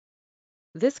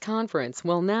This conference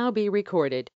will now be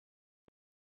recorded.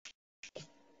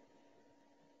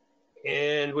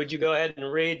 And would you go ahead and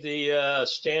read the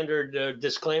standard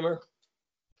disclaimer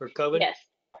for COVID? Yes.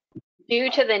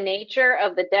 Due to the nature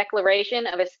of the declaration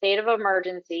of a state of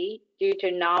emergency due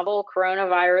to novel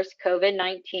coronavirus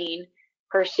COVID-19,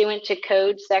 pursuant to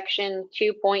Code Section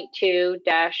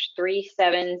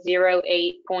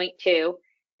 2.2-3708.2,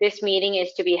 this meeting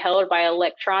is to be held by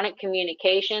electronic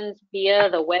communications via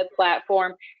the web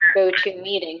platform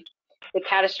GoToMeeting. The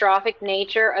catastrophic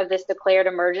nature of this declared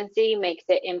emergency makes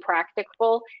it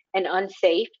impracticable and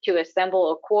unsafe to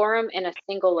assemble a quorum in a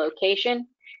single location,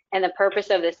 and the purpose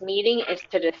of this meeting is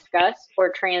to discuss or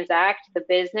transact the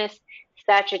business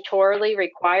statutorily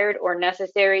required or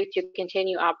necessary to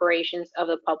continue operations of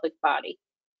the public body.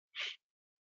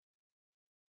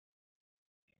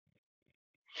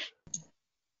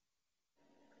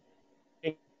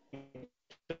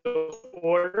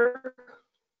 Order.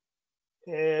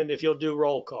 And if you'll do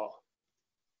roll call.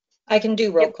 I can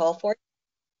do roll call for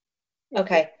you.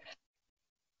 Okay.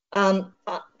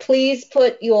 Please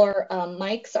put your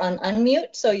mics on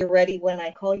unmute so you're ready when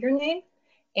I call your name.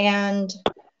 And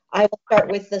I will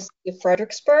start with the City of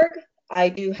Fredericksburg. I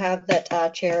do have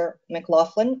that Chair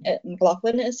McLaughlin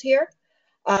is here.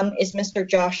 Is Mr.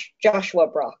 Joshua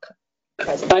Brock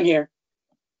present? I'm here.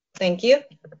 Thank you.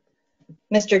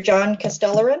 Mr. John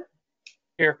Castellarin?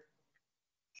 Here.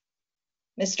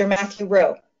 Mr. Matthew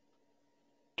Rowe?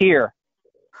 Here.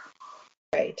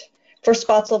 Right. For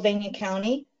Spotsylvania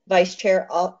County, Vice Chair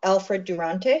Alfred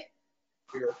Durante?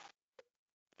 Here.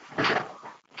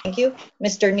 Thank you.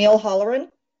 Mr. Neil Holleran?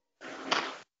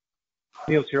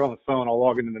 Neil's here on the phone. I'll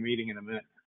log into the meeting in a minute.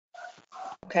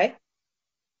 Okay.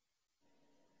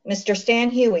 Mr. Stan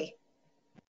Huey?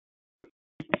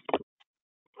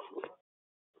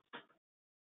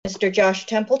 Mr. Josh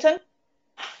Templeton?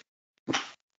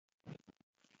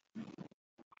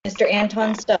 Mr.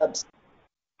 Anton Stubbs?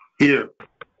 Here.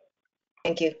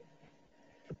 Thank you.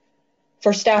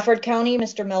 For Stafford County,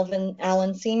 Mr. Melvin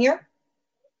Allen Sr.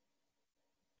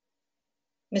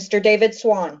 Mr. David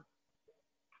Swan.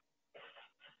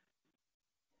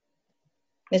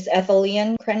 Ms.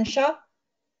 Ethelian Crenshaw.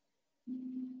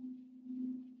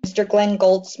 Mr. Glenn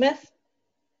Goldsmith.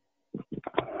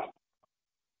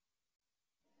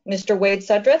 Mr. Wade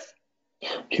Sudreth.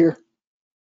 Here.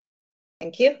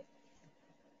 Thank you.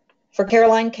 For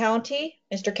Caroline County,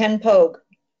 Mr. Ken Pogue.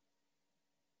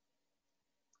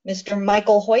 Mr.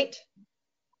 Michael Hoyt.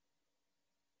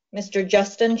 Mr.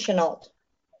 Justin Chenault.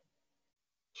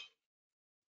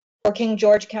 For King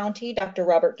George County, Dr.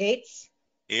 Robert Gates.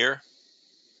 Here.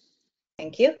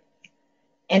 Thank you.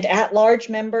 And at-large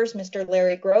members, Mr.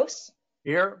 Larry Gross.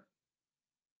 Here.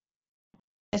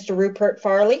 Mr. Rupert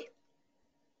Farley.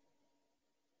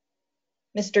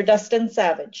 Mr. Dustin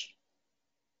Savage.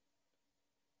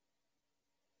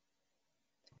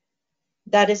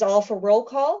 That is all for roll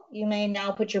call. You may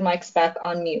now put your mics back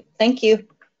on mute. Thank you.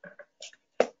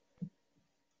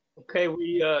 Okay,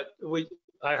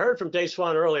 I heard from Dave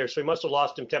Swan earlier, so we must have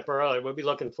lost him temporarily. We'll be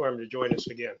looking for him to join us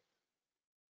again.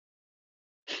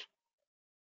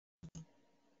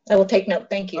 I will take note.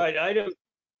 Thank you. All right, item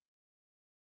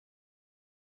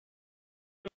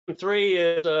 3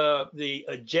 is the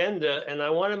agenda, and I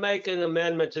want to make an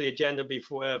amendment to the agenda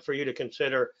before for you to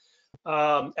consider.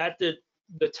 At the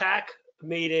TAC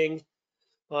meeting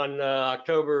on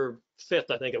October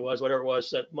 5th, I think it was, whatever it was,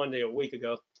 that Monday a week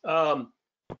ago,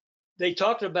 they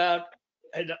talked about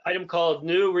an item called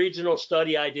new regional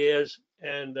study ideas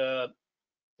and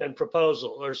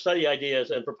proposal, or study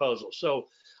ideas and proposals. So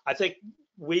I think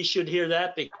we should hear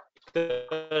that, because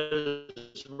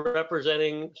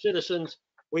representing citizens,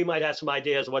 we might have some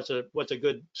ideas of what's a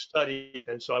good study,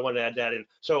 and so I want to add that in.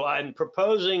 So I'm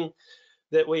proposing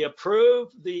that we approve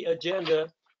the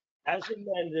agenda as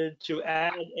amended to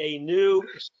add a new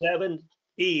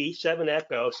 7E,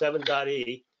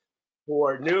 7.E,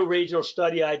 for new regional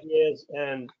study ideas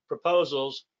and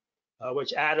proposals,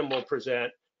 which Adam will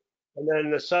present. And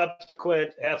then the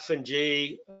subsequent F and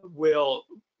G will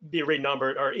be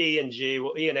renumbered, or E and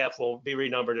F will be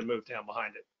renumbered and moved down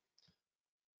behind it.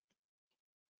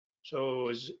 So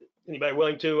is anybody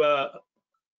willing to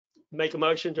make a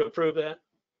motion to approve that?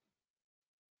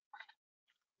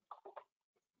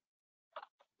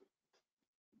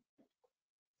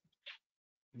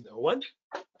 No one?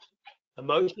 A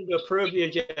motion to approve the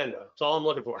agenda. That's all I'm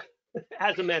looking for,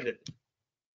 as amended.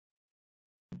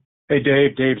 Hey,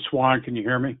 Dave Swan, can you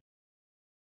hear me?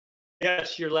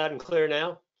 Yes, you're loud and clear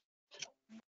now.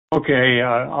 Okay,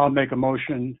 I'll make a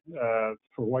motion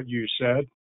for what you said.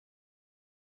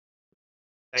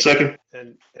 Thank Second.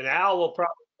 you. And Al will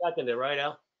seconded, right,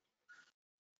 Al?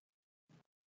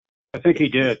 I think he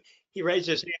did. He raised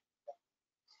his hand.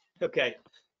 Okay.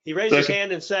 He raised his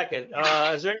hand in second.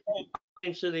 Is there any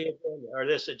change to the agenda or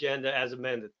this agenda as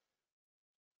amended?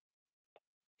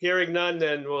 Hearing none,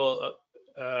 then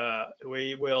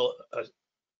we will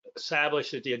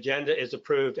establish that the agenda is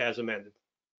approved as amended.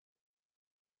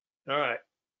 All right.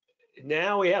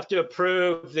 Now we have to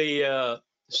approve the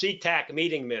CTAC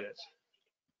meeting minutes.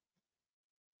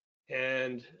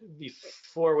 And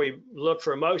before we look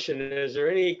for a motion, is there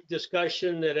any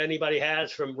discussion that anybody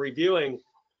has from reviewing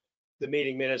the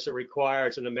meeting minutes that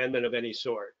requires an amendment of any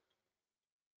sort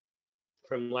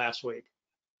from last week?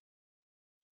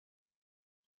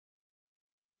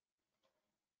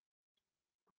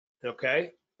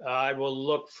 Okay, I will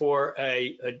look for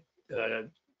a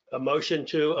motion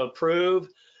to approve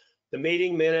the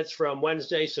meeting minutes from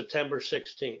Wednesday, September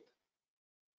 16th.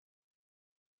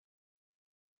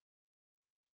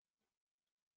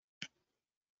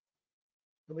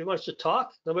 Nobody wants to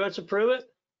talk? Nobody wants to approve it?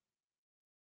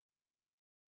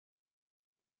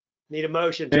 Need a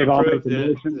motion to Dave, I'll approve make a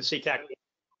motion. the CTAC.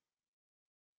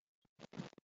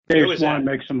 Dave was Swan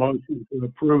that? makes a motion to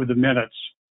approve the minutes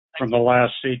from the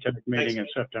last CTAC meeting in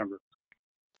September.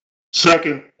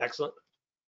 Second. Excellent.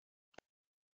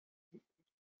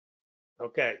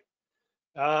 Okay.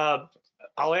 I'll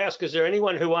ask, is there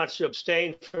anyone who wants to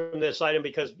abstain from this item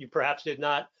because you perhaps did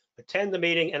not attend the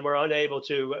meeting and were unable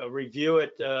to review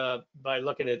it by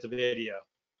looking at the video?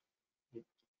 Is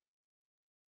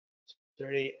there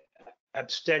any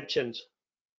abstentions?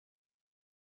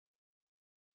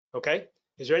 Okay.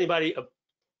 Is there anybody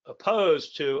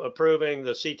opposed to approving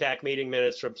the CTAC meeting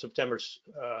minutes from September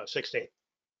 16th?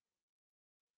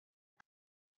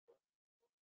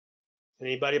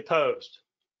 Anybody opposed?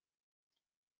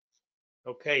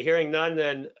 Okay, hearing none,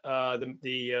 then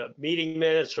the meeting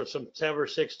minutes from September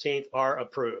 16th are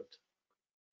approved.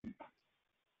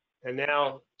 And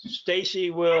now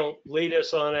Stacy will lead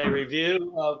us on a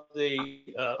review of the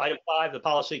item 5, the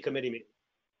policy committee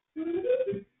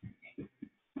meeting.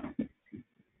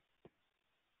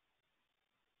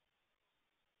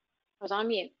 I was on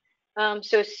mute.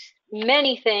 So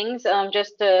many things,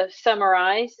 just to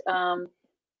summarize,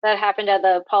 that happened at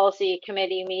the policy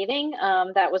committee meeting.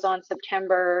 That was on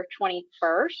September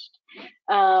 21st.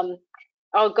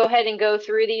 I'll go ahead and go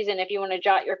through these, and if you want to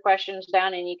jot your questions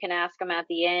down and you can ask them at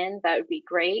the end, that would be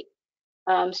great.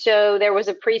 So there was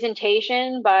a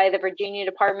presentation by the Virginia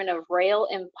Department of Rail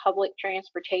and Public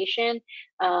Transportation,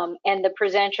 and the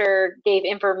presenter gave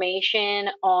information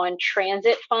on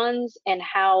transit funds and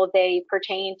how they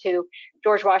pertain to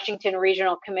George Washington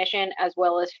Regional Commission as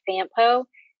well as FAMPO.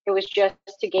 It was just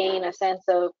to gain a sense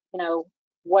of,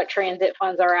 what transit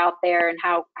funds are out there and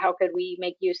how could we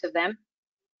make use of them.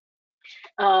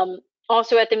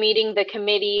 Also at the meeting, the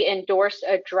committee endorsed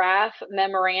a draft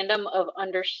memorandum of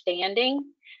understanding,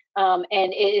 and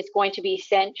it is going to be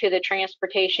sent to the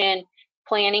Transportation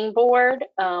Planning Board,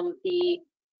 the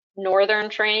Northern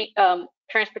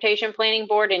Transportation Planning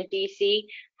Board in DC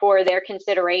for their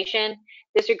consideration.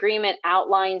 This agreement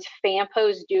outlines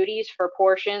FAMPO's duties for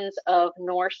portions of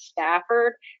North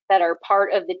Stafford that are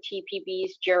part of the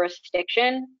TPB's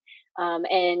jurisdiction.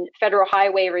 And Federal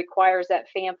Highway requires that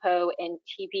FAMPO and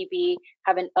TPB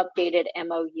have an updated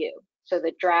MOU. So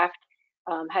the draft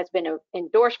has been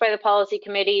endorsed by the policy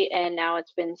committee, and now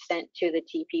it's been sent to the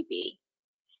TPB.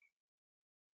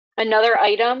 Another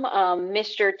item,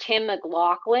 Mr. Tim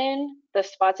McLaughlin, the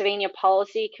Spotsylvania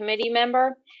Policy Committee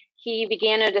member, he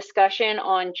began a discussion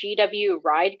on GW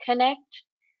Ride Connect.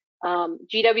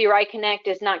 GW Ride Connect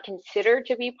is not considered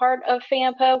to be part of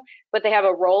FAMPO, but they have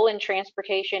a role in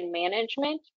transportation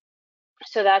management.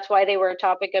 So that's why they were a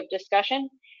topic of discussion.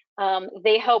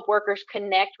 They help workers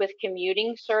connect with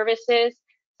commuting services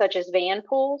such as van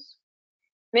pools.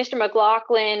 Mr.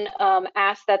 McLaughlin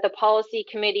asked that the policy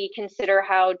committee consider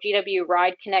how GW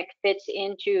Ride Connect fits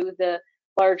into the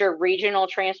larger regional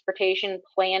transportation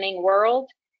planning world.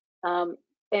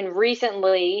 And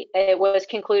recently, it was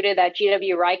concluded that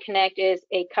GW Ride Connect is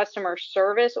a customer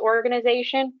service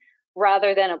organization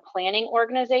rather than a planning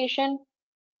organization.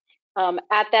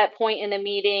 At that point in the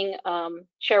meeting,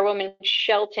 Chairwoman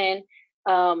Shelton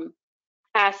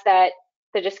asked that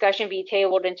the discussion be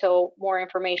tabled until more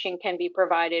information can be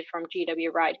provided from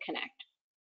GW Ride Connect.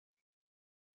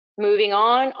 Moving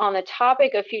on the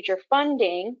topic of future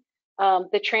funding,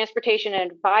 the Transportation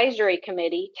Advisory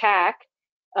Committee, TAC,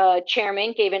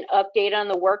 chairman gave an update on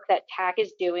the work that TAC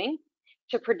is doing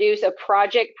to produce a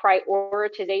project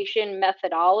prioritization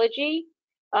methodology.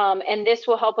 And this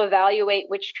will help evaluate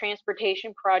which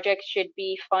transportation projects should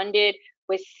be funded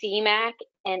with CMAQ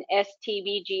and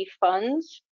STBG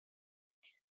funds.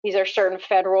 These are certain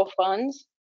federal funds.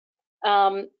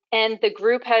 And the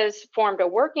group has formed a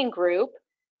working group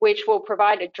which will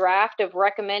provide a draft of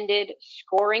recommended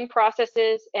scoring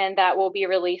processes, and that will be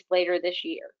released later this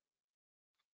year.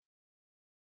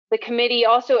 The committee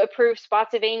also approved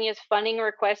Spotsylvania's funding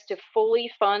request to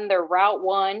fully fund their Route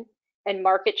 1 and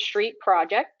Market Street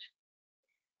project.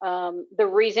 The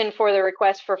reason for the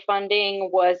request for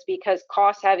funding was because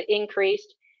costs have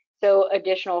increased, so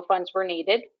additional funds were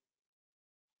needed.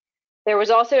 There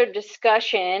was also a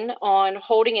discussion on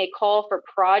holding a call for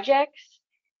projects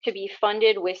to be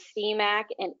funded with CMAQ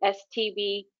and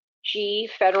STBG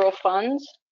federal funds.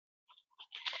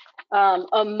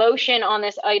 A motion on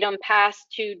this item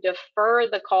passed to defer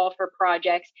the call for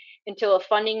projects until a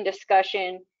funding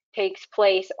discussion takes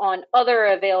place on other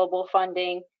available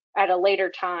funding at a later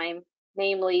time,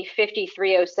 namely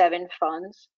 5307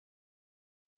 funds.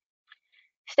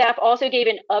 Staff also gave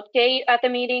an update at the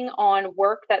meeting on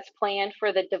work that's planned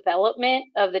for the development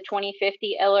of the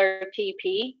 2050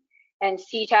 LRTP, and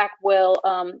CTAC will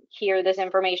hear this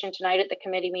information tonight at the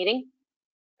committee meeting.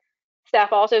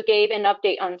 Staff also gave an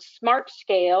update on Smart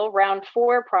Scale Round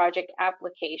 4 project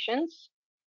applications,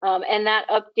 and that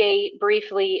update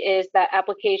briefly is that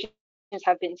applications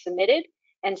have been submitted,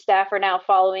 and staff are now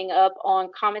following up on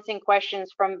comments and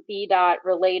questions from VDOT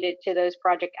related to those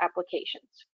project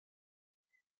applications.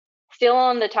 Still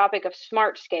on the topic of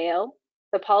Smart Scale,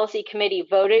 the policy committee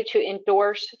voted to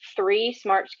endorse 3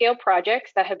 Smart Scale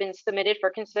projects that have been submitted for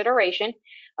consideration,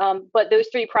 but those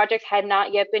 3 projects had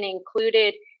not yet been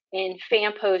included in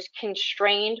FAMPO's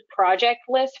constrained project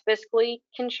list, fiscally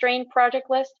constrained project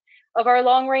list of our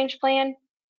long range plan.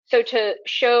 So to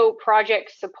show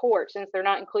project support, since they're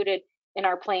not included in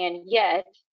our plan yet,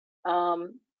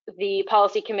 the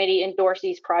policy committee endorsed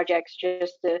these projects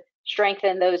just to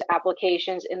strengthen those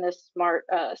applications in the Smart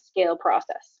Scale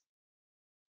process.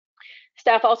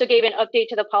 Staff also gave an update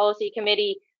to the policy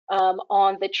committee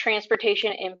on the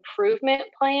Transportation Improvement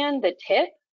Plan, the TIP,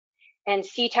 and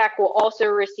CTAC will also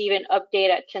receive an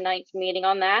update at tonight's meeting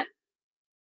on that.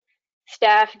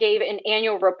 Staff gave an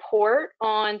annual report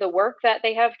on the work that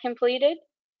they have completed.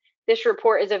 This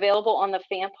report is available on the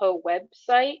FAMPO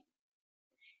website,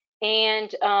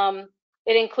 and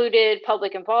it included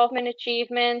public involvement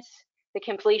achievements, the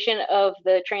completion of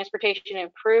the Transportation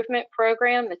Improvement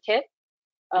Program, the TIP,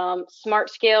 Smart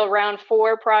Scale Round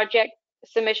 4 project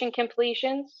submission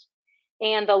completions,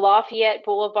 and the Lafayette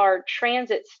Boulevard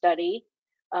Transit Study,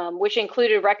 which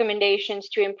included recommendations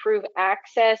to improve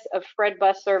access of Fred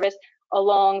bus service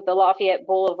along the Lafayette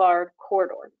Boulevard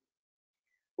corridor.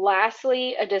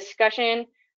 Lastly, a discussion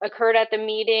occurred at the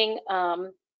meeting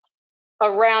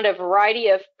around a variety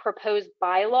of proposed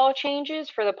bylaw changes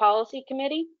for the policy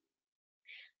committee.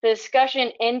 The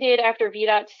discussion ended after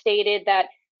VDOT stated that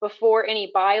before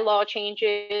any bylaw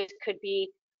changes could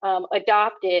be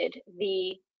adopted,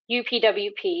 the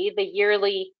UPWP, the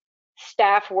yearly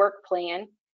staff work plan,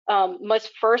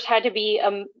 first has to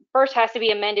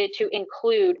be amended to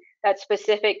include that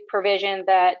specific provision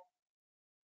that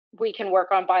we can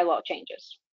work on bylaw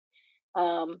changes.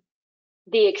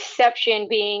 The exception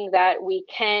being that we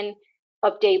can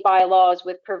update bylaws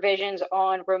with provisions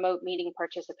on remote meeting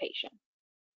participation.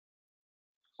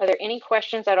 Are there any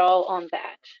questions at all on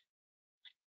that?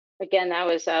 Again, that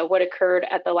was what occurred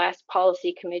at the last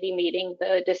policy committee meeting,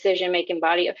 the decision-making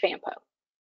body of FAMPO.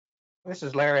 This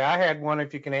is Larry. I had one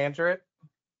if you can answer it.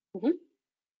 Mm-hmm.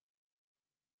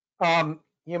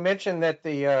 You mentioned that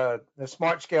the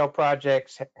Smart Scale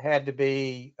projects had to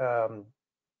be,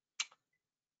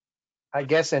 I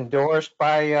guess, endorsed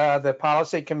by the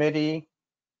policy committee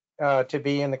to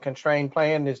be in the constrained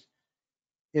plan.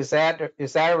 Is that a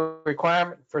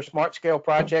requirement for Smart Scale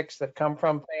projects that come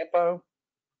from FAMPO?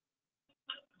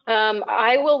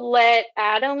 I will let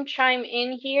Adam chime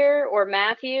in here, or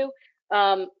Matthew.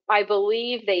 I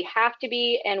believe they have to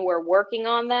be, and we're working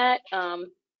on that.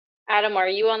 Adam, are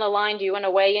you on the line? Do you want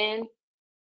to weigh in?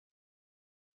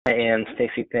 I am,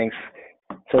 Stacy, thanks.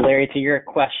 So Larry, to your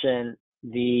question,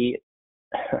 the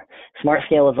Smart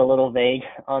Scale is a little vague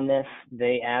on this.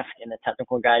 They ask in the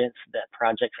technical guidance that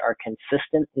projects are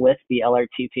consistent with the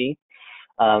LRTP.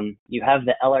 You have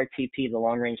the LRTP, the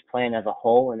long range plan as a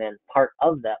whole, and then part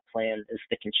of that plan is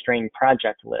the constrained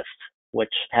project list,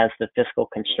 which has the fiscal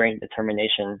constraint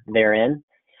determination therein.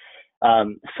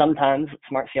 Sometimes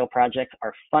Smart Scale projects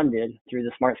are funded through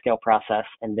the Smart Scale process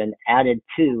and then added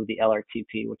to the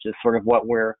LRTP, which is sort of what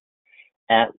we're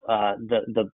at,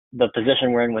 the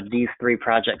position we're in with these 3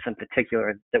 projects in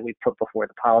particular that we put before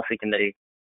the policy committee.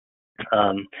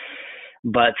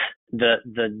 But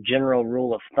the general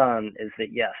rule of thumb is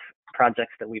that yes,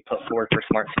 projects that we put forward for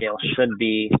Smart Scale should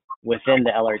be within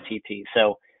the LRTP.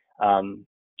 So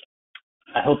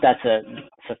I hope that's a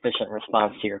sufficient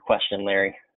response to your question,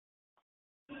 Larry.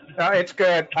 It's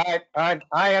good.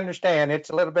 I understand.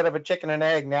 It's a little bit of a chicken and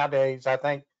egg nowadays, I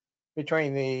think,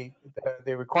 between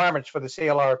the requirements for the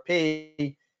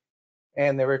CLRP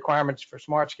and the requirements for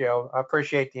Smart Scale. I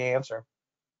appreciate the answer.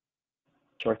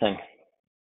 Sure thing.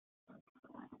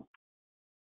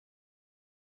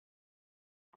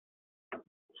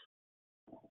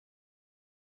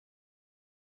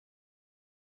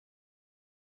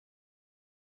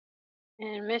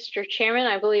 And Mr. Chairman,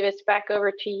 I believe it's back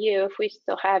over to you if we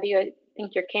still have you. I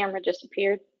think your camera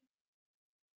disappeared.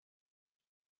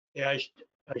 Yeah, I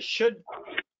should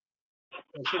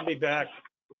be back.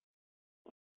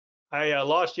 I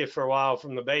lost you for a while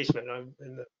from the basement. I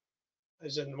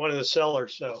was in one of the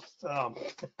cellars, so now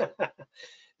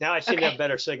I seem to have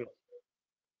better signal.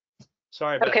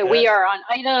 Sorry about that. Okay, we are on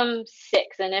item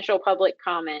 6, initial public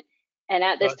comment. And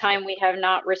at this time, we have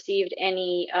not received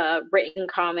any written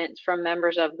comments from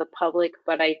members of the public,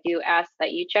 but I do ask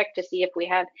that you check to see if we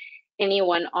have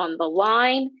anyone on the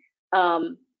line.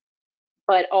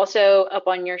 But also up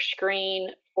on your screen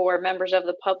for members of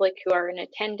the public who are in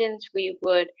attendance, we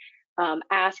would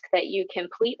ask that you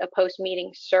complete a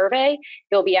post-meeting survey.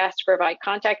 You'll be asked to provide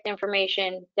contact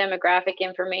information, demographic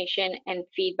information, and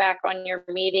feedback on your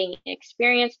meeting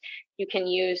experience. You can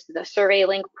use the survey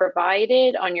link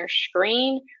provided on your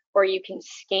screen, or you can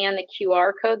scan the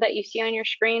QR code that you see on your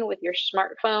screen with your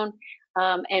smartphone.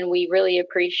 And we really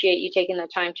appreciate you taking the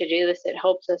time to do this. It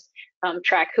helps us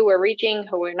track who we're reaching,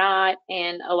 who we're not,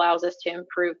 and allows us to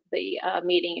improve the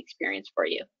meeting experience for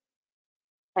you.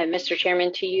 And Mr.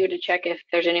 Chairman, to you to check if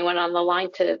there's anyone on the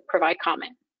line to provide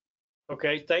comment.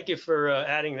 Okay, thank you for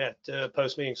adding that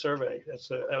post-meeting survey.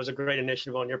 That was a great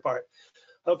initiative on your part.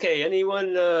 Okay, anyone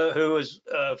who is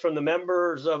from the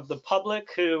members of the public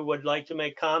who would like to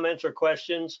make comments or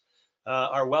questions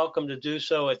are welcome to do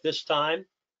so at this time.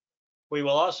 We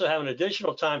will also have an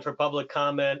additional time for public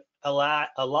comment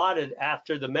allotted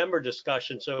after the member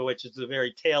discussion, so which is the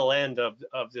very tail end of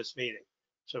this meeting.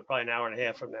 So probably an hour and a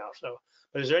half from now. So,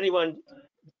 but is there anyone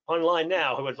online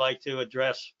now who would like to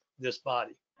address this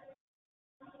body?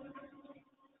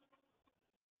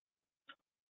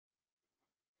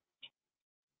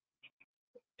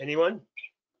 Anyone?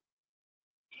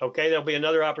 Okay, there'll be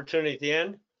another opportunity at the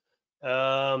end.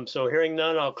 So hearing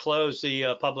none, I'll close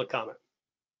the public comment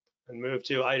and move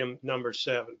to item number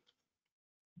 7.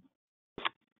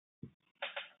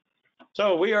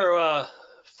 So we are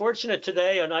fortunate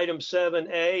today on item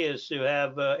 7A is to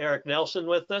have Eric Nelson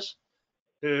with us,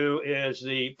 who is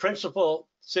the principal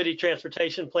city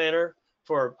transportation planner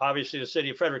for obviously the city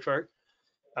of Fredericksburg.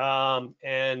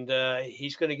 And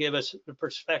he's going to give us the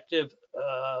perspective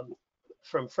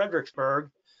from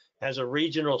Fredericksburg as a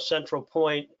regional central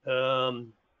point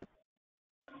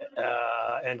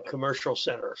and commercial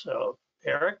center. So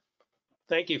Eric,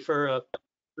 thank you for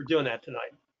doing that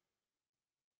tonight.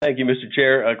 Thank you, Mr.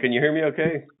 Chair. Can you hear me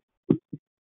okay?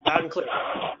 Loud and clear.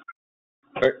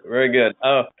 Very good.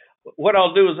 What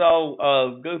I'll do is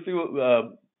I'll go through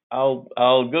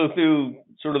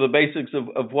sort of the basics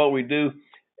of what we do,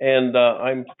 and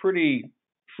I'm pretty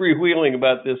freewheeling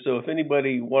about this. So if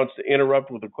anybody wants to interrupt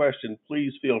with a question,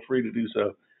 please feel free to do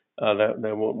so.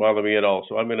 That won't bother me at all.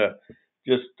 So I'm going to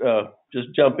just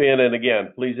jump in, and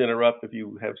again, please interrupt if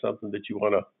you have something that you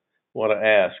want to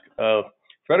ask.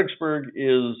 Fredericksburg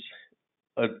is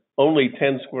only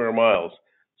 10 square miles.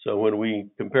 So when we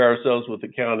compare ourselves with the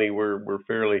county, we're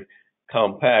fairly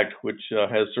compact, which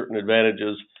has certain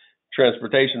advantages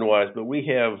transportation-wise, but we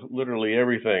have literally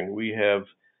everything. We have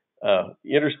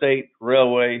interstate,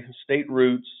 railway, state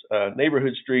routes,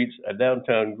 neighborhood streets, a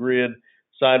downtown grid,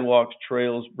 sidewalks,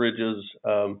 trails, bridges.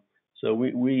 So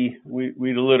we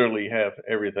literally have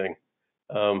everything,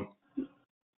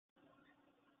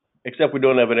 except we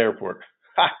don't have an airport.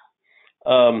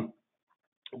 The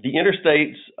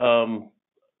interstates,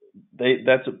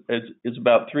 it's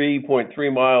about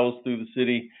 3.3 miles through the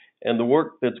city, and the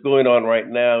work that's going on right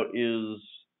now is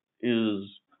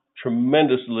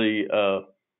tremendously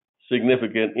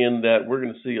significant in that we're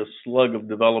going to see a slug of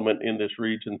development in this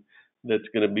region that's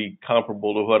going to be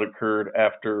comparable to what occurred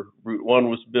after Route 1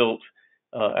 was built,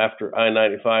 after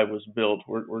I-95 was built.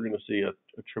 We're going to see a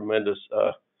tremendous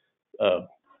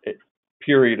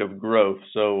period of growth.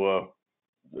 So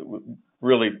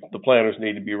really, the planners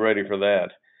need to be ready for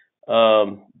that.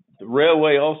 The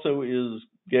railway also is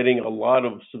getting a lot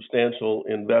of substantial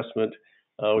investment.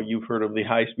 You've heard of the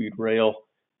high-speed rail,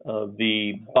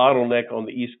 The bottleneck on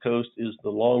the East Coast is the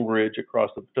Long Bridge across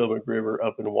the Potomac River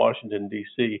up in Washington,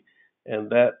 D.C., and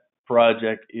that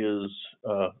project is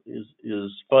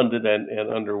funded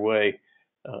and underway.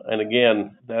 And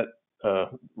again, that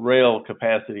rail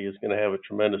capacity is going to have a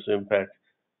tremendous impact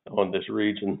on this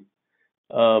region.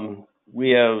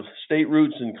 We have state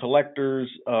routes and collectors,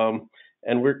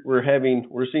 and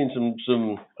we're seeing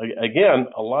some again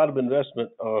a lot of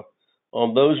investment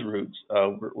on those routes.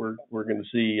 We're going to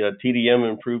see TDM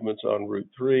improvements on Route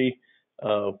 3.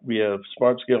 We have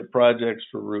smart scale projects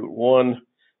for Route 1.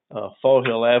 Fall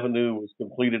Hill Avenue was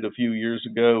completed a few years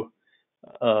ago,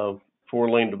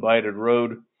 4-lane divided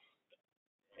road.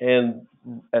 And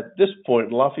at this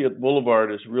point, Lafayette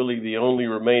Boulevard is really the only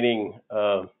remaining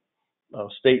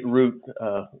state route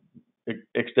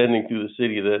extending through the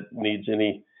city that needs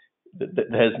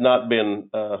that has not been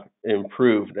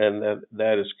improved, and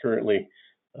that is currently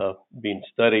being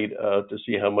studied to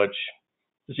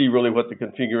see really what the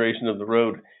configuration of the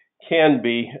road can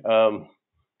be.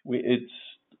 Its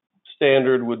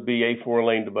standard would be a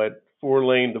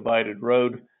 4-lane divided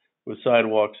road with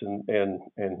sidewalks and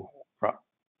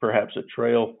perhaps a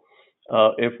trail.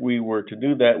 If we were to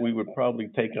do that, we would probably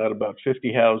take out about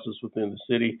 50 houses within the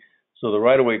city. So the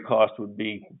right-of-way cost would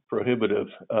be prohibitive.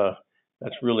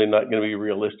 That's really not going to be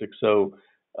realistic. So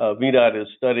VDOT is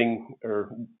studying,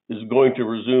 or is going to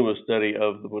resume a study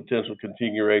of the potential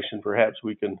configuration. Perhaps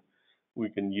we can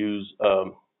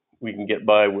get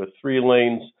by with 3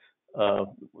 lanes.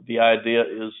 The idea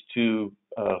is to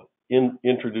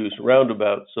introduce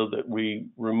roundabouts so that we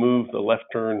remove the left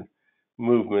turn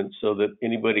movement, so that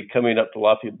anybody coming up to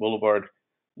Lafayette Boulevard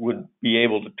would be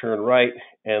able to turn right,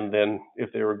 and then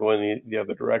if they were going the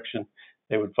other direction,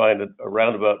 they would find a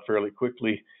roundabout fairly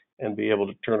quickly and be able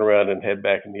to turn around and head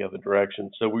back in the other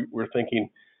direction. So we're thinking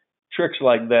tricks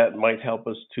like that might help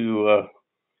us to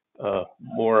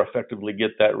more effectively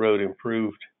get that road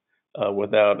improved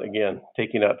without, again,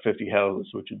 taking out 50 houses,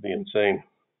 which would be insane.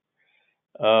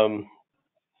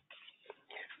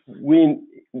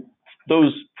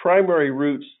 Those primary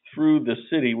routes through the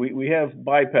city, we have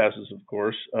bypasses, of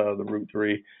course, the Route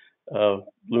 3,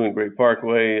 Blue and Gray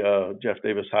Parkway, Jeff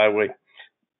Davis Highway.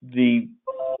 The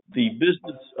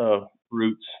business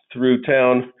routes through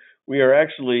town, we are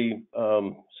actually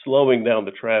slowing down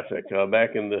the traffic.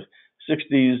 Back in the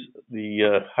 60s,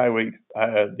 the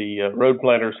road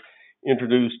planners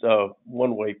introduced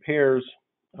one-way pairs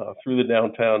through the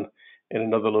downtown and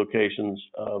in other locations,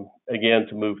 again,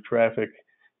 to move traffic.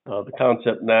 The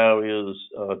concept now is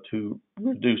to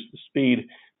reduce the speed,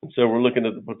 and so we're looking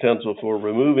at the potential for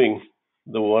removing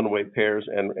the one-way pairs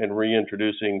and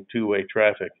reintroducing two-way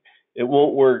traffic. It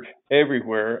won't work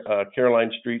everywhere.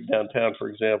 Caroline Street downtown, for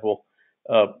example,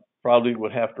 probably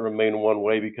would have to remain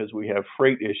one-way because we have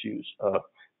freight issues.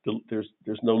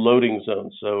 There's no loading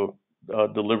zone, so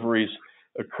deliveries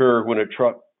occur when a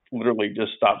truck literally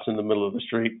just stops in the middle of the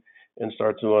street and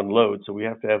starts to unload. So we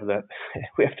have to have that.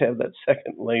 We have to have that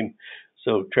second lane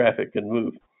so traffic can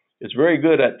move. It's very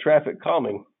good at traffic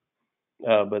calming,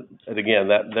 but again,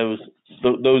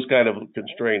 those kind of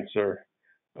constraints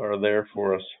are there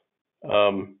for us.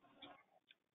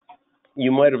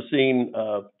 You might have seen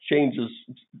changes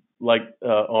like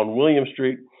on William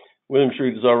Street. William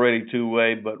Street is already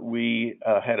two-way, but we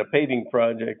had a paving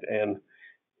project and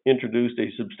introduced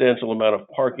a substantial amount of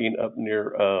parking up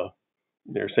near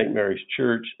St. Mary's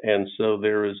Church, and so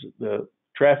the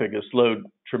traffic is slowed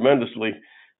tremendously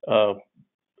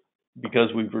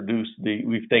because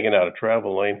we've taken out a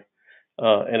travel lane,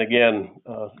 and again,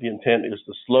 the intent is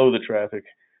to slow the traffic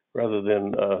rather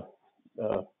than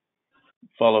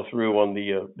follow through on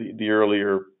the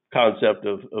earlier concept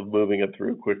of moving it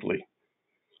through quickly.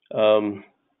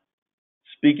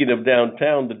 Speaking of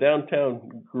downtown, the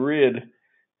downtown grid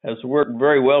has worked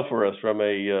very well for us from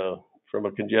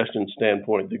a congestion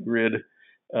standpoint. The grid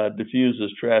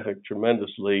diffuses traffic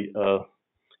tremendously,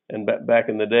 and back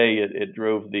in the day, it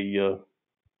drove the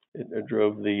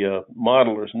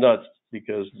modelers nuts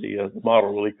because the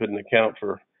model really couldn't account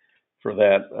for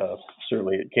that.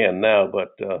 Certainly, it can now,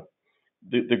 but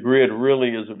the grid really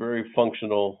is a very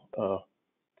functional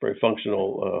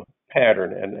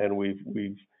pattern, and we've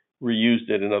reused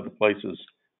it in other places,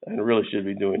 and really should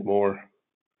be doing more.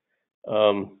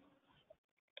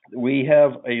 We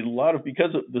have a lot of,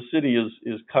 because the city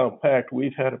is compact,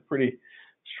 we've had a pretty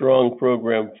strong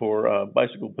program for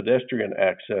bicycle pedestrian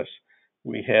access.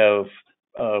 We have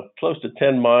close to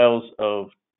 10 miles of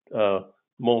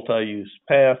multi-use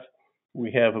path.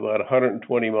 We have about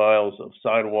 120 miles of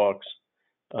sidewalks,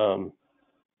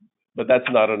 but that's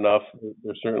not enough.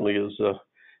 There certainly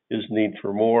is need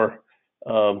for more.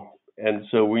 and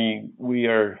so we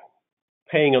are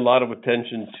paying a lot of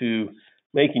attention to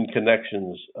making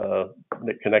connections,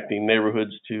 connecting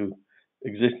neighborhoods to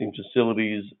existing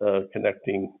facilities,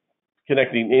 connecting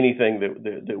anything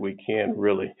that we can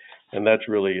really, and that's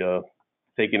really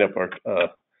taking up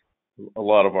a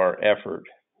lot of our effort.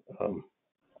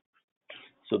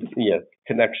 So yeah,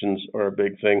 connections are a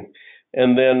big thing,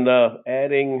 and then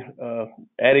adding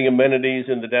amenities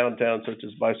in the downtown such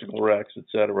as bicycle racks,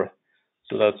 etc.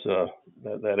 So that's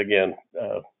that again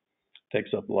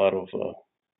takes up a lot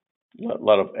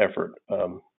of effort.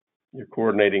 You're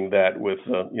coordinating that with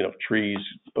trees,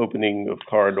 opening of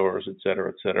car doors, et cetera,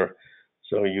 et cetera.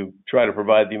 So you try to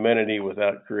provide the amenity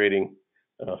without creating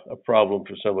a problem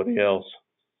for somebody else.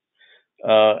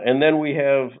 And then we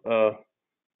have a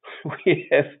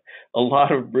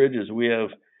lot of bridges. We have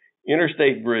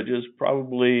interstate bridges,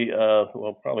 probably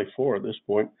 4 at this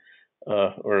point,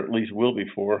 or at least will be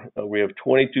 4. We have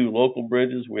 22 local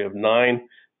bridges. We have 9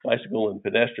 bicycle and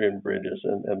pedestrian bridges,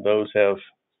 and those have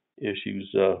issues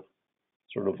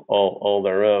sort of all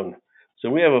their own. So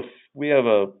we have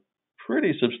a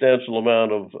pretty substantial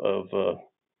amount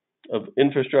of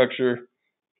infrastructure.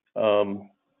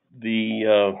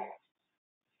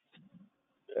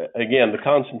 Again, the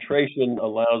concentration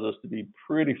allows us to be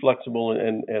pretty flexible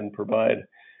and provide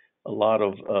a lot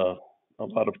of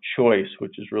choice,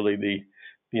 which is really the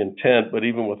intent. But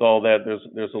even with all that,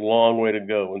 there's a long way to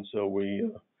go, and so we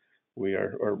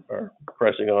are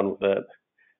pressing on with that.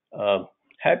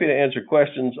 Happy to answer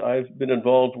questions. I've been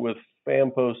involved with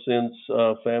FAMPO since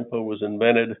FAMPO was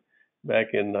invented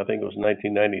back in, I think it was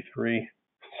 1993.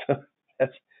 So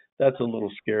that's a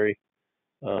little scary.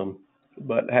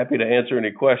 But happy to answer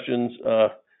any questions,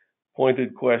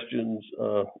 pointed questions,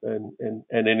 and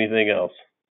anything else.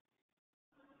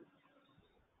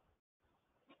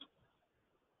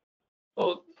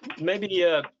 Well, maybe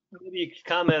you could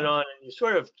comment on, and you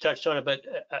sort of touched on it, but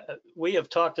we have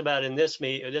talked about in this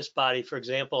body, for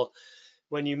example,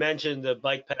 when you mentioned the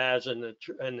bike paths and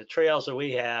the trails that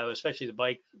we have, especially the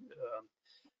bike,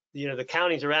 the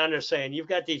counties around us saying, you've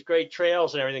got these great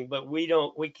trails and everything, but we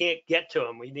can't get to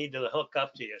them. We need to hook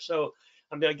up to you. So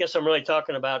I guess I'm really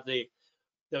talking about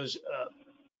those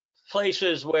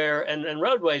places where, and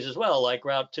roadways as well, like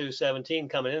Route 217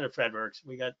 coming into Frederick.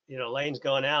 We got, lanes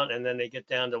going out, and then they get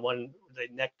down to they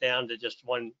neck down to just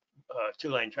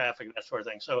 2-lane traffic, that sort of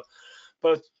thing. So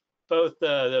both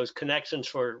those connections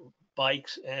for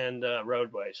bikes and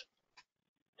roadways.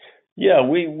 Yeah,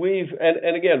 we've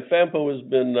and again, FAMPO has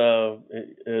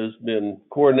been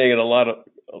coordinating a lot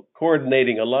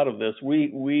of this.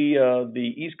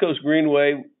 The East Coast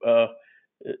Greenway,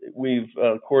 we've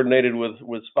coordinated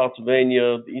with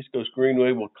Spotsylvania. The East Coast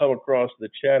Greenway will come across the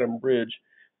Chatham Bridge.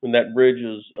 When that bridge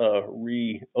is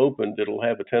reopened, it'll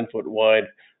have a 10-foot wide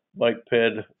bike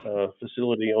ped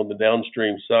facility on the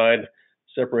downstream side,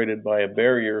 separated by a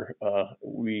barrier.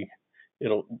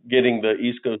 Getting the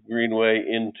East Coast Greenway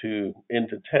into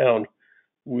town,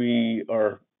 we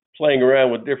are playing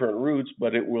around with different routes,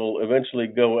 but it will eventually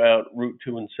go out Route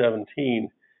 2 and 17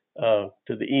 to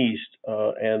the east,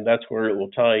 and that's where it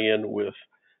will tie in with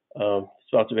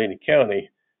Spotsylvania County.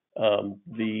 And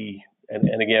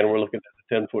again, we're looking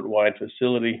at a 10-foot wide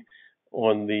facility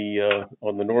on the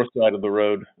north side of the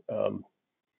road,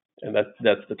 and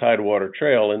that's the Tidewater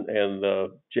Trail. And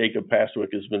Jacob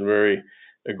Pastwick has been very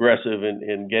aggressive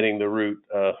in getting the route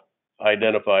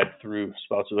identified through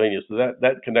Spotsylvania. So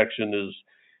that connection is,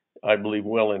 I believe,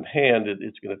 well in hand.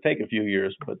 It's going to take a few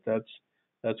years, but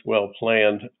that's well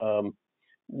planned.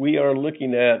 We are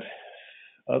looking at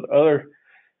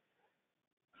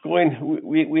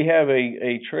we have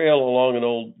a trail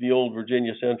along the old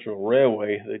Virginia Central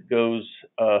Railway that goes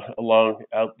along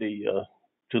out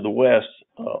to the west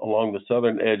along the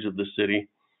southern edge of the city.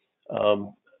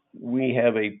 We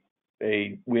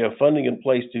have funding in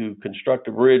place to construct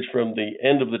a bridge from the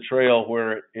end of the trail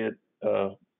where it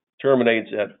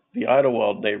terminates at the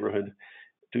Idlewild neighborhood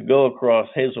to go across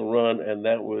Hazel Run, and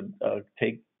that would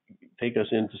take us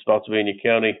into Spotsylvania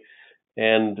County.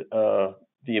 And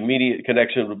the immediate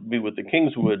connection would be with the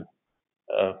Kingswood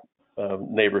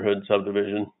neighborhood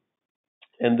subdivision.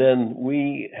 And then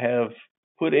we have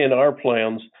put in our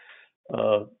plans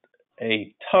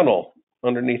a tunnel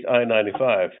underneath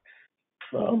I-95.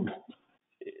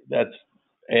 That's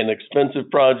an expensive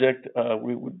project.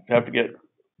 We would have to get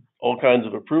all kinds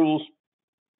of approvals,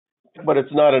 but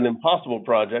it's not an impossible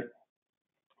project.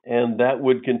 And that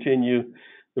would continue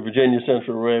the Virginia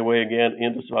Central Railway again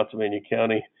into Spotsylvania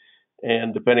County.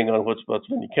 And depending on what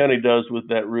Spotsylvania County does with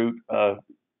that route,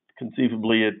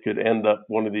 conceivably it could end up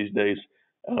one of these days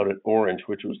out at Orange,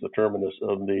 which was the terminus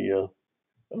of the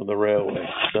of the railway.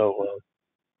 So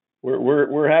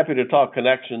we're happy to talk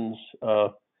connections,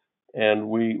 and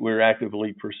we're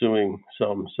actively pursuing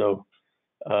some. So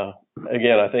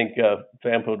again, I think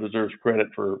FAMPO deserves credit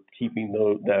for keeping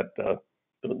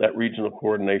that regional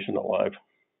coordination alive.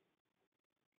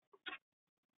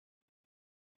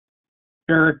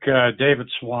 Eric, David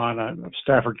Swan of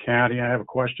Stafford County. I have a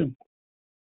question.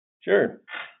 Sure.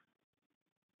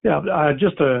 Yeah,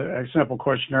 just a simple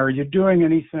question. Are you doing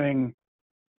anything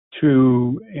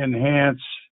to enhance,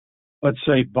 let's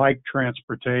say, bike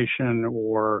transportation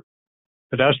or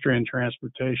pedestrian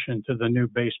transportation to the new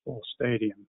baseball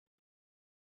stadium?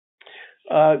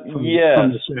 Yes.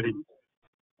 From the city.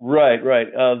 Right.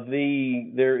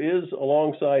 There is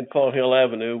alongside Fall Hill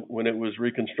Avenue, when it was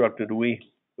reconstructed, we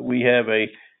have a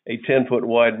 10-foot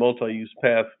wide multi-use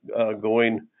path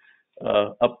going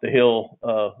up the hill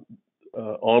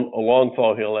along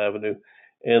Fall Hill Avenue,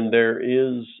 and there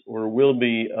is or will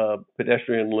be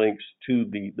pedestrian links to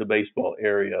the baseball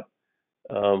area.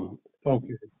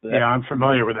 Okay. Yeah, I'm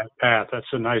familiar with that path.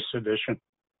 That's a nice addition.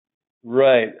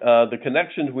 Right. The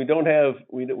connections, we don't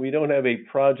have a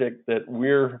project that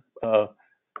we're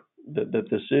that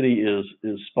the city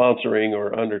is sponsoring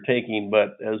or undertaking,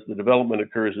 but as the development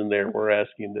occurs in there, we're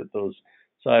asking that those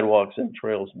sidewalks and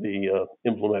trails be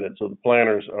implemented. So the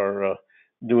planners are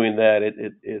doing that.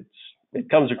 It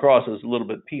comes across as a little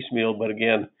bit piecemeal, but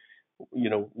again,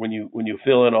 when you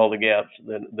fill in all the gaps,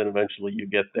 then eventually you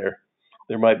get there.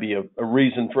 There might be a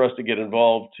reason for us to get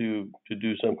involved to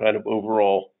do some kind of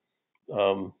overall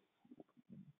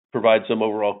provide some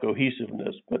overall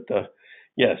cohesiveness, but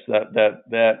yes,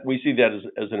 that we see that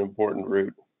as an important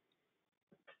route.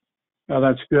 Oh,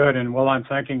 that's good. And while I'm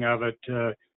thinking of it,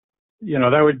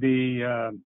 that would be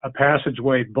a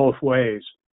passageway both ways.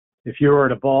 If you were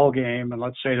at a ball game and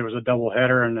let's say there was a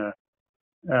doubleheader and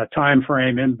a time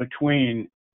frame in between,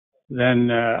 then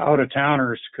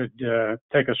out-of-towners could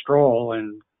take a stroll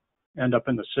and end up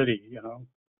in the city,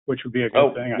 which would be a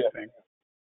good thing, yeah. I think.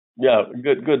 Yeah,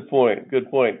 good point.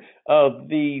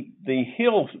 The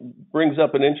Hill brings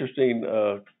up an interesting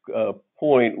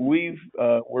point.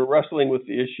 We're wrestling with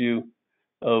the issue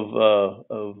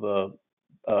of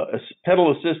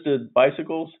pedal-assisted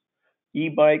bicycles,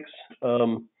 e-bikes.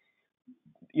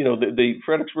 The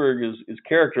Fredericksburg is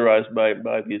characterized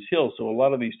by these hills, so a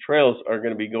lot of these trails are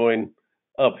going to be going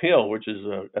uphill, which is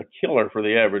a killer for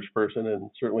the average person,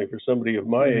 and certainly for somebody of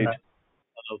my age.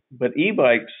 But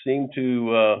e-bikes seem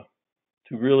to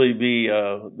really be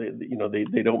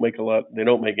they don't make they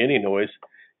don't make any noise,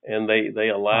 and they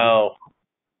allow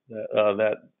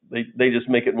that they just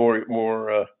make it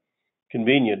more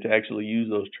convenient to actually use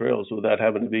those trails without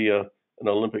having to be an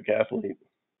Olympic athlete.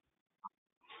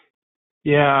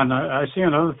 Yeah, and I see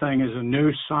another thing is a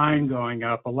new sign going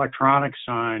up, electronic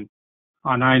sign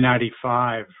on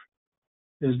I-95.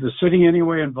 Is the city any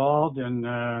way involved in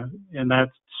that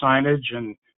signage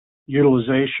and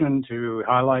utilization to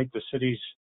highlight the city's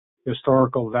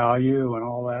historical value and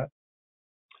all that?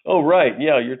 Oh, right.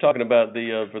 Yeah, you're talking about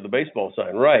for the baseball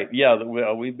sign, right? Yeah,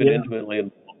 we've been intimately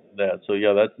involved with that. So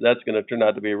yeah, that's going to turn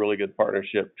out to be a really good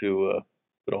partnership to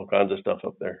put all kinds of stuff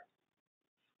up there.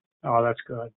 Oh, that's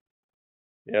good.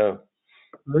 Yeah.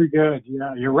 Very good.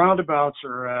 Yeah, your roundabouts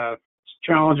are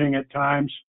challenging at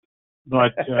times,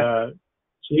 but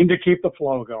seem to keep the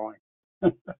flow going.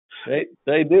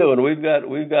 They do, and we've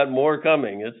got more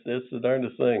coming. It's the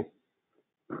darndest thing.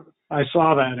 I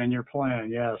saw that in your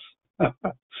plan. Yes.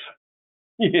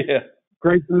 Yeah.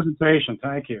 Great presentation.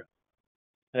 Thank you.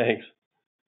 Thanks.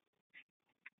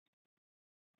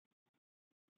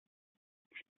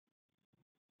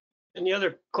 Any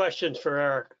other questions for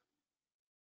Eric?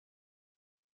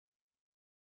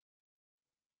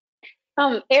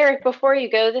 Eric, before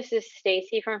you go, this is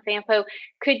Stacy from FAMPO.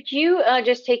 Could you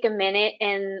just take a minute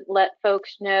and let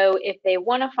folks know if they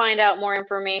want to find out more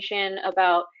information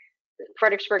about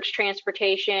Fredericksburg's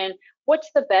transportation, what's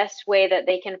the best way that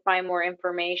they can find more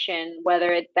information,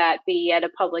 whether that be at a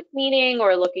public meeting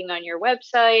or looking on your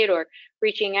website or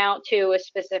reaching out to a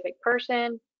specific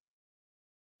person?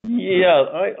 Yeah,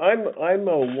 I'm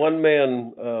a one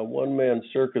man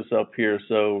circus up here,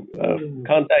 so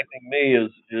contacting me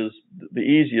is the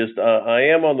easiest. I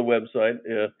am on the website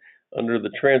under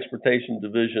the transportation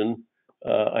division.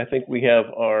 I think we have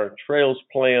our trails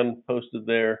plan posted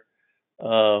there,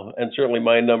 and certainly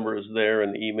my number is there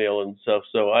and email and stuff.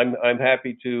 So I'm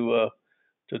happy to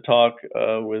talk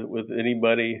with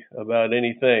anybody about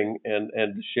anything and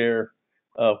to share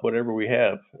whatever we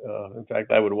have. In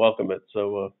fact, I would welcome it.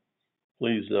 So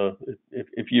please,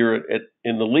 if you're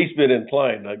in the least bit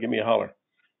inclined, give me a holler.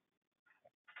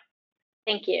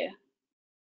 Thank you.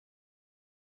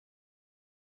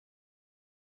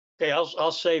 Okay,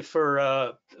 I'll say for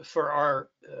our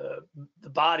the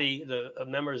body, the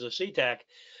members of CTAC,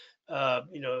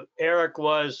 Eric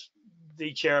was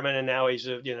the chairman, and now he's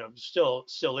still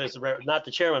is not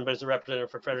the chairman, but is the representative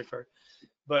for Fredericksburg,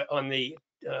 but on the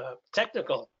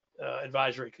technical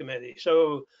advisory committee.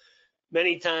 So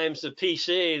many times the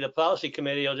PC, the policy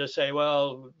committee, will just say,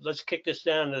 well, let's kick this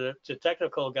down to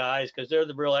technical guys because they're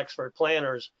the real expert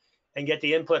planners, and get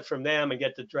the input from them and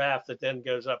get the draft that then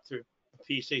goes up through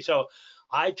PC. So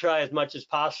I try as much as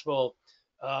possible.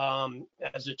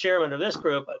 As the chairman of this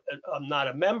group, I'm not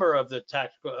a member of the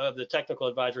technical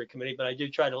advisory committee, but I do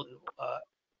try to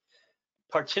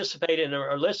participate in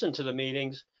or listen to the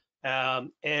meetings,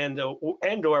 and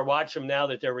or watch them now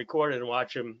that they're recorded, and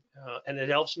watch them, and it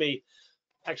helps me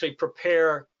actually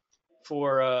prepare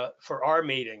for our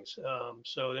meetings.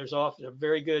 So there's often a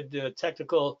very good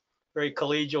technical, very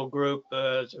collegial group,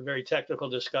 very technical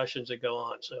discussions that go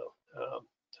on. So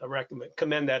I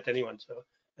commend that to anyone. So,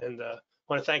 and I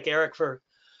want to thank Eric for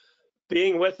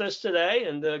being with us today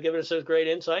and giving us those great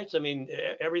insights. I mean,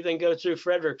 everything goes through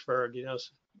Fredericksburg, it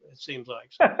seems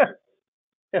like. So.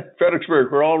 Yeah,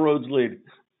 Fredericksburg, where all roads lead.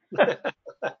 Yeah,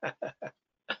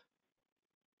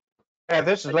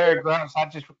 this is Larry Gross.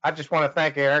 I just want to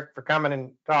thank Eric for coming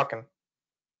and talking.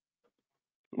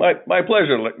 My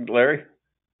pleasure, Larry.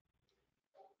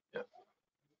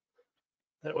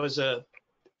 That was a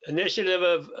initiative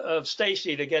of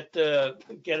Stacy to get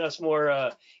us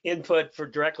more input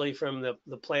directly from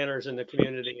the planners in the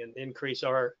community and increase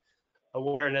our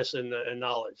awareness and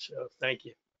knowledge. So thank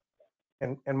you.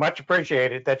 And much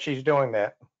appreciated that she's doing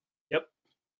that. Yep.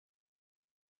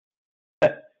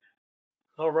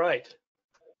 All right.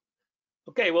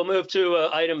 Okay, we'll move to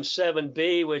item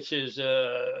 7B, which is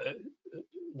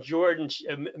Jordan,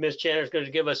 Ms. Chandler is going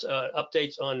to give us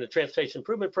updates on the Transportation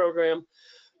Improvement Program.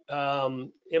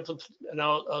 And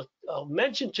I'll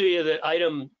mention to you that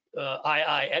item II,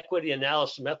 equity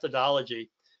analysis methodology,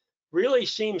 really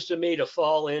seems to me to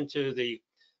fall into the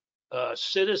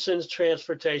Citizens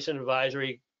Transportation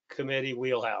Advisory Committee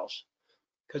wheelhouse,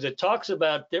 because it talks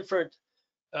about different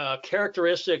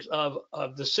characteristics of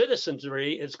the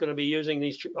citizenry. It's going to be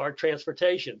using our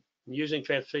transportation, using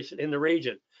transportation in the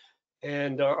region,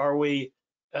 and are we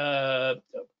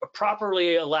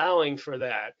properly allowing for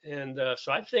that? And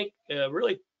so I think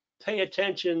really pay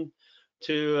attention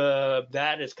to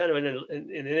that. It's kind of in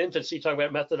an infancy, talking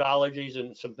about methodologies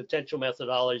and some potential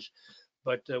methodologies,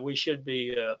 but we should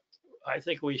be, I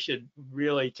think we should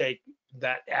really take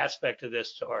that aspect of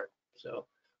this to heart. So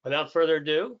without further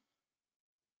ado,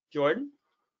 Jordan.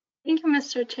 Thank you,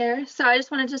 Mr. Chair. So I just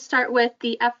wanted to start with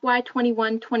the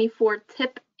FY21-24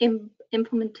 TIP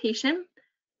implementation.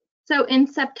 So in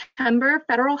September,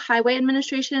 Federal Highway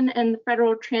Administration and the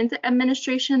Federal Transit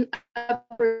Administration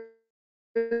approved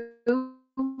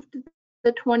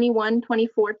the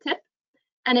 21-24 TIP,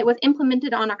 and it was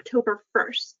implemented on October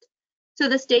 1st. So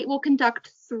the state will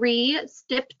conduct 3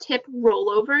 STIP TIP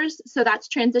rollovers. So that's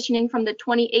transitioning from the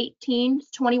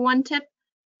 2018-21 TIP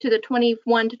to the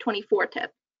 21-24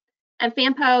 TIP. And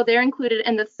FAMPO, they're included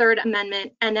in the 3rd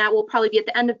amendment, and that will probably be at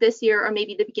the end of this year or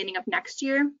maybe the beginning of next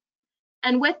year.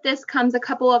 And with this comes a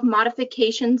couple of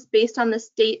modifications based on the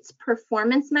state's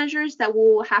performance measures that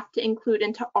we'll have to include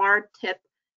into our TIP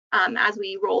as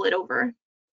we roll it over.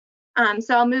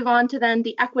 So I'll move on to then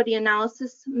the equity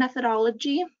analysis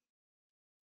methodology.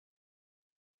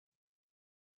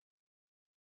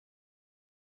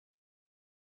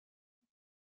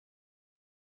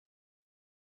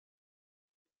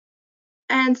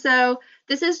 And so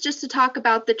this is just to talk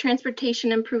about the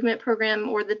Transportation Improvement Program,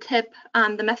 or the TIP,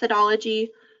 the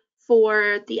methodology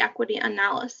for the equity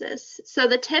analysis. So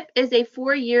the TIP is a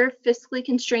 4-year fiscally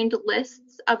constrained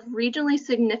list of regionally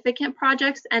significant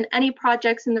projects and any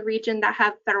projects in the region that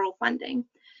have federal funding.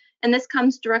 And this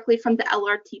comes directly from the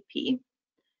LRTP.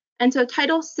 And so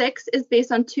Title VI is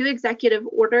based on 2 executive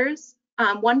orders,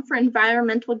 one for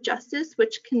environmental justice,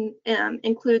 which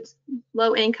includes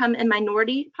low income and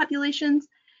minority populations,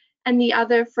 and the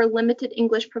other for limited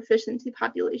English proficiency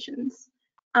populations.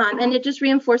 And it just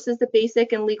reinforces the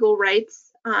basic and legal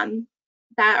rights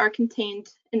that are contained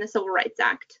in the Civil Rights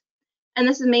Act. And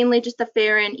this is mainly just a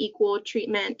fair and equal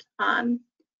treatment of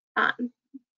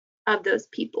those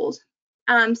peoples.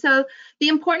 So the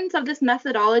importance of this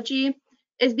methodology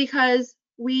is because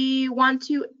we want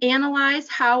to analyze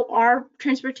how our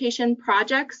transportation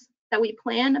projects that we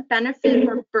plan benefit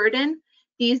or burden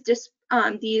these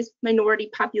minority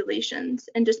populations,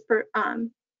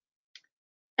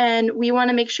 and we want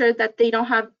to make sure that they don't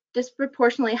have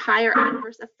disproportionately higher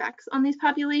adverse effects on these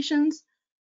populations.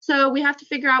 So we have to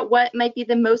figure out what might be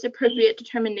the most appropriate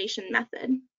determination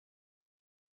method.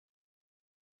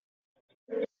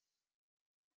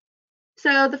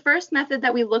 So the first method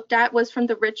that we looked at was from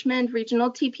the Richmond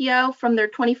Regional TPO from their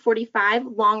 2045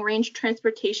 Long Range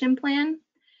Transportation Plan.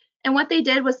 And what they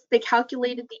did was they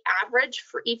calculated the average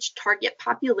for each target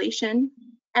population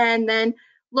and then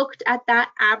looked at that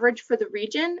average for the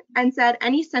region and said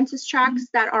any census tracts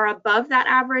that are above that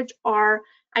average are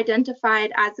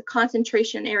identified as a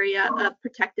concentration area of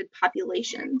protected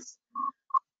populations.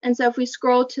 And so if we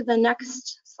scroll to the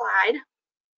next slide,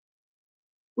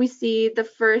 we see the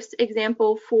first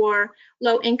example for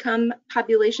low-income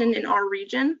population in our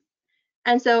region.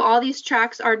 And so all these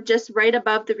tracts are just right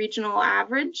above the regional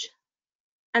average.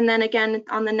 And then again,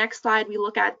 on the next slide, we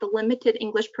look at the limited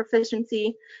English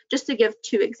proficiency, just to give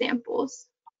 2 examples.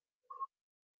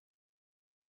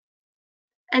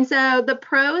 And so the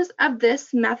pros of this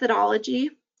methodology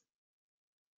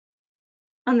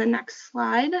on the next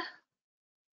slide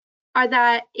are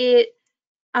that it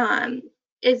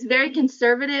is very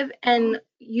conservative and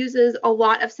uses a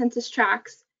lot of census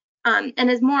tracts and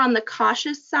is more on the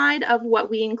cautious side of what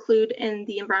we include in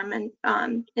the environment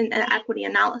in the equity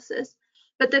analysis.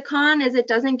 But the con is it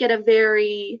doesn't get a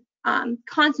very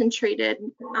concentrated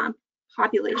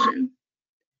population.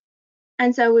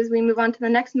 And so as we move on to the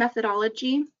next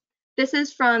methodology, this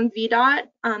is from VDOT,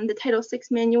 the Title VI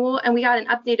manual, and we got an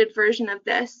updated version of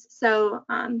this. So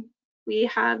we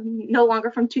have no longer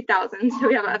from 2000, so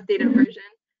we have an updated version.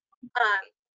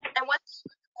 And what they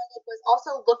recommended was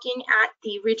also looking at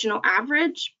the regional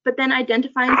average, but then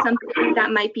identifying something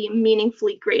that might be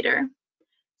meaningfully greater.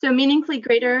 So meaningfully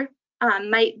greater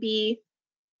might be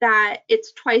that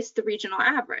it's twice the regional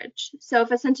average. So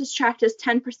if a census tract is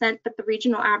 10%, but the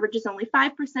regional average is only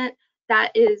 5%,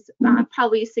 that is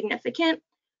probably significant.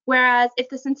 Whereas if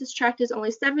the census tract is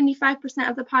only 75%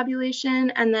 of the population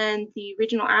and then the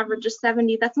regional average is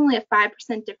 70, that's only a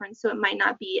 5% difference, so it might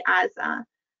not be as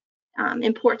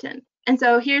important. And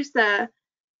so here's the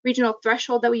regional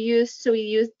threshold that we use. So we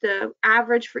use the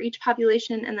average for each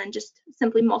population and then just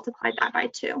simply multiply that by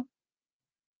 2.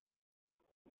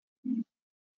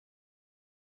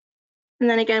 And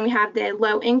then again, we have the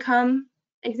low income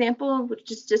example,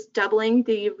 which is just doubling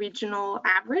the regional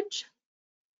average.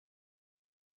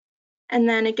 And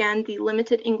then again, the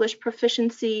limited English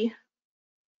proficiency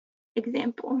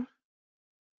example.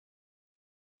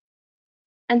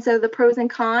 And so the pros and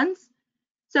cons.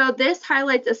 So this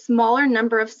highlights a smaller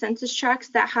number of census tracts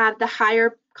that have the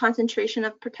higher concentration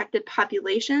of protected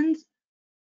populations.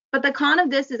 But the con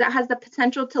of this is it has the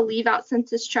potential to leave out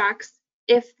census tracts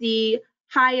if the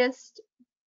highest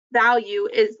value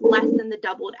is less than the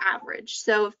doubled average.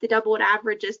 So if the doubled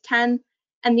average is 10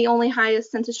 and the only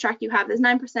highest census tract you have is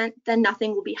 9%, then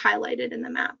nothing will be highlighted in the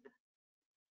map.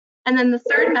 And then the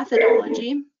third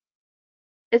methodology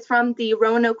is from the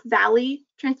Roanoke Valley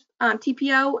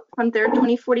TPO from their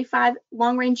 2045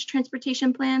 Long Range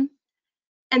Transportation Plan.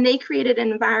 And they created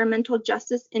an environmental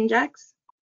justice index.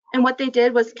 And what they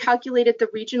did was calculated the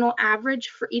regional average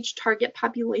for each target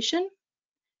population.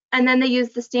 And then they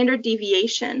used the standard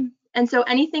deviation. And so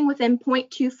anything within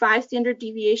 0.25 standard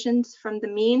deviations from the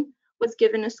mean was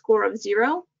given a score of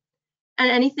 0. And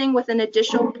anything with an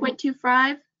additional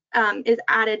 0.25 is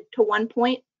added to 1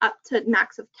 point up to a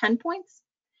max of 10 points.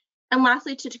 And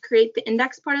lastly, to create the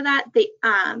index part of that, they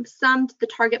summed the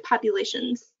target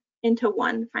populations into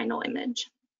one final image.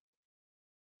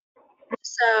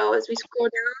 So as we scroll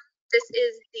down, this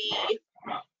is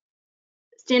the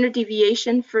standard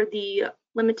deviation for the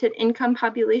limited income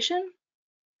population.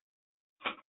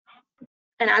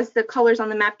 And as the colors on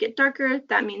the map get darker,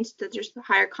 that means that there's a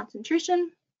higher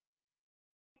concentration.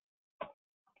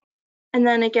 And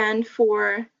then again,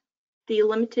 for the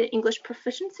limited English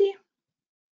proficiency.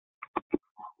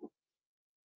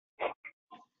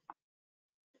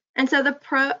 And so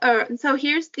so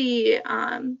here's the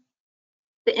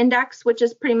index, which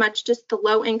is pretty much just the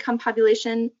low income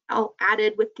population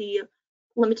added with the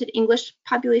limited English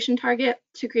population target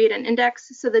to create an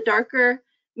index. So the darker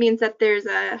means that there's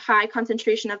a high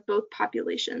concentration of both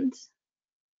populations.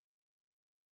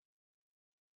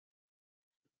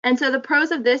 And so the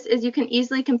pros of this is you can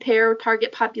easily compare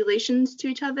target populations to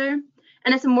each other,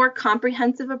 and it's a more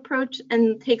comprehensive approach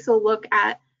and takes a look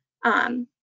at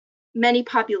many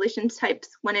population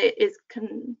types when it is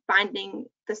combining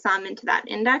the sum into that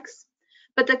index.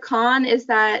 But the con is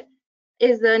that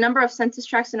the number of census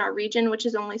tracts in our region, which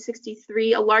is only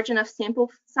 63, a large enough sample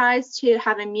size to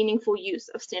have a meaningful use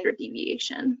of standard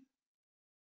deviation.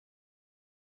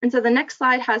 And so the next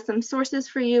slide has some sources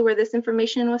for you where this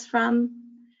information was from.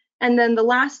 And then the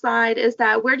last slide is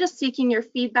that we're just seeking your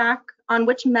feedback on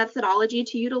which methodology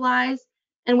to utilize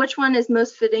and which one is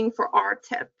most fitting for our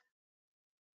TIP.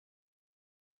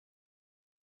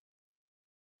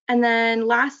 And then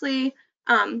lastly,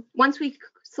 once we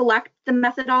select the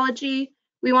methodology,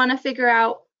 we want to figure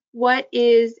out what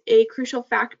is a crucial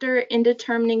factor in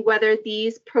determining whether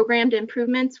these programmed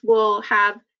improvements will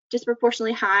have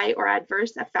disproportionately high or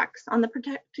adverse effects on the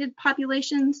protected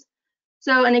populations.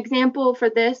 So an example for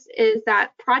this is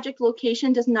that project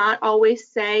location does not always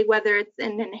say whether it's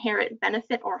an inherent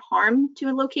benefit or harm to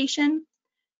a location.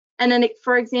 And then,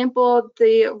 for example,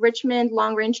 the Richmond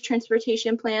Long Range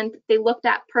Transportation Plan, they looked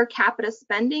at per capita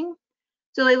spending.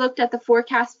 So they looked at the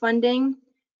forecast funding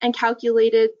and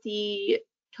calculated the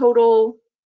total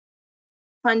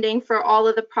funding for all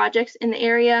of the projects in the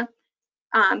area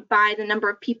by the number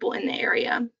of people in the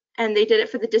area. And they did it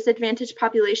for the disadvantaged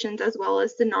populations as well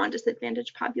as the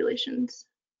non-disadvantaged populations.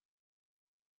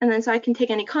 And then so I can take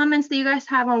any comments that you guys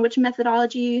have on which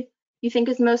methodology you think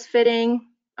is most fitting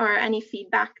or any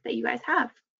feedback that you guys have.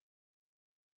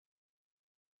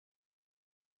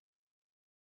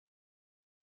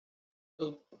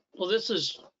 Well, this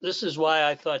is why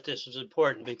I thought this was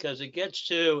important, because it gets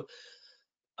to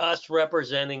us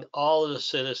representing all of the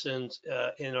citizens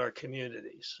in our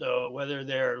communities. So whether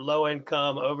they're low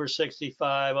income, over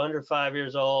 65, under 5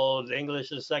 years old,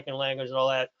 English as a second language, and all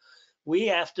that, we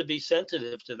have to be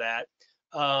sensitive to that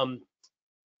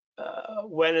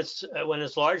when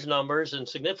it's large numbers and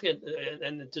significant,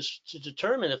 and just to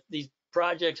determine if these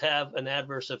projects have an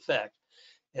adverse effect.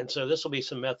 And so this will be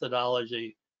some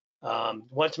methodology.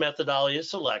 Once methodology is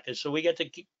selected, so we get to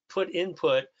put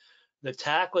input. The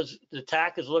TAC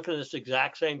is looking at this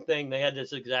exact same thing. They had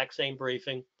this exact same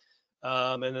briefing,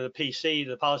 and then the PC,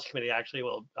 the policy committee, actually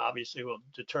will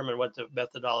determine what the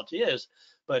methodology is.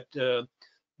 But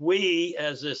we,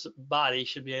 as this body,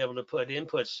 should be able to put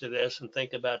inputs to this and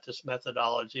think about this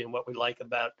methodology and what we like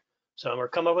about some, or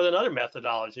come up with another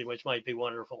methodology, which might be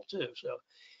wonderful too. So,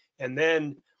 and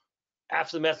then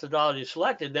after the methodology is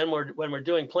selected, then when we're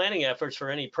doing planning efforts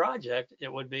for any project,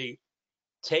 it would be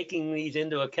taking these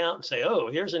into account and say,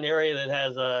 oh, here's an area that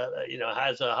has a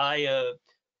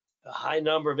high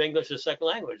number of English as a second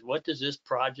language. What does this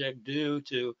project do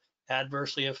to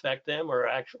adversely affect them,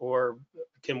 or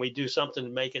can we do something to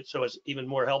make it so it's even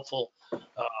more helpful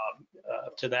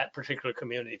to that particular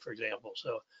community, for example?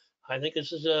 So I think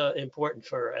this is important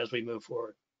for as we move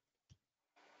forward.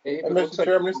 Hey, Mr.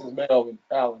 Chairman, this is Melvin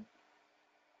Allen.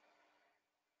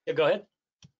 Yeah, go ahead.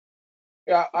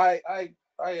 Yeah, I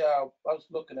was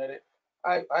looking at it.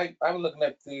 I'm looking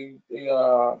at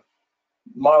the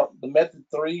model, the method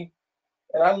 3,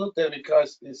 and I looked at it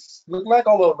because it's looked like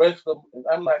all the rest of them.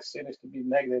 I'm not saying this to be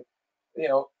negative. You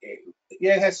know,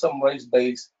 it has some race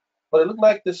base, but it looked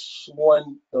like this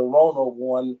one, the Roanoke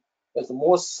one, is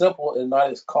more simple and not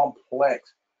as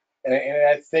complex. And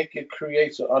I think it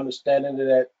creates an understanding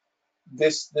that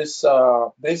this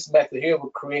method here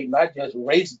will create not just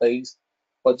race base,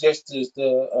 but just as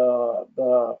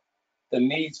the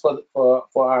needs for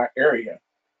our area,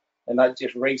 and not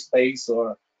just race base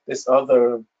or this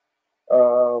other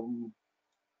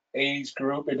age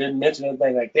group. It didn't mention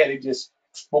anything like that. It just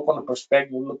spoke on the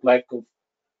perspective. It looked like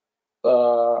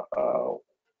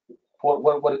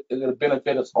what it would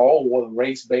benefit us all, whether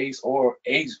race base or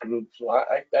age group. So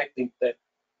I think that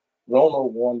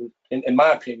Roanoke one, in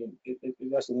my opinion,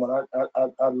 that's the one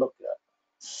I looked at.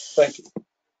 Thank you.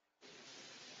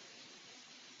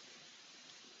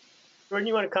 Jordan,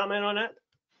 you want to comment on that?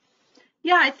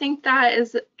 Yeah, I think that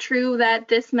is true, that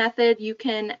this method, you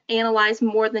can analyze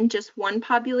more than just one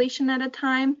population at a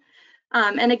time.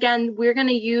 And again, we're going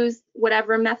to use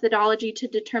whatever methodology to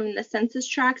determine the census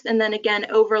tracts, and then again,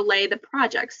 overlay the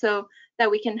project so that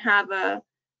we can have a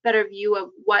better view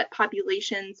of what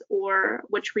populations or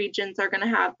which regions are going to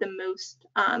have the most,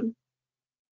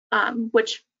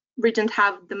 which regions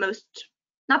have the most,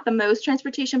 not the most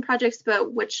transportation projects,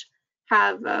 but which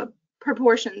have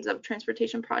proportions of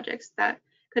transportation projects that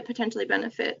could potentially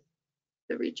benefit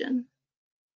the region.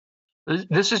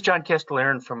 This is John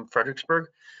Castellarin from Fredericksburg.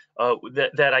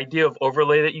 That idea of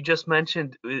overlay that you just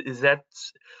mentioned,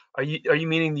 are you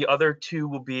meaning the other two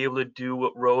will be able to do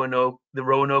what the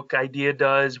Roanoke idea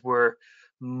does, where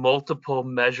multiple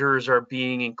measures are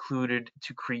being included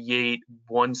to create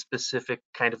one specific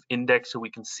kind of index so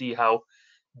we can see how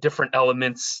different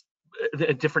elements,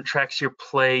 different tracks here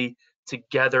play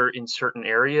together in certain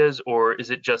areas? Or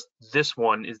is it just this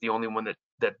one is the only one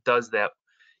that does that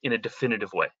in a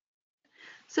definitive way?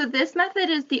 So this method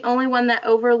is the only one that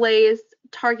overlays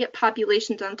target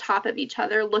populations on top of each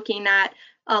other, looking at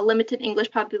a limited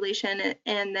English population,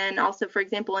 and then also, for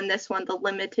example, in this one, the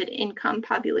limited income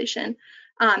population.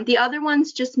 The other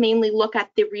ones just mainly look at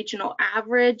the regional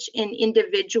average in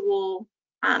individual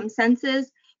census,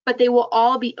 but they will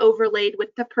all be overlaid with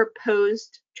the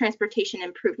proposed transportation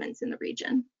improvements in the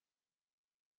region.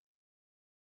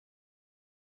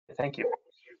 Thank you.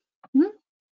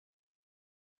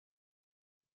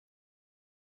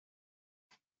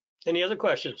 Any other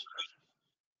questions?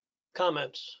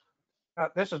 Comments?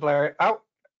 This is Larry.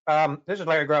 This is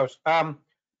Larry Gross.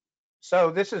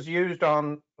 So this is used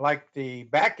on like the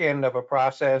back end of a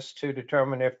process to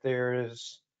determine if there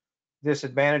is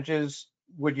disadvantages.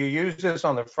 Would you use this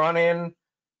on the front end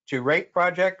to rate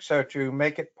projects or to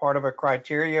make it part of a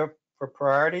criteria for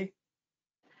priority?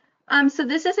 So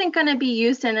this isn't going to be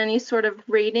used in any sort of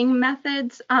rating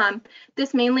methods.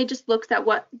 This mainly just looks at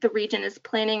what the region is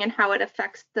planning and how it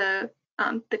affects the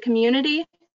community.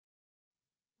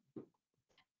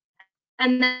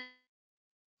 And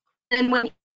then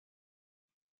when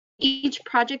each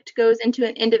project goes into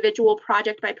an individual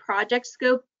project by project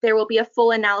scope, there will be a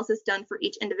full analysis done for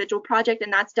each individual project,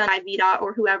 and that's done by VDOT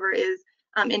or whoever is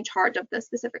in charge of the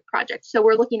specific project. So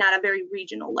we're looking at a very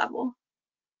regional level.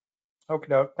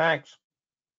 Okay, thanks.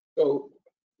 So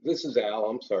this is Al,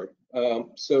 I'm sorry.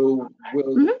 So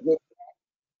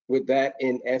would that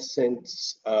in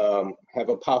essence have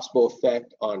a possible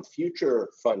effect on future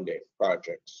funding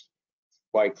projects,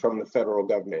 like from the federal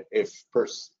government? If,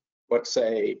 let's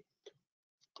say,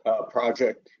 a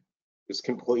project is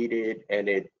completed and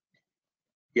it,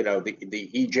 you know, the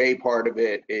EJ part of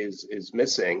it is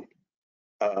missing,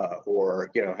 or,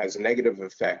 you know, has a negative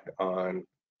effect on,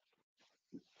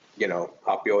 you know,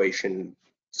 population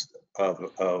of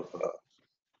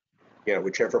you know,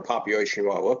 whichever population you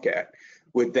want to look at,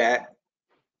 would that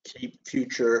keep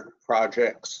future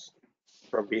projects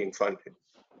from being funded?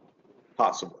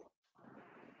 Possibly.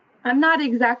 I'm not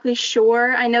exactly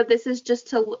sure. I know this is just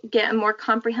to get a more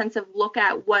comprehensive look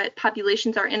at what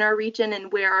populations are in our region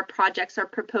and where our projects are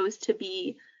proposed to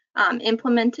be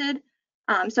implemented.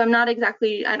 So I'm not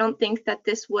exactly, I don't think that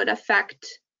this would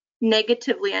affect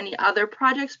negatively any other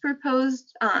projects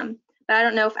proposed. But I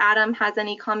don't know if Adam has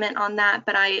any comment on that,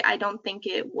 but I don't think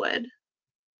it would.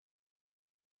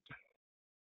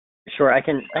 Sure, I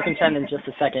can chime in just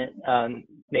a second,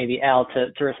 maybe Al,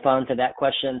 to respond to that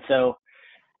question. So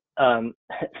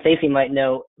Stacy might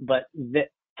know, but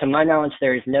to my knowledge,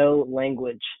 there is no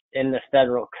language in the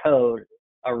federal code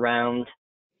around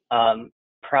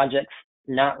projects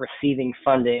not receiving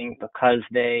funding because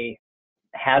they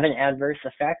have an adverse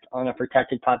effect on a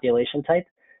protected population type.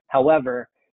 However,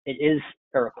 it is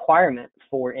a requirement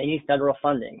for any federal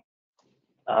funding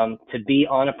to be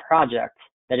on a project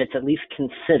that it's at least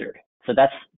considered. So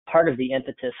that's part of the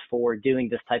impetus for doing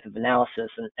this type of analysis.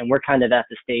 And we're kind of at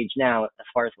the stage now, as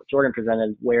far as what Jordan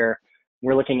presented, where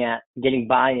we're looking at getting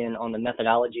buy-in on the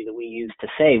methodology that we use to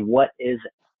say what is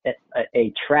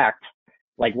a tract,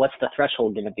 like what's the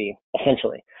threshold going to be,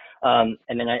 essentially. And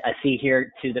then I see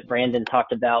here too that Brandon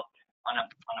talked about on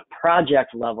a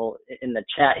project level in the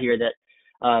chat here that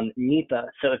NEPA,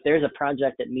 so if there's a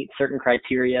project that meets certain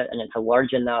criteria and it's a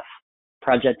large enough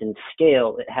project in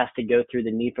scale, it has to go through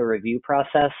the NEPA review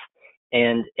process.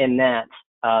 And in that,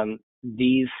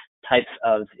 these types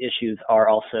of issues are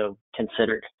also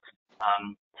considered.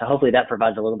 So hopefully that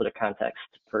provides a little bit of context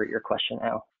for your question,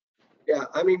 Al. Yeah,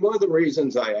 I mean, one of the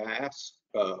reasons I asked,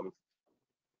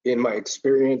 in my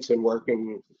experience in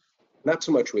working, not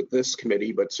so much with this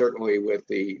committee, but certainly with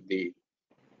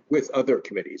with other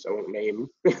committees, I won't name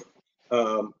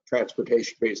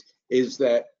transportation committees, is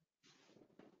that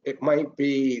it might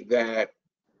be that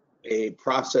a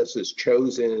process is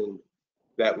chosen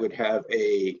that would have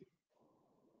a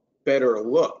better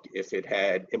look if it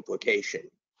had implication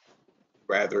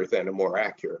rather than a more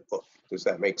accurate look. Does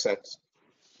that make sense?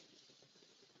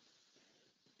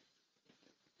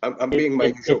 I'm being my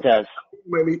usual. It does.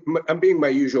 I'm being my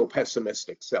usual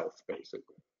pessimistic self,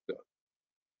 basically. So.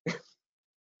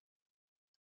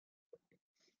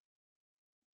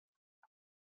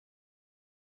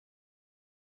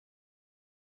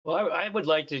 Well, I would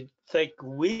like to think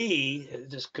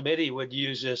this committee would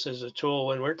use this as a tool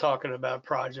when we're talking about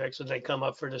projects and they come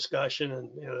up for discussion and,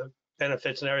 you know,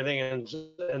 benefits and everything.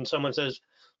 And someone says,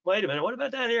 wait a minute, what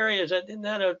about that area? Isn't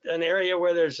that an area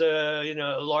where there's you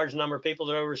know, a large number of people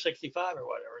that are over 65 or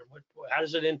whatever? How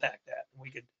does it impact that?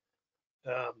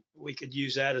 We could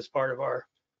use that as part of our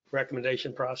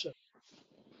recommendation process.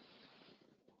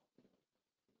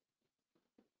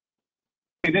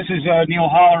 This is Neil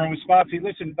Holler in Wisconsin.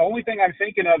 Listen, the only thing I'm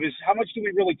thinking of is how much do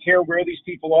we really care where these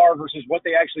people are versus what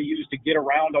they actually use to get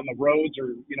around on the roads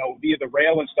or, you know, via the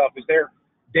rail and stuff? Is there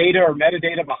data or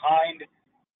metadata behind,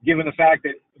 given the fact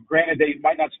that, granted, they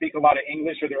might not speak a lot of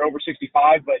English or they're over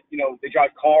 65, but, you know, they drive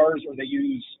cars or they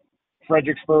use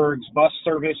Fredericksburg's bus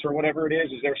service or whatever it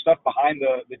is? Is there stuff behind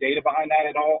the data behind that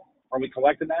at all? Are we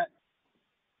collecting that?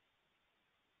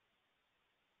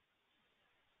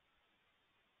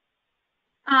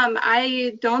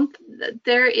 I don't,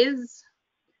 I'm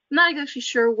not actually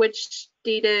sure which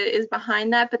data is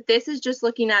behind that, but this is just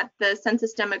looking at the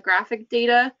census demographic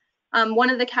data. One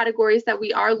of the categories that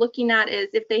we are looking at is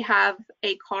if they have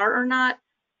a car or not.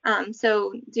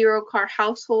 So 0 car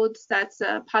households, that's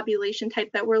a population type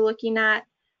that we're looking at,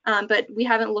 but we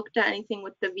haven't looked at anything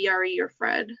with the VRE or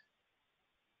FRED.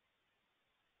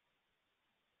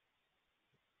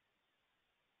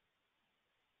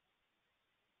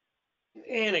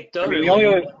 Anecdotally,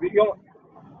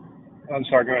 I'm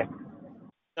sorry, go ahead.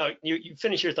 no, you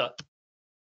finish your thought.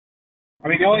 I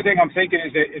mean, the only thing I'm thinking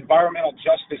is that environmental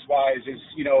justice wise is,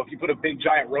 you know, if you put a big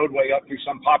giant roadway up through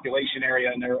some population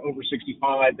area and they're over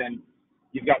 65, then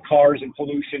you've got cars and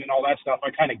pollution and all that stuff. I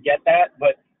kind of get that,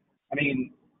 but I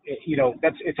mean, you know,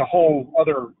 it's a whole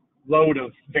other load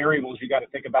of variables you got to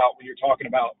think about when you're talking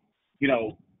about, you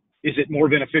know, is it more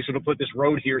beneficial to put this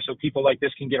road here so people like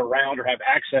this can get around or have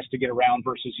access to get around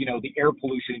versus, you know, the air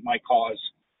pollution it might cause,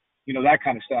 you know, that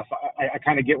kind of stuff. I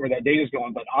kind of get where that data is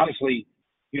going, but honestly,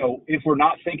 you know, if we're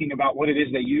not thinking about what it is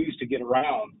they use to get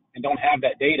around and don't have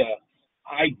that data,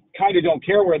 I kind of don't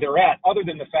care where they're at, other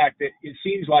than the fact that it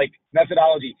seems like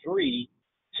methodology 3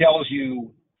 tells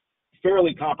you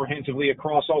fairly comprehensively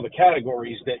across all the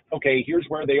categories that, okay, here's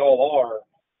where they all are.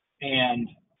 And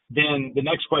then the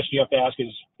next question you have to ask is,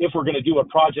 if we're going to do a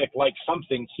project like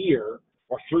something here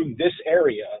or through this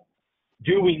area,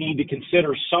 do we need to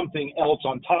consider something else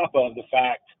on top of the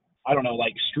fact, I don't know,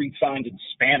 like street signs in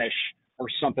Spanish or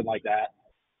something like that,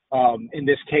 in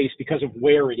this case, because of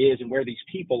where it is and where these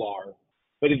people are.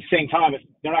 But at the same time, if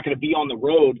they're not going to be on the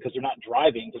road because they're not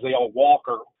driving, because they all walk,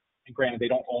 and granted, they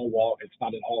don't all walk, it's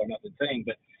not an all or nothing thing,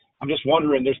 but I'm just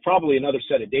wondering, there's probably another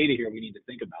set of data here we need to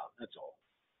think about, that's all.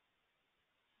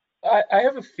 I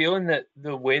have a feeling that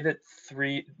the way that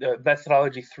the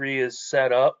methodology 3 is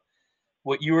set up,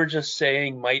 what you were just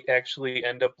saying might actually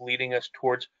end up leading us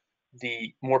towards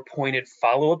the more pointed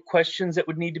follow-up questions that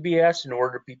would need to be asked in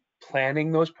order to be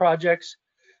planning those projects.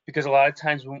 Because a lot of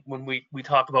times when we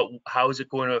talk about how is it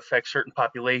going to affect certain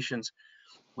populations,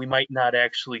 we might not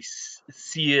actually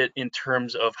see it in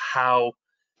terms of how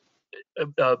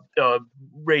a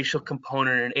racial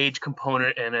component, an age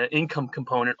component, and an income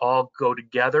component all go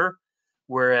together.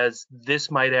 Whereas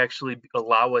this might actually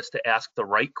allow us to ask the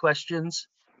right questions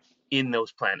in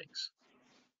those plannings.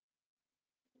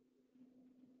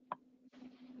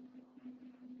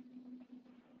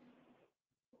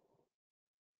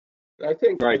 I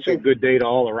think right. So good data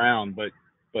all around, but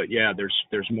yeah,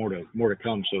 there's more to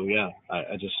come. So yeah,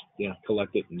 I just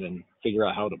collect it and then figure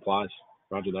out how it applies.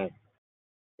 Roger that.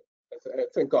 I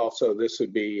think also this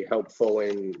would be helpful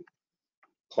in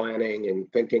planning and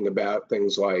thinking about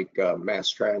things like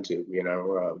mass transit, you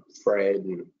know, FRED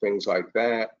and things like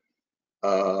that.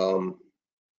 And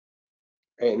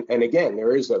again,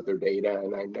 there is other data,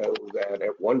 and I know that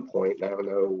at one point, I don't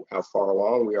know how far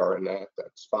along we are in that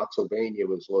Spotsylvania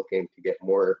was looking to get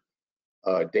more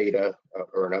data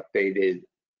or an updated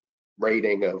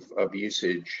rating of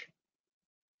usage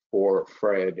for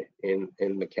FRED in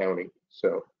the county.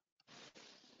 So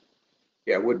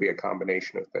yeah, it would be a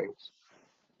combination of things.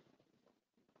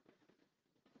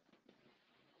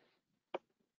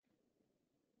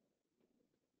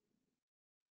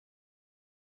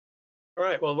 All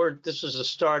right, well, this is the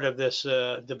start of this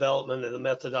development of the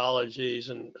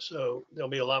methodologies, and so there'll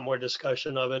be a lot more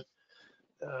discussion of it,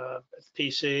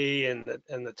 PC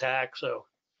and the TAC. So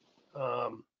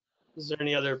is there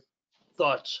any other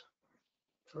thoughts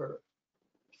for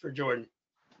Jordan?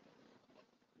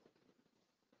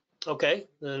 Okay,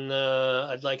 then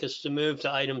I'd like us to move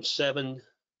to item 7,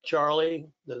 Charlie,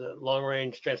 the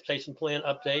long-range transportation plan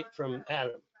update from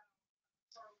Adam.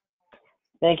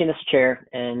 Thank you, Mr. Chair,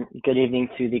 and good evening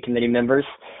to the committee members.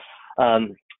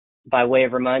 By way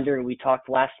of reminder, we talked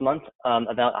last month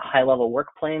about a high-level work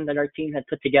plan that our team had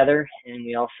put together, and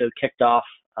we also kicked off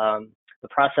the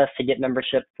process to get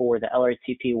membership for the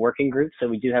LRTP working group. So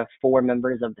we do have 4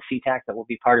 members of the CTAC that will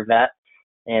be part of that.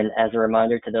 And as a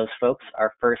reminder to those folks,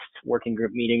 our first working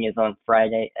group meeting is on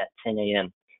Friday at 10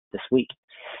 a.m. this week.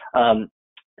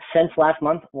 Since last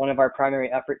month, one of our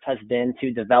primary efforts has been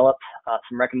to develop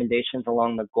some recommendations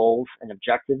along the goals and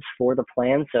objectives for the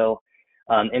plan. So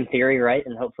in theory, right,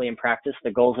 and hopefully in practice, the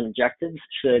goals and objectives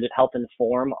should help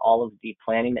inform all of the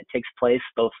planning that takes place,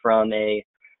 both from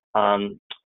an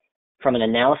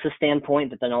analysis standpoint,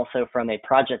 but then also from a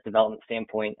project development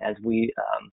standpoint as we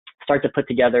start to put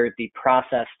together the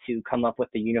process to come up with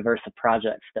the universe of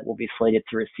projects that will be slated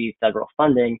to receive federal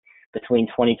funding between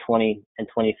 2020 and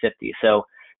 2050. So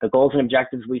the goals and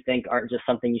objectives, we think, aren't just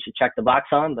something you should check the box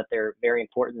on, but they're very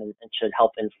important and should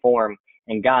help inform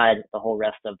and guide the whole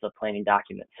rest of the planning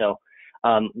document. So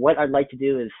what I'd like to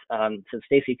do is, so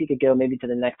Stacy, if you could go maybe to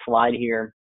the next slide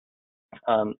here,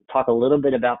 talk a little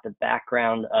bit about the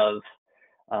background of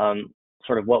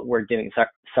sort of what we're doing.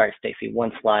 Sorry, Stacy,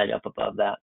 one slide up above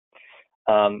that.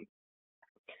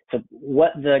 So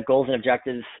what the goals and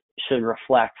objectives should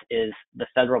reflect is the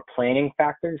federal planning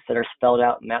factors that are spelled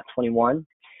out in map 21.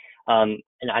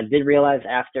 And I did realize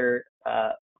after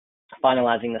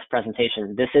finalizing this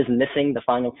presentation, this is missing the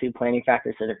final two planning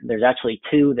factors. So there's actually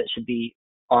two that should be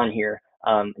on here.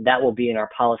 That will be in our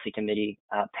policy committee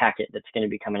packet that's going to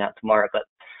be coming out tomorrow. But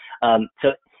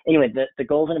so anyway, the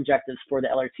goals and objectives for the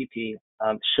LRTP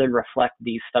should reflect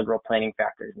these federal planning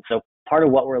factors. And so part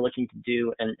of what we're looking to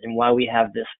do and why we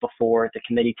have this before the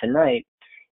committee tonight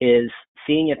is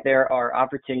seeing if there are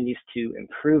opportunities to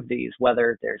improve these,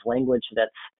 whether there's language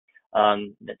that's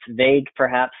vague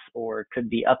perhaps, or could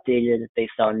be updated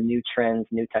based on new trends,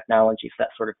 new technologies, that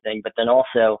sort of thing. But then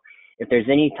also, if there's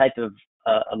any type of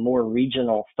a more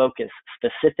regional focus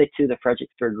specific to the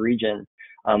Fredericksburg region,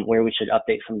 where we should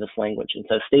update some of this language. And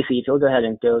so Stacy, if you'll go ahead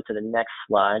and go to the next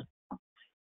slide.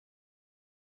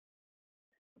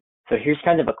 So here's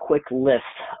kind of a quick list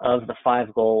of the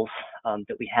 5 goals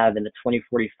that we have in the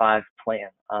 2045 plan.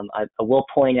 I will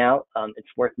point out, it's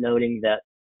worth noting that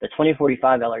the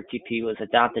 2045 LRTP was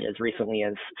adopted as recently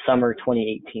as summer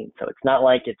 2018. So it's not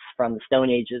like it's from the Stone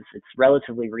Ages, it's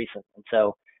relatively recent. And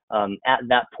so at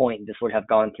that point, this would have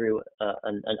gone through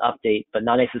an update, but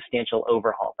not a substantial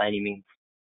overhaul by any means.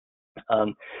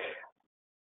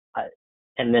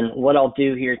 And then what I'll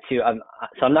do here too,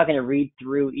 so I'm not going to read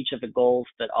through each of the goals,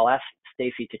 but I'll ask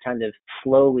Stacy to kind of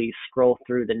slowly scroll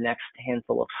through the next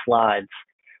handful of slides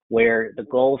where the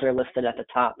goals are listed at the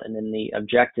top and then the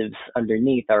objectives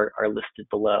underneath are listed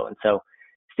below. And so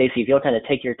Stacy, if you'll kind of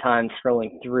take your time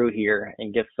scrolling through here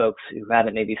and give folks who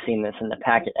haven't maybe seen this in the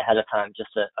packet ahead of time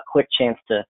just a quick chance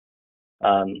to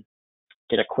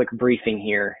get a quick briefing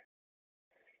here.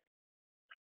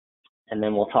 And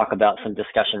then we'll talk about some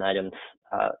discussion items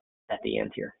at the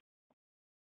end here.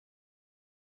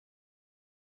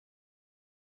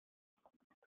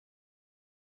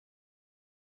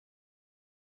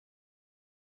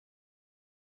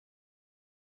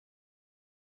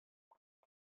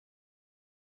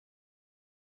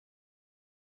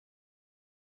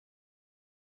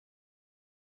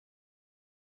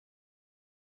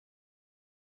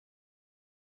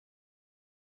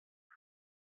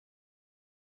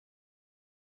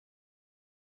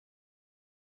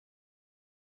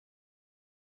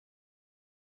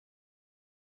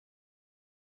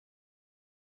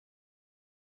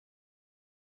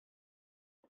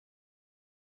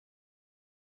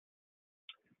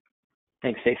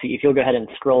 Thanks, Stacy. If you'll go ahead and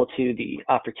scroll to the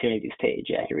opportunities page.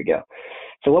 Yeah, here we go.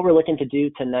 So what we're looking to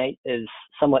do tonight is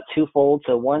somewhat twofold.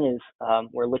 So one is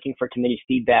we're looking for committee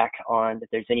feedback on if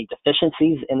there's any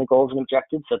deficiencies in the goals and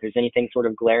objectives. So if there's anything sort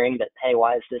of glaring that, hey,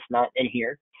 why is this not in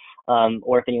here?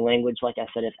 Or if any language, like I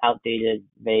said, is outdated,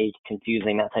 vague,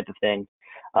 confusing, that type of thing.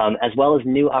 As well as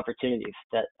new opportunities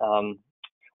that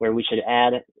where we should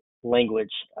add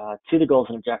language to the goals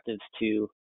and objectives to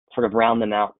sort of round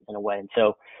them out in a way. And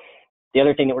so the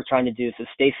other thing that we're trying to do, so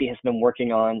Stacy has been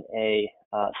working on a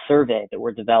survey that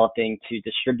we're developing to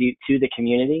distribute to the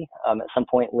community at some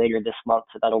point later this month.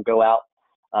 So that'll go out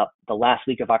the last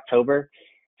week of October.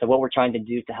 So what we're trying to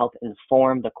do to help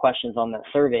inform the questions on that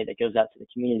survey that goes out to the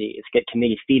community is get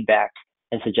committee feedback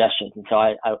and suggestions. And so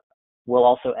I will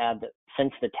also add that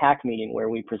since the TAC meeting where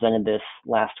we presented this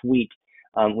last week,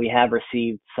 we have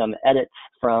received some edits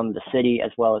from the city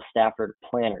as well as Stafford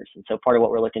planners. And so part of what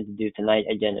we're looking to do tonight,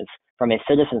 again, is from a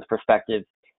citizen's perspective,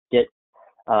 get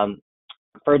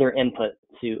further input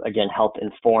to, again, help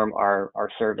inform our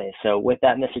survey. So with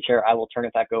that, Mr. Chair, I will turn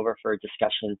it back over for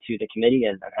discussion to the committee,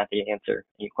 and I'm happy to answer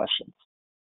any questions.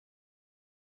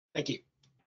 Thank you.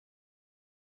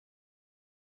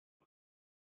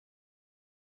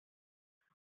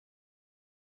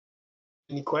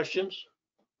 Any questions?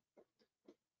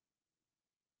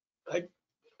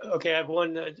 Okay, I have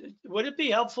one. Would it be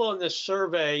helpful in this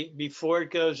survey before it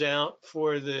goes out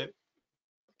for the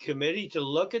committee to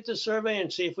look at the survey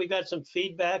and see if we got some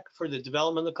feedback for the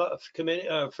development of the committee,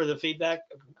 for the feedback,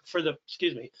 for the,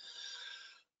 excuse me,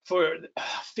 for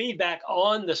feedback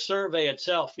on the survey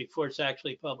itself before it's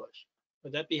actually published?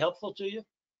 Would that be helpful to you?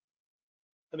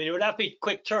 I mean, it would have to be a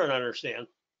quick turn, I understand.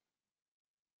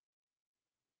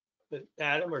 But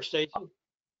Adam or Stacy?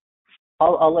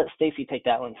 I'll let Stacy take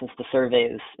that one since the survey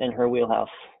is in her wheelhouse.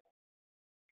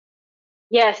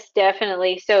 Yes,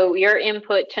 definitely. So your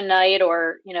input tonight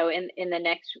or, in the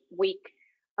next week,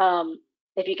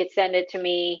 if you could send it to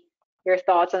me, your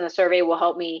thoughts on the survey will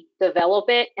help me develop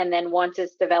it. And then once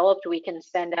it's developed, we can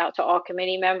send out to all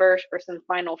committee members for some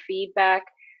final feedback.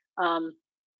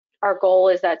 Our goal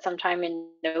is that sometime in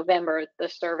November, the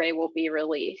survey will be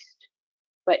released.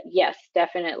 But yes,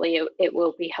 definitely it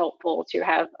will be helpful to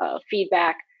have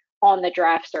feedback on the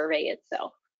draft survey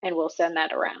itself, and we'll send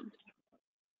that around.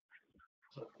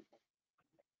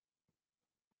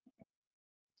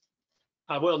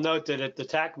 I will note that at the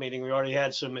TAC meeting, we already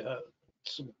had some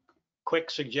quick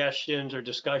suggestions or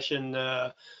discussion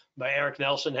by Eric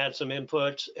Nelson had some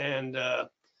inputs, and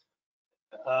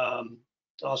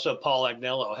also Paul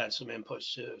Agnello had some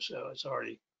inputs too. So it's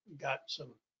already got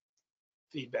some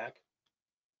feedback.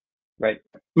 Right.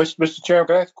 Mr. Chairman,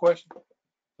 can I ask a question?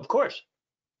 Of course.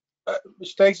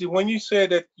 Stacy, when you said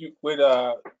that you would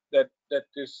that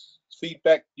this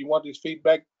feedback, you want this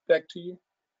feedback back to you?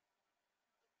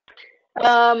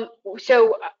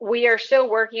 So we are still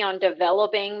working on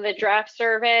developing the draft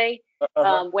survey.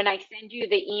 When I send you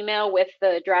the email with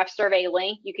the draft survey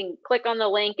link, you can click on the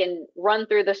link and run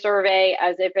through the survey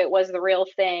as if it was the real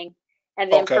thing,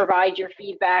 and then provide your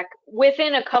feedback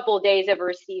within a couple of days of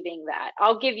receiving that.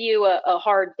 I'll give you a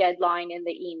hard deadline in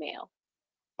the email.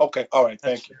 Okay, all right,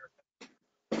 thank you.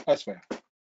 That's fair.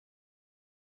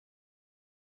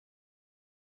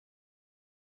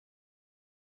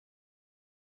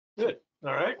 Good.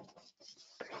 All right.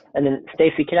 And then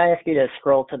Stacy, can I ask you to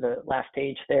scroll to the last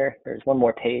page there? There's one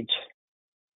more page.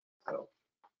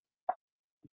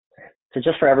 So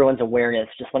just for everyone's awareness,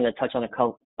 just wanted to touch on a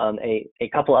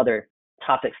couple other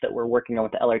topics that we're working on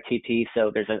with the LRTP.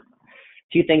 So there's a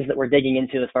few things that we're digging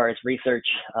into as far as research.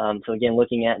 So again,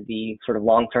 looking at the sort of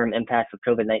long-term impacts of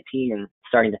COVID-19 and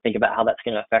starting to think about how that's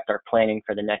going to affect our planning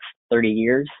for the next 30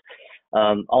 years.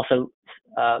 Also,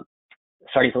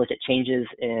 starting to look at changes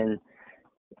in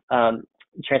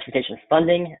transportation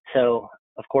funding. So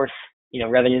of course,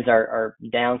 revenues are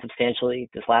down substantially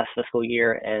this last fiscal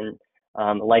year and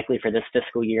likely for this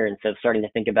fiscal year. And so starting to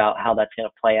think about how that's going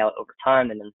to play out over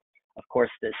time. And then of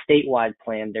course, the statewide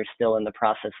plan, they're still in the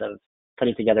process of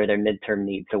putting together their midterm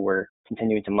needs. So we're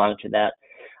continuing to monitor that.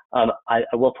 I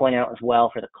will point out as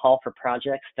well for the call for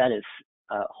projects, that is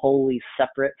wholly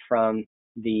separate from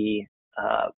the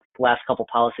last couple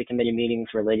policy committee meetings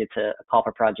related to a call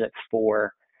for projects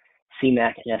for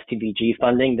CMAQ and STBG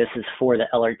funding. This is for the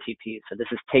LRTP. So this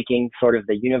is taking sort of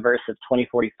the universe of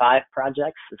 2045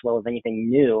 projects as well as anything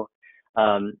new,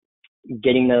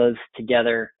 getting those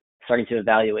together, starting to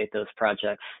evaluate those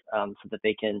projects so that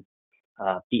they can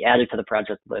be added to the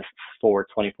project lists for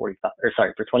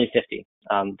 2050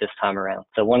 this time around.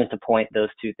 So wanted to point those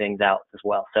two things out as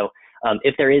well. So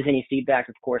if there is any feedback,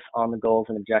 of course, on the goals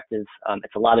and objectives,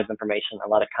 it's a lot of information, a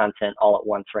lot of content all at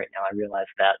once right now. I realize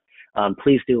that.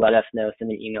 Please do let us know,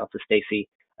 send an email to Stacy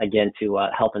again to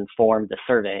help inform the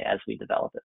survey as we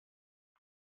develop it.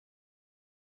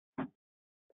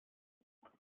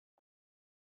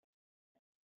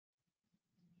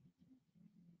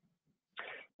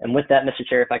 And with that, Mr.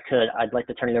 Chair, if I could, I'd like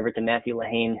to turn it over to Matthew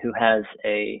Lehane, who has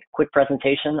a quick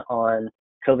presentation on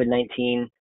COVID-19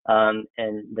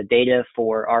 and the data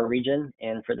for our region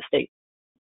and for the state.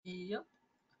 Yep.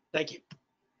 Thank you.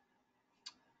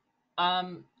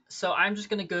 So I'm just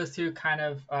going to go through kind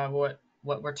of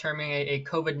what we're terming a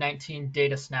COVID-19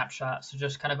 data snapshot. So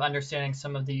just kind of understanding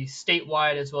some of the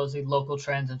statewide as well as the local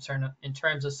trends in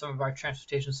terms of some of our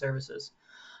transportation services.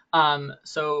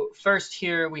 So first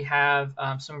here we have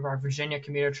some of our Virginia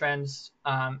commuter trends.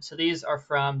 So these are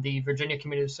from the Virginia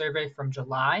Commuter Survey from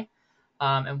July.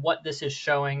 And what this is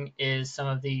showing is some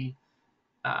of the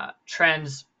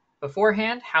trends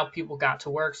beforehand, how people got to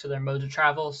work, so their modes of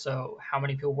travel, so how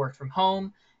many people worked from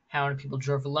home, how many people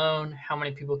drove alone, how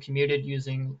many people commuted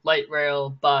using light rail,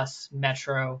 bus,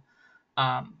 metro,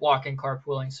 walking,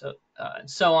 carpooling, and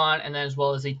so on, and then as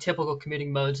well as the typical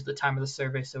commuting modes at the time of the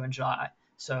survey, so in July.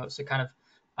 So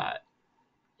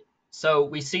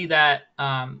we see that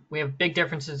we have big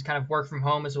differences kind of work from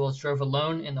home as well as drove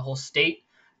alone in the whole state.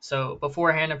 So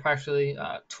beforehand, approximately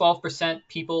 12%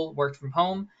 people worked from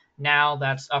home. Now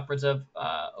that's upwards of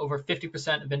over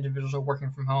 50% of individuals are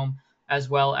working from home, as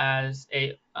well as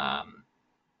a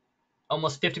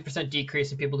almost 50%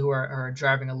 decrease in people who are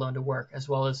driving alone to work, as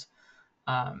well as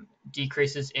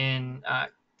decreases in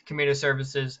commuter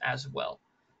services as well.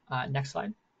 Next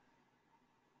slide.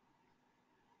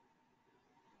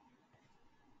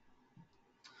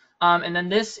 And then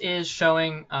this is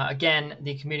showing, again,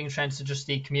 the commuting trends, so just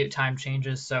the commute time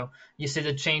changes. So you see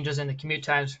the changes in the commute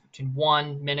times between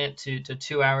 1 minute to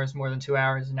 2 hours, more than 2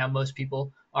 hours. And now most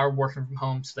people are working from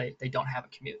home, so they don't have a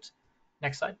commute.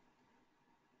 Next slide.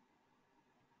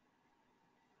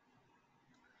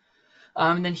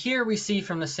 And then here we see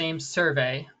from the same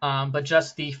survey, but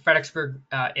just the Fredericksburg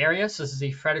area. So this is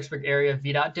the Fredericksburg area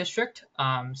VDOT district,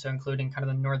 so including kind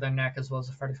of the northern neck as well as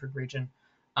the Fredericksburg region.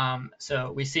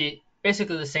 So we see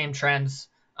basically the same trends.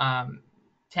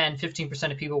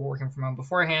 10-15% of people were working from home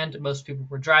beforehand. Most people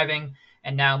were driving,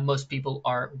 and now most people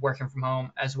are working from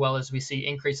home, as well as we see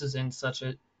increases in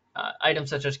items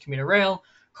such as commuter rail,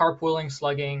 carpooling,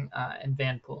 slugging, and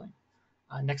van pooling.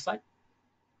 Next slide.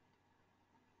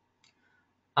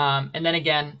 And then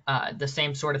again, the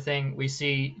same sort of thing. We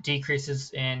see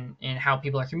decreases in how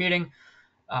people are commuting.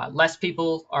 Less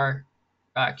people are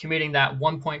commuting that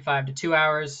 1.5 to 2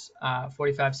 hours,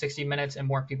 45, 60 minutes, and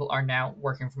more people are now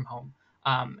working from home.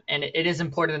 And it is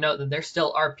important to note that there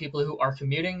still are people who are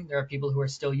commuting. There are people who are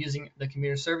still using the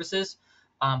commuter services,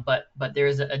 but there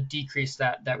is a decrease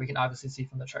that we can obviously see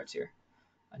from the charts here.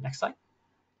 Next slide.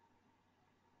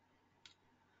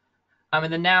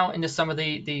 And then now into some of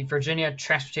the Virginia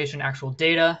transportation actual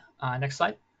data. Next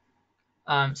slide.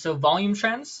 So volume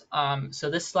trends. So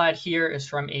this slide here is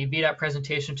from a VDOT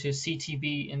presentation to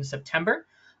CTB in September,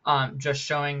 just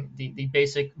showing the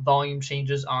basic volume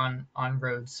changes on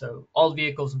roads. So all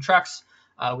vehicles and trucks,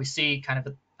 we see kind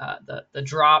of the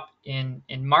drop in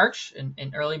March,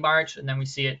 in early March, and then we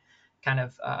see it kind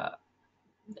of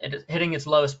hitting its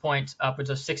lowest point, upwards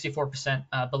of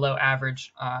 64% below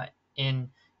average in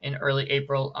early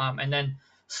April, and then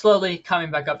slowly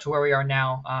coming back up to where we are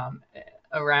now,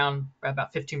 around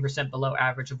about 15% below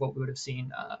average of what we would have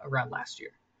seen around last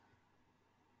year.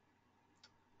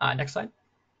 Next slide.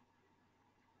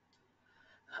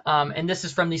 And this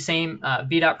is from the same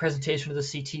VDOT presentation of the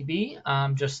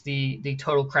CTB, just the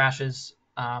total crashes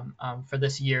for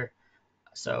this year.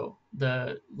 So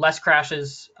the less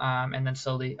crashes and then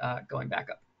slowly going back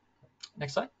up.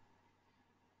 Next slide.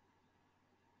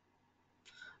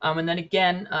 And then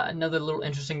again, another little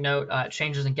interesting note,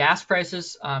 changes in gas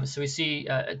prices. So we see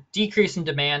a decrease in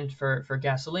demand for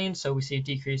gasoline. So we see a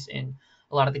decrease in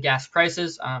a lot of the gas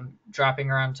prices,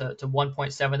 dropping around to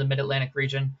 1.7 in the Mid-Atlantic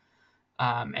region.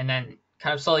 And then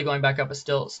kind of slowly going back up, but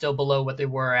still below what they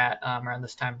were at around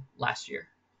this time last year.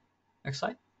 Next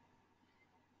slide.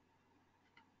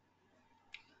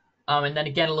 And then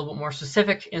again, a little bit more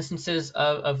specific instances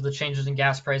of the changes in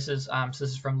gas prices. So this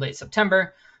is from late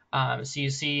September. So you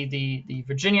see the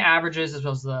Virginia averages as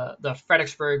well as the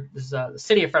Fredericksburg, this is the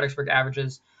city of Fredericksburg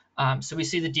averages. So we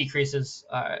see the decreases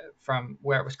from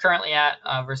where it was currently at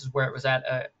versus where it was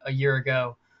at a year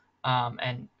ago,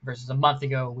 and versus a month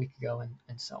ago, a week ago,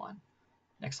 and so on.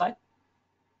 Next slide.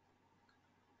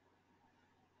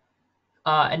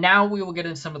 And now we will get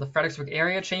into some of the Fredericksburg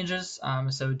area changes,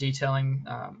 so detailing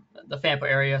the FAMPA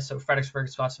area, so Fredericksburg,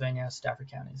 Spotsylvania, Stafford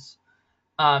counties.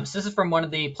 So this is from one of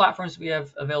the platforms we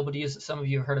have available to use that some of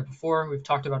you have heard of before. We've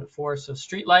talked about it before, so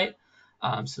Streetlight.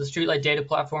 So the Streetlight data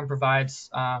platform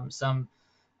provides some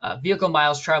vehicle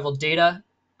miles traveled data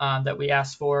that we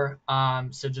asked for.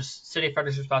 So just City of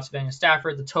Fredericksburg, Spotsylvania,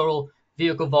 Stafford, the total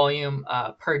vehicle volume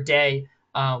per day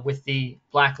with the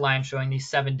black line showing the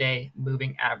 7-day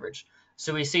moving average.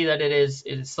 So we see that it is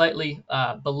slightly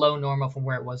below normal from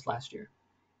where it was last year.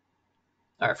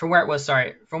 Or from where it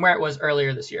was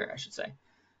earlier this year, I should say.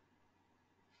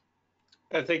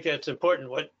 I think that's important.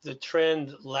 What the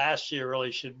trend last year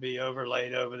really should be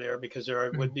overlaid over there, because there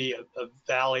would be a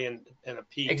valley and a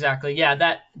peak. Exactly. Yeah,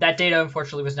 that data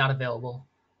unfortunately was not available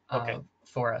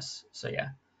for us. So yeah.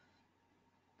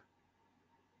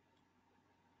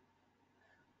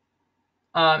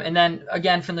 And then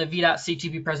again from the VDOT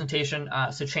CTB presentation,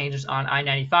 so changes on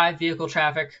I-95 vehicle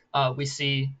traffic. We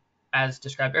see, as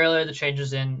described earlier, the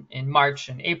changes in March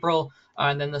and April,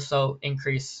 and then the slow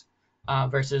increase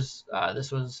versus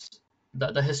this was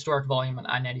the historic volume on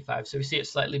I-95. So we see it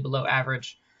slightly below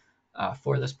average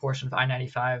for this portion of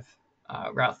I-95,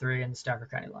 Route 3 and the Stafford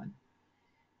County line.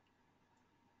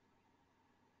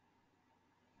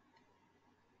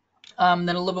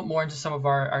 Then a little bit more into some of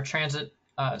our transit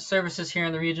services here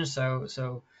in the region.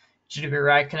 So GW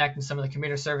Ride Connect and some of the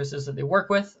commuter services that they work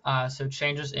with. So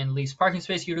changes in leased parking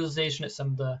space utilization at some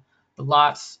of the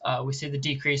lots. We see the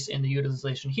decrease in the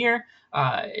utilization here,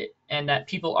 and that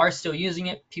people are still using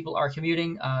it. People are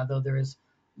commuting, though there is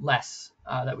less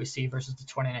that we see versus the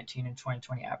 2019 and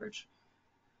 2020 average.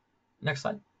 Next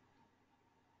slide.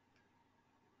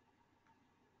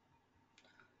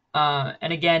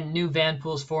 And again, new van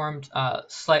pools formed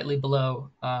slightly below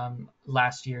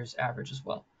last year's average as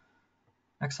well.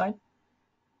 Next slide.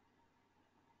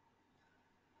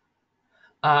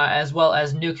 As well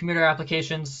as new commuter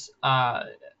applications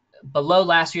below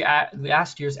last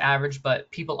year's average,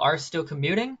 but people are still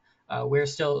commuting.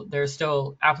 There's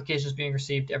still applications being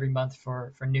received every month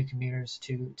for new commuters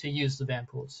to use the van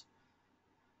pools.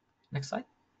 Next slide.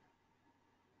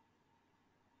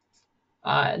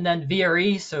 And then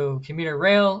VRE, so commuter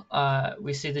rail,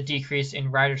 we see the decrease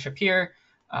in ridership here,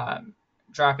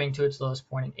 dropping to its lowest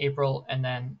point in April, and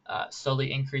then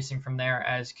slowly increasing from there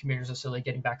as commuters are slowly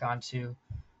getting back onto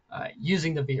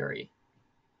using the VRE.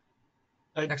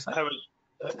 Next slide.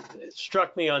 It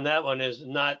struck me on that one is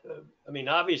not, I mean,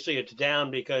 obviously it's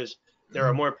down because there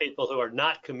are more people who are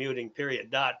not commuting,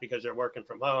 period, not because they're working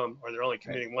from home or they're only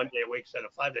commuting 1 day a week instead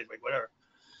of 5 days a week, whatever.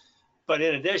 But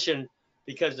in addition,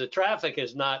 because the traffic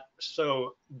is not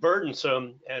so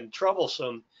burdensome and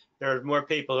troublesome, there are more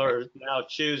people who are now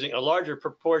choosing, a larger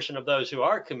proportion of those who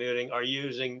are commuting are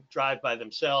using drive by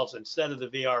themselves instead of the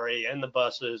VRE and the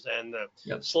buses and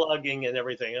the slugging and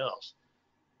everything else.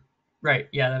 Right,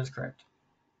 yeah, that is correct.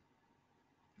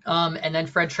 And then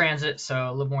Fred Transit, so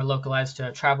a little more localized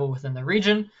to travel within the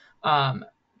region.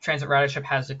 Transit ridership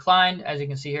has declined, as you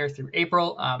can see here, through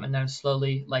April, and then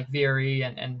slowly, like VRE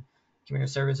and commuter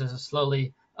services, have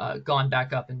slowly gone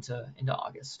back up into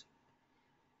August.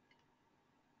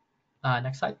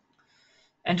 Next slide.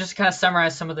 And just to kind of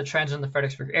summarize some of the trends in the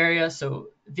Fredericksburg area. So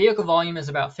vehicle volume is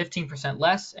about 15%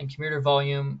 less, and commuter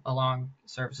volume along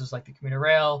services like the commuter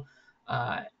rail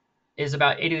is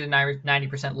about 80 to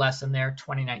 90% less than their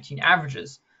 2019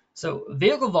 averages. So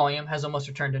vehicle volume has almost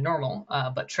returned to normal,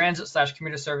 but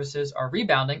transit/commuter services are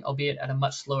rebounding, albeit at a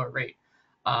much slower rate.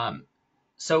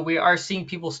 So we are seeing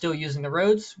people still using the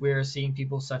roads. We're seeing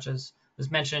people, such as was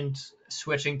mentioned,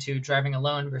 switching to driving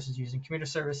alone versus using commuter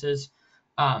services.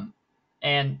 And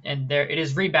there it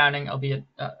is rebounding, albeit,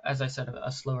 as I said, at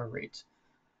a slower rate.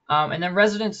 And then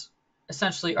residents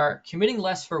essentially are commuting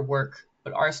less for work,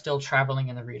 but are still traveling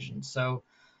in the region. So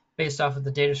based off of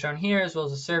the data shown here, as well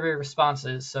as the survey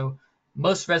responses, so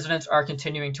most residents are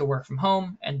continuing to work from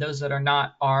home, and those that are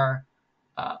not are,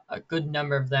 a good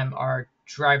number of them are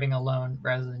driving alone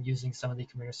rather than using some of the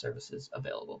commuter services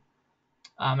available.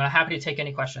 And I'm happy to take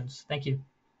any questions. Thank you.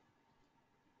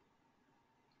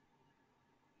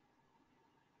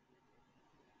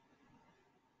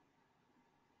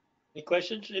 Any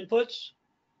questions, inputs?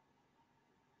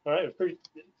 All right,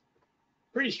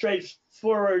 pretty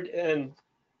straightforward, and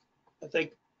I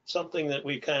think something that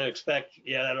we kind of expect.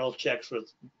 Yeah, that all checks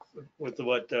with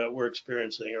what we're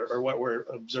experiencing or what we're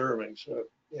observing. So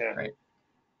yeah, right.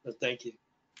 But thank you.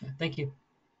 Thank you.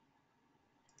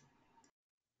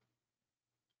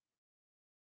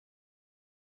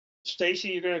 Stacy,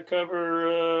 you're going to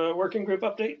cover working group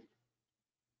update.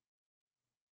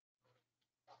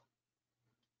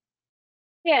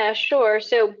 Yeah, sure.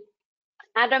 So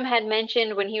Adam had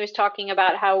mentioned when he was talking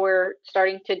about how we're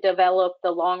starting to develop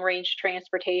the long-range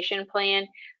transportation plan.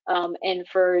 And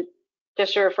for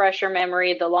just to refresh your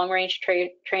memory, the long-range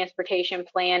transportation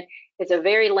plan is a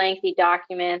very lengthy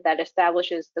document that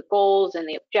establishes the goals and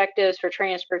the objectives for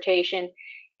transportation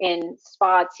in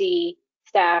Spotsy,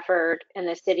 Stafford, and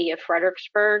the city of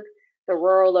Fredericksburg. The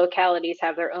rural localities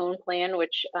have their own plan,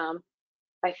 which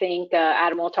I think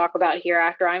Adam will talk about here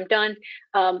after I'm done.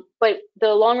 But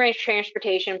the long-range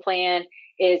transportation plan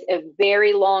is a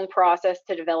very long process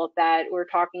to develop that. We're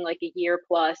talking like a year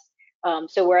plus.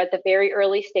 So we're at the very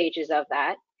early stages of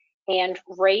that. And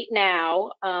right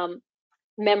now,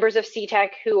 members of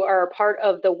CTAC who are a part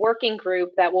of the working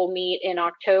group that will meet in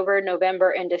October,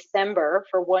 November, and December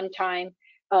for one time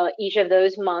each of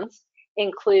those months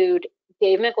include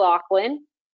Dave McLaughlin,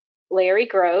 Larry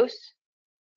Gross,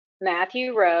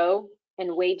 Matthew Rowe,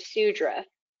 and Wade Sudra.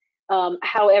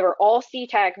 However, all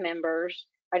CTAC members,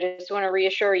 I just want to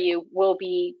reassure you, will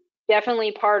be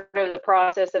definitely part of the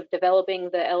process of developing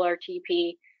the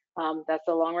LRTP. That's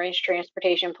the Long Range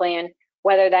Transportation Plan,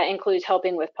 whether that includes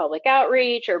helping with public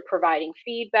outreach or providing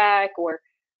feedback or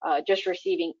just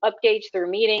receiving updates through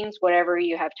meetings, whatever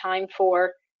you have time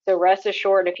for. So rest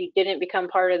assured, if you didn't become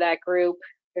part of that group,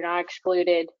 you're not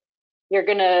excluded. You're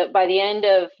gonna, by the end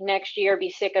of next year,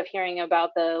 be sick of hearing about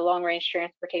the Long Range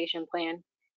Transportation Plan.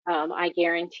 I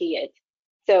guarantee it.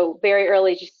 So very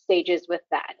early stages with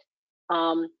that.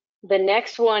 The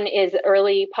next one is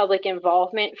early public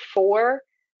involvement for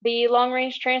the Long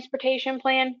Range Transportation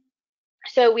Plan.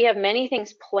 So we have many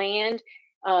things planned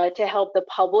to help the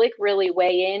public really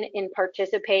weigh in and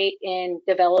participate in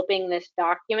developing this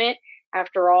document.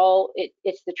 After all,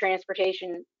 it's the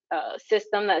transportation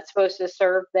system that's supposed to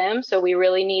serve them. So we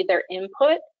really need their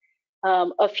input.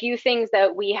 A few things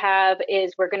that we have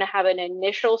is we're going to have an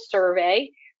initial survey,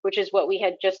 which is what we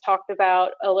had just talked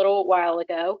about a little while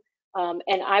ago.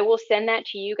 And I will send that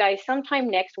to you guys sometime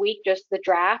next week, just the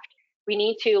draft. We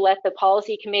need to let the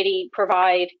policy committee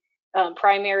provide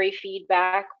primary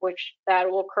feedback, which that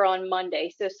will occur on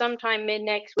Monday. So sometime mid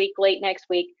next week, late next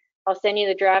week, I'll send you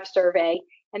the draft survey.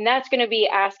 And that's going to be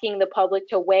asking the public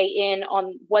to weigh in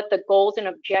on what the goals and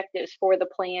objectives for the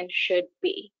plan should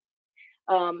be.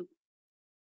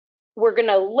 We're going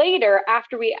to later,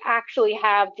 after we actually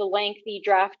have the lengthy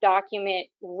draft document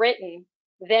written,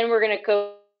 then we're going to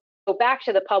go back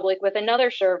to the public with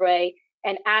another survey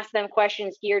and ask them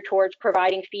questions geared towards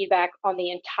providing feedback on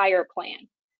the entire plan.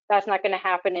 That's not going to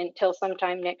happen until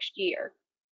sometime next year.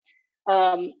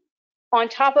 On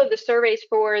top of the surveys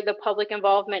for the public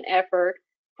involvement effort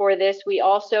for this, we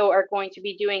also are going to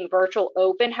be doing virtual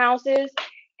open houses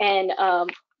and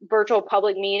virtual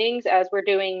public meetings as we're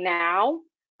doing now.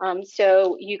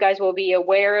 So you guys will be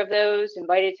aware of those,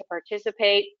 invited to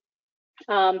participate.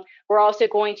 We're also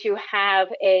going to have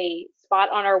a spot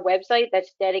on our website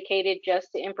that's dedicated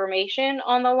just to information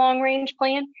on the long range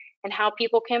plan and how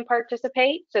people can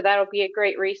participate. So that'll be a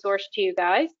great resource to you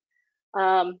guys.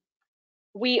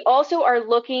 We also are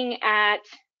looking at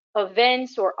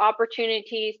events or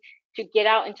opportunities to get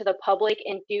out into the public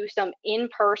and do some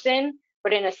in-person,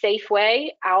 but in a safe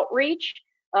way, outreach.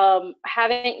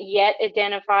 Haven't yet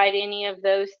identified any of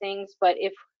those things, but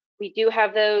if we do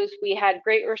have those, we had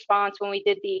great response when we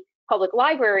did the public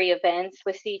library events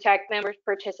with CTAC members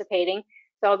participating.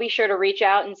 So I'll be sure to reach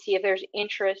out and see if there's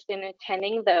interest in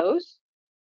attending those.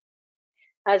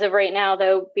 As of right now,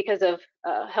 though, because of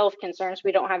health concerns,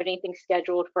 we don't have anything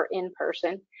scheduled for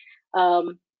in-person.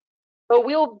 But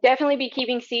we'll definitely be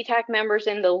keeping CTAC members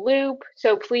in the loop.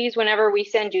 So please, whenever we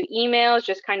send you emails,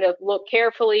 just kind of look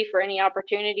carefully for any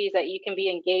opportunities that you can be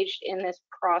engaged in this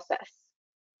process.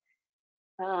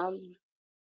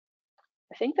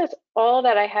 I think that's all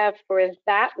that I have for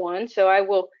that one. So I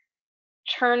will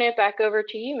turn it back over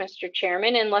to you, Mr.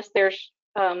 Chairman, unless there's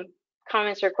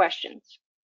comments or questions.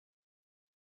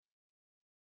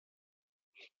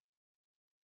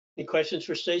 Any questions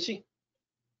for Stacy?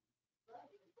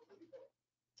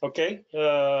 Okay,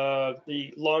 the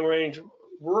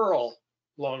rural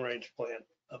long-range plan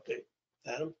update.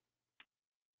 Adam?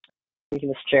 Thank you,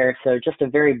 Mr. Chair. So just a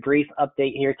very brief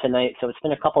update here tonight. So it's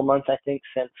been a couple months, I think,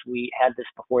 since we had this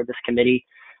before this committee.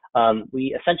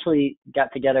 We essentially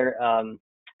got together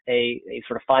a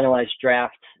sort of finalized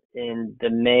draft in the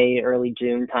May, early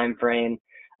June timeframe.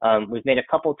 We've made a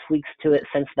couple tweaks to it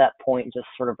since that point, just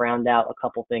sort of round out a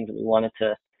couple things that we wanted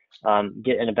to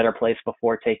get in a better place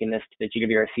before taking this to the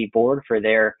GWRC board for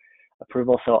their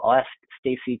approval. So I'll ask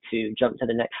Stacy to jump to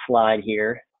the next slide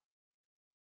here.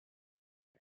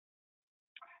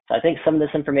 So I think some of this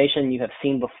information you have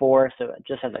seen before, so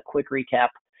just as a quick recap,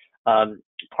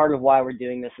 part of why we're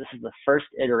doing this is the first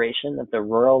iteration of the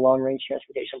Rural Long Range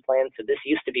Transportation Plan. So this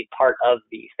used to be part of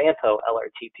the FAMPO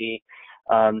LRTP,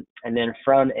 and then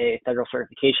from a federal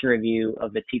certification review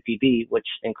of the TPB, which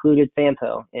included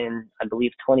FAMPO in, I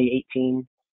believe, 2018,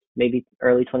 maybe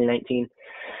early 2019,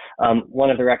 one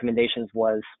of the recommendations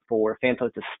was for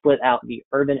FAMPO to split out the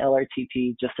urban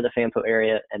LRTP just to the FAMPO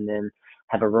area and then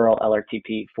have a rural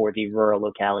LRTP for the rural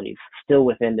localities, still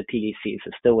within the PDC,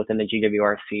 so still within the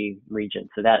GWRC region.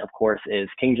 So that, of course, is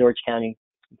King George County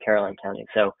and Caroline County.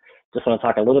 So just want to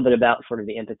talk a little bit about sort of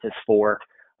the impetus for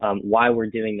why we're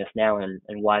doing this now and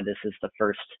why this is the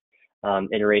first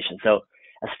iteration. So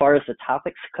as far as the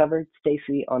topics covered,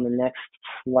 Stacy, on the next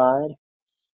slide,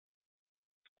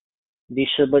 these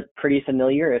should look pretty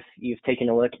familiar if you've taken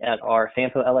a look at our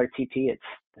FAMPO LRTP. It's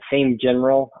the same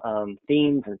general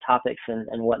themes and topics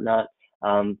and whatnot,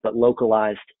 but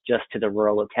localized just to the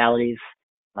rural localities.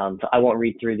 So I won't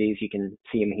read through these. You can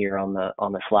see them here on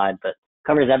the slide, but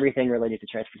covers everything related to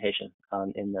transportation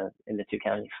in the two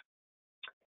counties.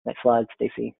 Next slide,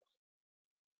 Stacy.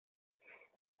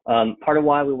 Part of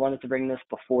why we wanted to bring this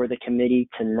before the committee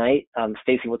tonight,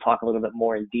 Stacy will talk a little bit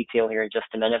more in detail here in just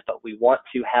a minute, but we want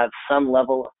to have some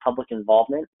level of public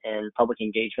involvement and public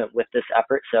engagement with this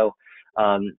effort. So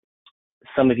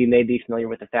some of you may be familiar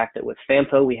with the fact that with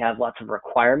FAMPO, we have lots of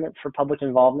requirements for public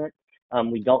involvement.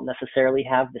 We don't necessarily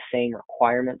have the same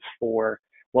requirements for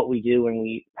what we do when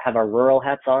we have our rural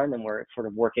hats on and we're sort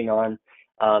of working on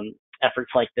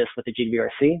efforts like this with the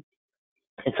GWRC.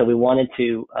 And so we wanted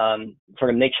to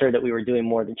sort of make sure that we were doing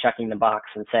more than checking the box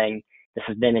and saying, this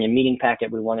has been in a meeting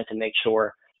packet. We wanted to make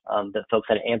sure that folks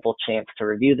had ample chance to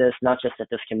review this, not just at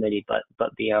this committee,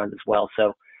 but beyond as well.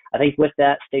 So I think with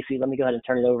that, Stacy, let me go ahead and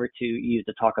turn it over to you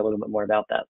to talk a little bit more about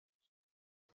that.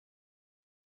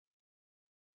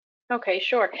 Okay,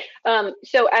 sure.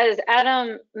 So as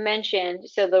Adam mentioned,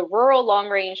 so the rural long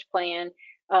range plan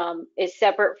is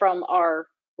separate from our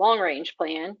long range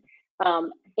plan.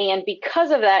 And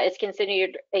because of that, it's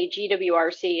considered a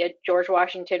GWRC, a George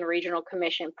Washington Regional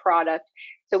Commission product.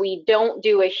 So we don't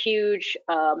do a huge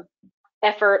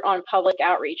effort on public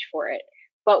outreach for it.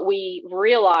 But we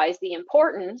realize the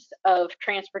importance of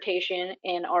transportation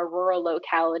in our rural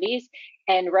localities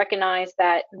and recognize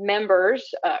that members,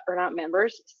 or not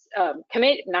members,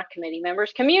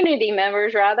 community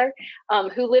members rather,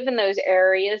 who live in those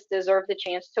areas deserve the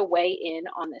chance to weigh in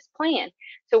on this plan.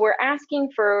 So we're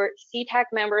asking for CTAC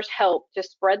members' help to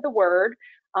spread the word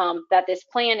that this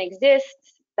plan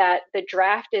exists, that the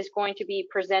draft is going to be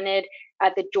presented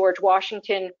at the George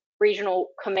Washington Regional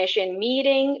Commission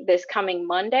meeting this coming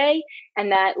Monday,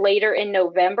 and that later in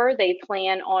November they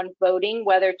plan on voting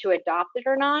whether to adopt it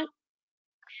or not.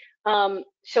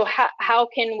 So how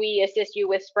can we assist you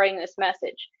with spreading this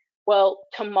message? Well,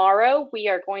 tomorrow we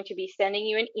are going to be sending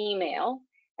you an email,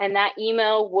 and that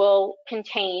email will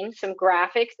contain some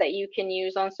graphics that you can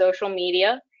use on social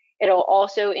media. It'll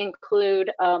also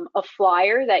include a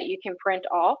flyer that you can print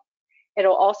off.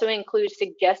 It'll also include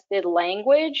suggested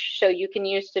language, so you can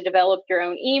use to develop your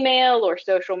own email or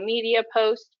social media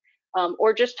post,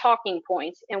 or just talking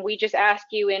points. And we just ask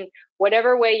you in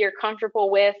whatever way you're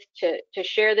comfortable with to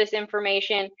share this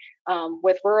information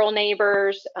with rural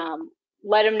neighbors.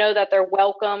 Let them know that they're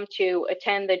welcome to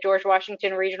attend the George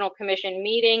Washington Regional Commission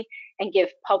meeting and give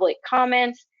public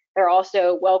comments. They're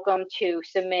also welcome to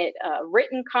submit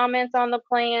written comments on the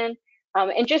plan.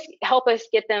 And just help us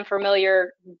get them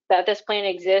familiar that this plan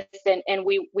exists, and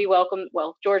we welcome,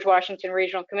 well, George Washington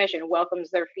Regional Commission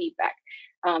welcomes their feedback.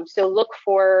 So look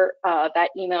for that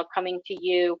email coming to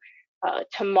you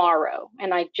tomorrow.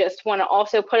 And I just want to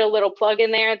also put a little plug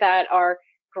in there that our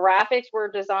graphics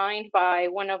were designed by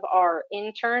one of our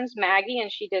interns, Maggie, and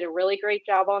she did a really great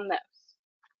job on those.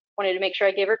 Wanted to make sure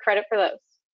I gave her credit for those.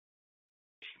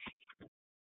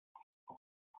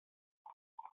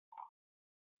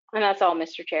 And that's all,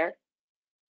 Mr. Chair.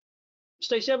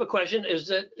 Stacey, I have a question. Is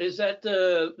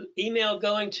that email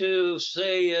going to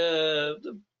say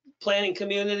planning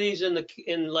communities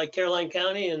in like Caroline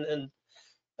County and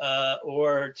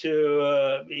or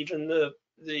to even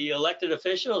the elected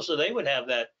officials, so they would have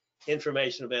that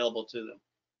information available to them?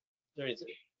 Is there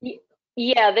anything?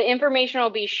 Yeah, the information will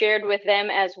be shared with them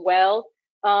as well.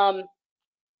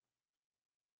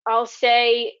 I'll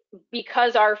say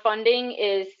because our funding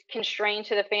is constrained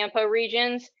to the FAMPO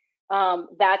regions,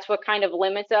 that's what kind of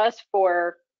limits us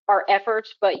for our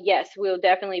efforts. But yes, we'll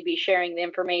definitely be sharing the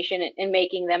information and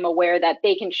making them aware that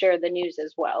they can share the news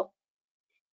as well.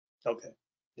 Okay,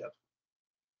 yep.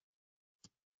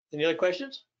 Any other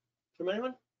questions from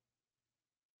anyone?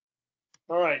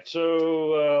 All right,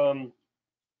 so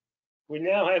we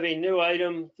now have a new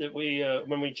item that we,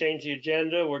 when we change the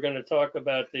agenda, we're going to talk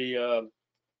about the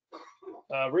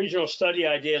regional study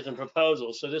ideas and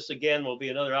proposals. So this again will be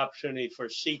another opportunity for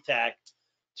CTAC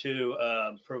to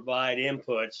provide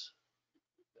inputs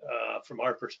from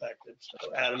our perspective.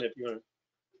 So Adam, if you want to,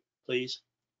 please.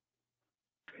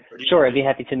 Sure, I'd be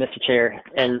happy to, Mr. Chair.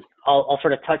 And I'll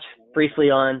sort of touch briefly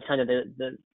on kind of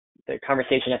the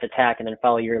conversation at the TAC and then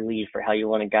follow your lead for how you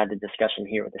want to guide the discussion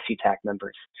here with the CTAC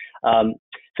members.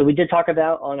 So we did talk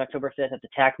about on October 5th at the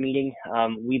TAC meeting,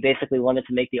 we basically wanted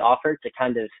to make the offer to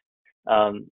kind of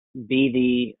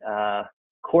be the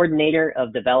coordinator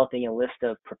of developing a list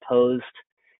of proposed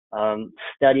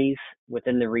studies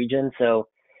within the region. So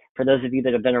for those of you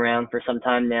that have been around for some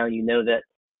time now, you know that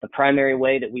the primary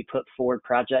way that we put forward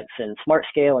projects in Smart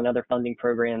Scale and other funding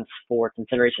programs for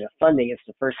consideration of funding is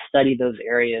to first study those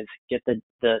areas, get the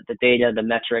data, the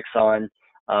metrics on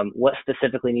what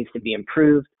specifically needs to be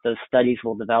improved. Those studies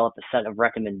will develop a set of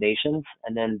recommendations,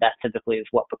 and then that typically is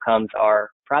what becomes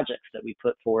our projects that we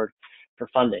put forward for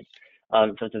funding.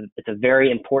 So it's a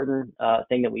very important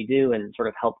thing that we do and sort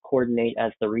of help coordinate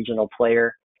as the regional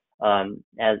player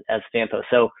as FAMPO.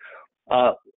 So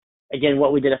again,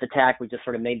 what we did at the TAC, we just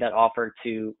sort of made that offer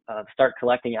to start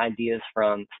collecting ideas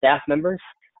from staff members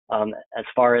as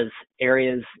far as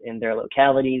areas in their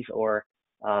localities or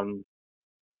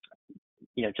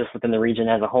just within the region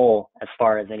as a whole, as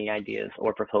far as any ideas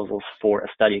or proposals for a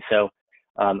study. So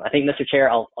I think, Mr. Chair,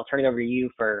 I'll turn it over to you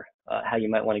for how you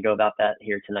might want to go about that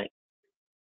here tonight.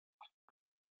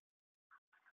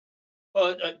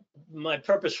 Well, my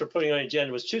purpose for putting on the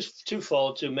agenda was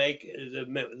twofold: to make the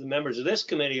members of this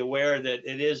committee aware that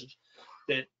it is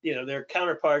that their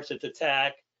counterparts at the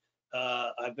TAC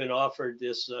I've been offered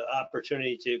this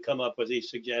opportunity to come up with these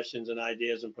suggestions and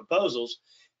ideas and proposals,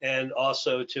 and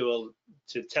also to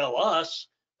tell us,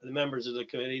 the members of the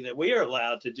committee, that we are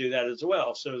allowed to do that as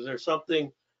well. So is there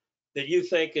something that you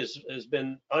think has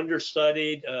been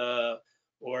understudied,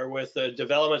 or with the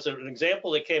developments? An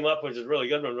example that came up, which is a really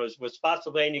good one, was with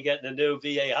Spotsylvania getting a new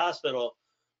VA hospital.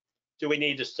 Do we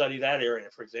need to study that area,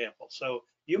 for example? So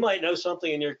you might know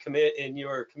something in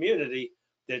your community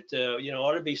that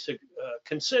ought to be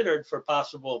considered for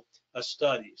possible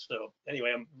study. So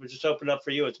anyway, we're just opening up for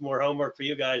you. It's more homework for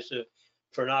you guys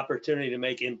for an opportunity to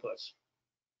make inputs.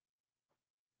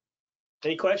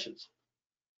 Any questions?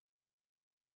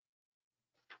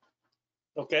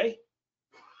 Okay.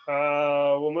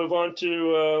 We'll move on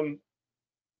to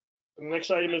the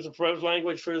next item is the proposed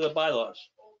language for the bylaws.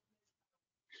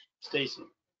 Stacy.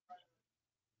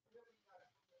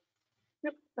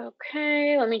 Yep.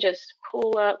 Okay, let me just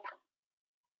pull up.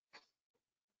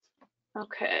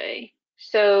 Okay,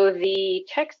 so the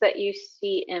text that you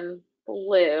see in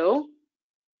blue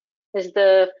is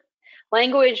the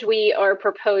language we are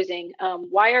proposing.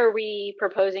 Why are we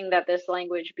proposing that this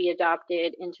language be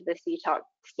adopted into the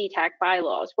CTAC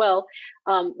bylaws? Well,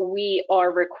 we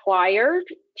are required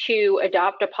to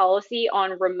adopt a policy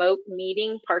on remote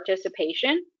meeting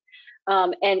participation,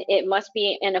 and it must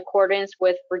be in accordance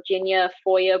with Virginia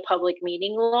FOIA public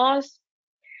meeting laws.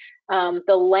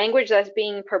 The language that's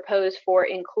being proposed for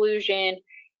inclusion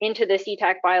into the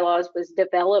CTAC bylaws was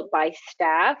developed by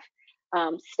staff.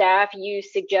 Staff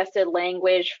used suggested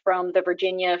language from the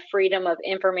Virginia Freedom of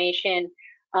Information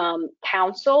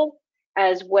Council,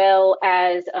 as well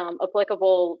as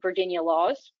applicable Virginia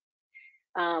laws.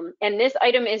 And this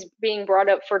item is being brought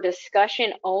up for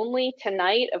discussion only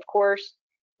tonight. Of course,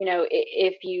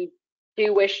 if you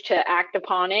do wish to act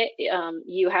upon it,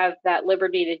 you have that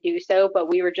liberty to do so, but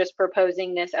we were just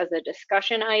proposing this as a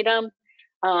discussion item.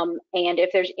 And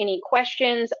if there's any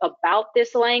questions about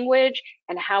this language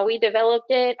and how we developed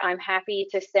it, I'm happy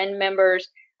to send members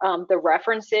the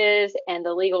references and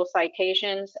the legal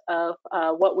citations of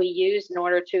what we used in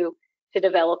order to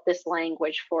develop this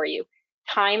language for you.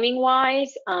 Timing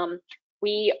wise,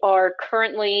 we are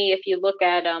currently, if you look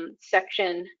at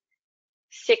section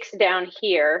 6 down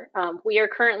here, we are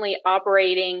currently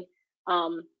operating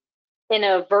in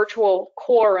a virtual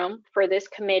quorum for this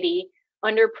committee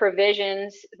under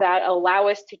provisions that allow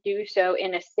us to do so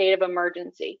in a state of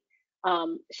emergency.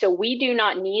 So we do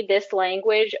not need this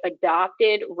language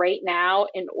adopted right now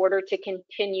in order to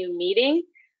continue meeting.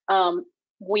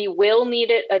 We will need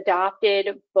it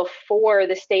adopted before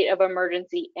the state of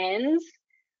emergency ends.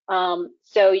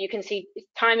 So you can see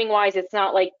timing wise, it's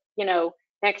not like,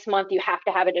 next month you have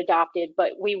to have it adopted,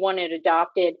 but we want it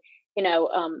adopted,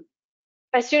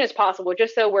 as soon as possible,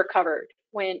 just so we're covered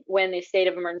when the state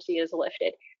of emergency is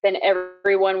lifted. Then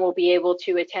everyone will be able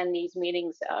to attend these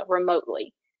meetings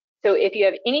remotely. So if you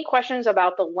have any questions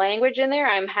about the language in there,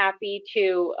 I'm happy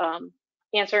to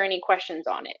answer any questions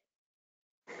on it.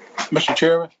 Mr.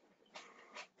 Chairman,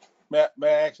 may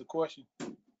I ask a question?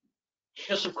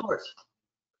 Yes, of course.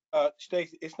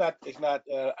 Stacey,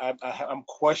 I'm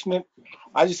questioning.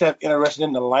 I just have interested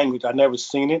in the language. I've never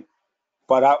seen it,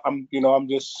 but I'm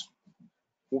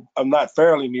not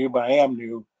fairly new, but I am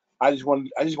new. I just want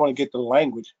to get the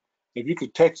language. If you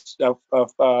could text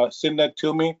send that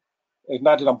to me. It's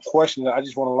not that I'm questioning it. I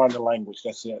just want to learn the language.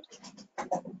 That's it.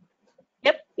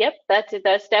 Yep,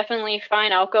 that's definitely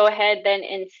fine. I'll go ahead then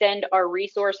and send our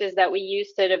resources that we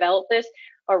use to develop this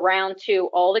around to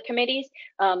all the committees.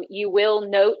 You will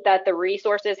note that the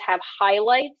resources have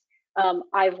highlights.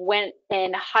 I've went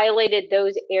and highlighted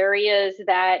those areas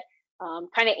that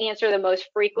kind of answer the most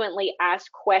frequently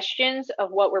asked questions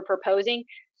of what we're proposing.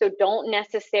 So don't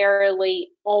necessarily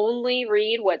only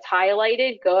read what's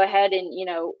highlighted. Go ahead and,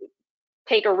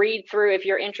 take a read through if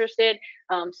you're interested.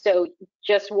 So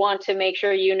just want to make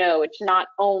sure it's not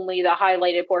only the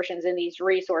highlighted portions in these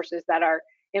resources that are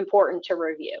important to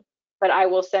review, but I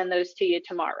will send those to you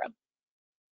tomorrow.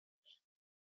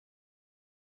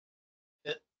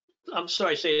 I'm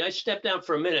sorry, Sadie, I stepped down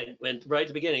for a minute and right at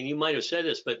the beginning, you might have said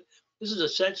this, but this is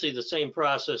essentially the same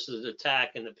process as the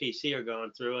TAC and the PC are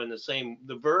going through, and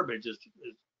the verbiage is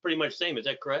pretty much the same. Is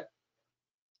that correct?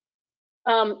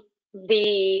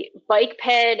 The bike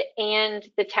ped and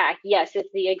the TAC, yes, it's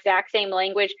the exact same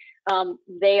language.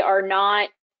 They are not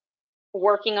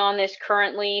working on this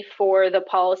currently for the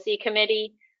policy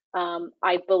committee.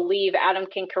 I believe, Adam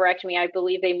can correct me, I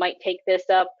believe they might take this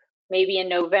up maybe in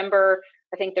November.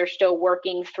 I think they're still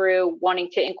working through wanting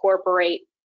to incorporate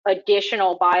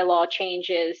additional bylaw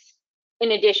changes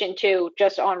in addition to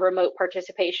just on remote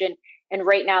participation And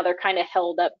right now they're kind of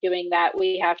held up doing that.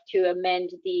 We have to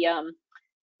amend the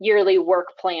yearly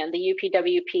work plan, the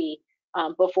UPWP,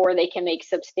 before they can make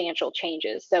substantial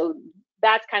changes. So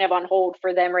that's kind of on hold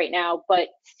for them right now, but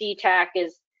CTAC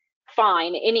is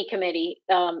fine. Any committee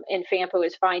in FAMPO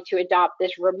is fine to adopt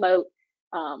this remote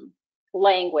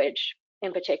language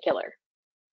in particular.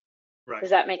 Right. Does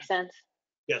that make sense?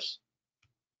 Yes.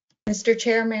 Mr.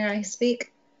 Chair, may I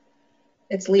speak?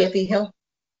 It's Leah B. Hill.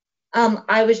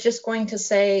 I was just going to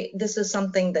say this is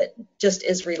something that just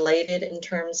is related in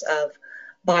terms of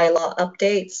bylaw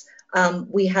updates.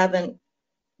 We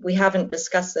haven't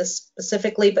discussed this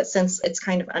specifically, but since it's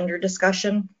kind of under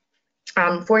discussion,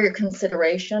 for your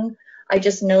consideration, I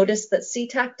just noticed that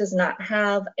CTAC does not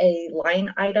have a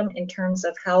line item in terms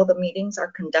of how the meetings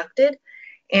are conducted.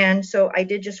 And so I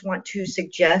did just want to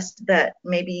suggest that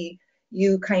maybe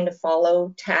you kind of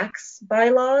follow tax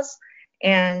bylaws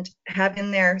and have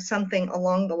in there something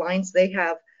along the lines they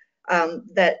have,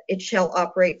 that it shall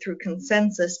operate through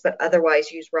consensus, but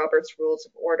otherwise use Robert's Rules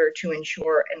of Order to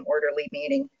ensure an orderly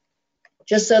meeting.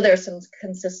 Just so there's some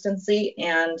consistency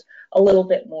and a little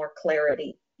bit more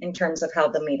clarity in terms of how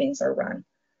the meetings are run.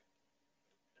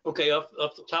 Okay, off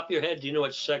the top of your head, do you know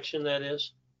what section that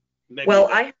is? Maybe Well,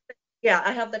 I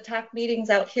have the TAC meetings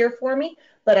out here for me,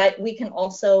 but we can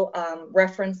also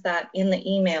reference that in the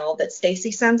email that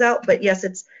Stacy sends out. But yes,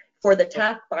 it's for the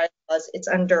TAC bylaws. It's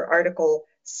under Article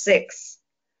 6,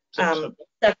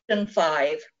 Section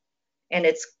 5, and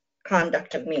it's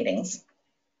conduct of meetings.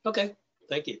 Okay,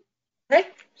 thank you. Okay,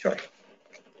 sure.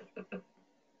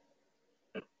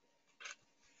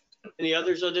 Any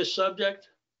others on this subject?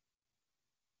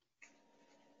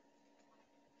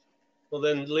 Well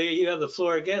then, Leah, you have the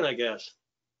floor again, I guess.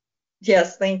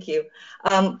 Yes, thank you.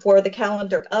 For the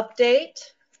calendar update,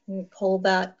 let me pull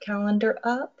that calendar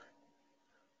up.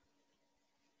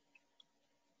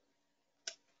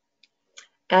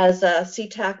 As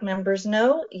CTAC members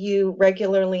know, you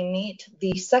regularly meet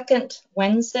the second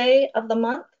Wednesday of the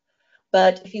month,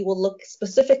 but if you will look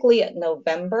specifically at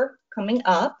November coming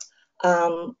up,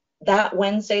 that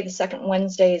Wednesday, the second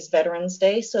Wednesday, is Veterans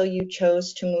Day, so you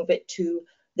chose to move it to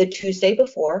the Tuesday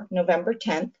before, November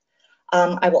 10th.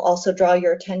 I will also draw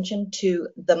your attention to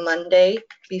the Monday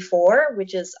before,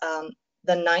 which is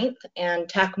the 9th, and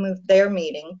TAC moved their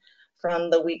meeting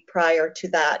from the week prior to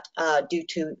that due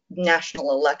to national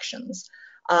elections.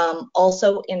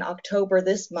 Also in October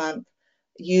this month,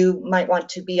 you might want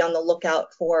to be on the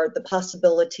lookout for the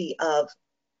possibility of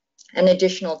an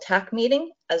additional TAC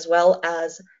meeting, as well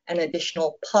as an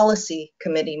additional policy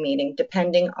committee meeting,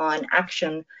 depending on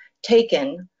action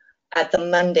taken at the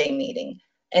Monday meeting.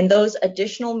 And those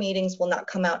additional meetings will not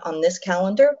come out on this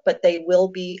calendar, but they will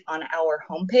be on our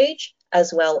homepage,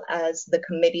 as well as the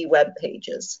committee web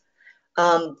pages.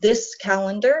 This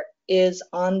calendar is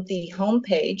on the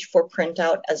homepage for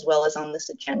printout, as well as on this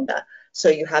agenda. So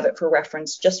you have it for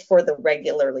reference just for the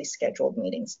regularly scheduled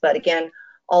meetings. But again,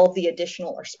 all of the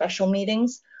additional or special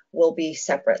meetings will be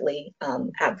separately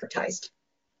advertised.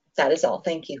 That is all.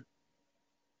 Thank you.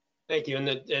 Thank you.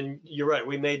 And you're right.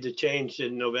 We made the change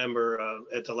in November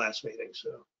at the last meeting.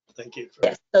 So thank you.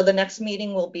 Yes. So the next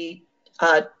meeting will be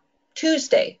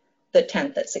Tuesday, the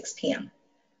 10th at 6 p.m.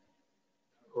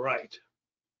 Right.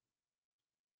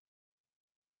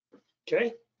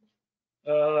 Okay.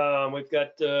 We've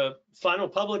got final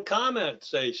public comment,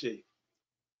 Stacy.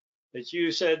 As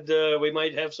you said, we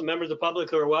might have some members of the public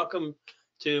who are welcome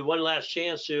to one last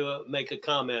chance to make a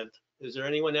comment. Is there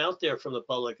anyone out there from the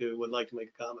public who would like to make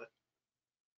a comment?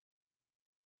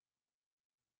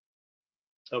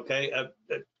 Okay, I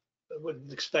would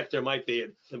expect there might be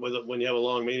when you have a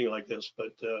long meeting like this,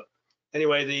 but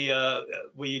anyway,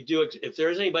 we do, if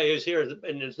there's anybody who's here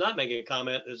and is not making a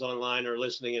comment, is online or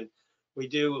listening, and we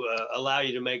do allow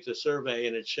you to make the survey,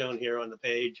 and it's shown here on the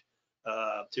page,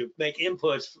 to make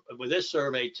inputs with this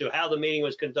survey to how the meeting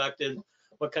was conducted,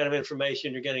 what kind of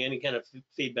information you're getting, any kind of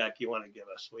feedback you want to give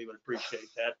us. We would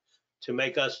appreciate that to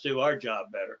make us do our job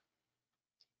better.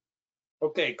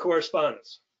 Okay,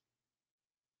 correspondence.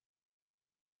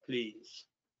 Please.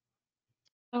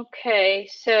 Okay,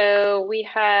 so we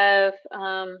have,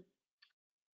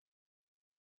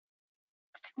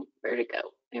 where'd it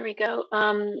go? There we go.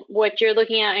 What you're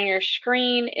looking at on your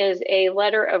screen is a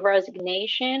letter of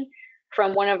resignation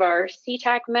from one of our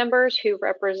CTAC members who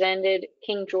represented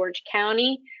King George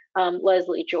County,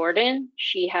 Leslie Jordan.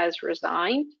 She has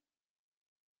resigned.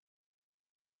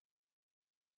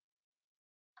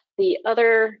 The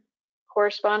other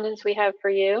correspondence we have for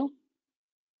you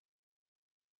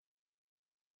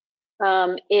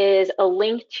is a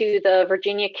link to the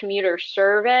Virginia Commuter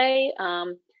Survey.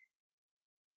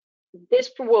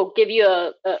 this will give you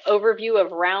a overview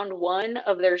of round 1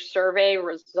 of their survey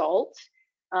results.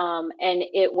 And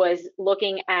it was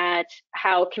looking at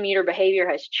how commuter behavior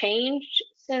has changed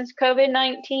since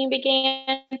COVID-19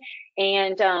 began.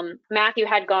 And Matthew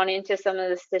had gone into some of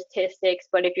the statistics,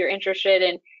 but if you're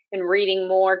interested in reading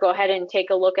more, go ahead and take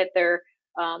a look at their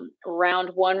round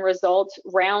 1 results.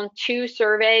 Round 2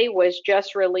 survey was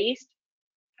just released.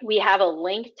 We have a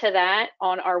link to that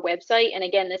on our website. And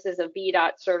again, this is a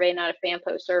VDOT survey, not a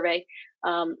FAMPO survey.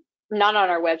 Not on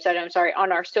our website, I'm sorry,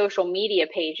 on our social media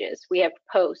pages. We have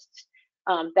posts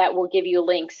that will give you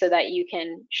links so that you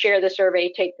can share the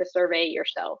survey, take the survey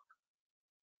yourself.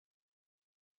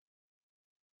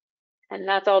 And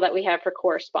that's all that we have for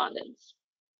correspondence.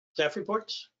 Staff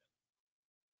reports?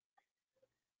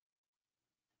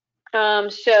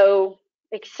 So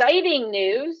exciting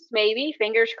news, maybe,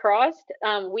 fingers crossed.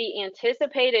 We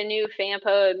anticipate a new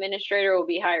FAMPO administrator will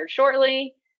be hired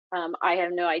shortly. I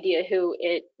have no idea who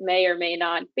it may or may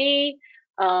not be,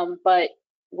 but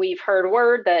we've heard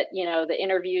word that, you know, the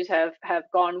interviews have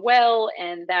gone well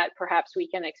and that perhaps we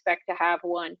can expect to have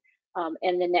one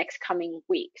in the next coming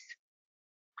weeks.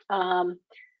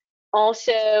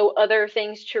 Also, other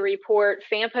things to report,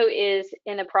 FAMPO is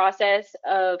in the process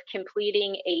of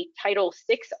completing a Title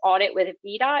VI audit with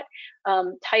VDOT.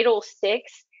 Title VI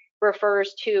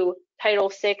refers to Title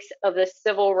VI of the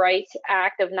Civil Rights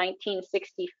Act of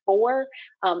 1964.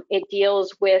 It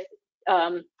deals with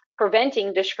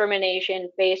preventing discrimination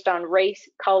based on race,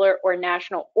 color, or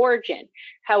national origin.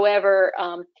 However,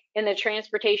 in the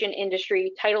transportation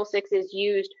industry, Title VI is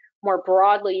used more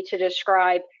broadly to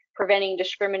describe preventing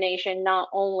discrimination not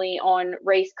only on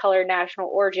race, color, national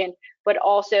origin, but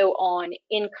also on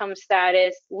income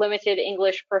status, limited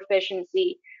English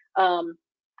proficiency,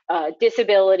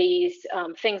 disabilities,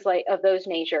 things like of those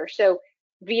nature. So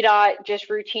VDOT just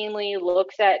routinely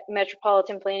looks at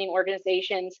metropolitan planning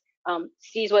organizations,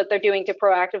 sees what they're doing to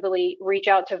proactively reach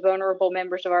out to vulnerable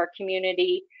members of our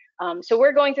community. So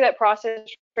we're going through that process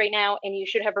right now, and you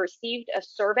should have received a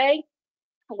survey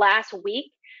last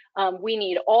week. We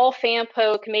need all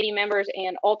FAMPO committee members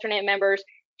and alternate members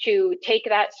to take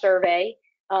that survey.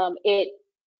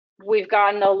 We've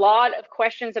gotten a lot of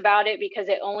questions about it because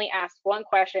it only asks one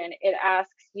question. It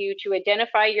asks you to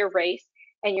identify your race,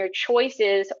 and your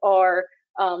choices are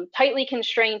tightly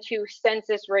constrained to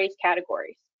census race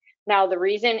categories. Now, the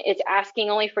reason it's asking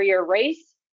only for your race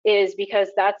is because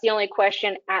that's the only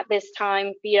question at this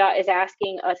time VDOT is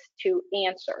asking us to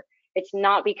answer. It's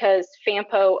not because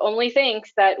FAMPO only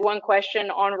thinks that one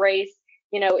question on race,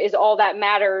 you know, is all that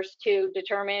matters to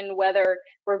determine whether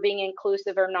we're being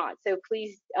inclusive or not. So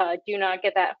please do not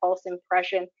get that false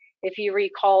impression. If you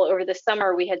recall, over the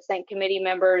summer, we had sent committee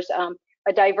members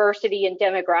a diversity and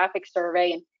demographic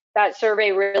survey, and that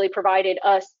survey really provided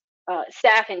us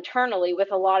staff internally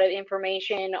with a lot of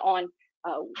information on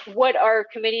what our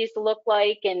committees look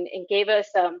like, and gave us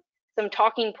some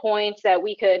talking points that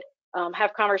we could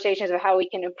have conversations of how we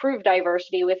can improve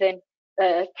diversity within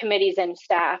the committees and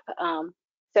staff.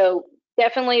 So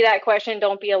definitely that question,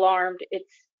 don't be alarmed.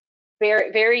 It's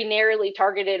very, very narrowly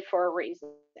targeted for a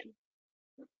reason.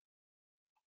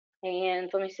 And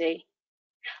let me see.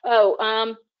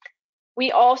 Oh,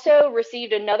 we also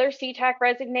received another CTAC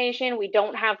resignation. We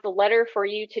don't have the letter for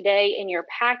you today in your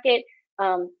packet.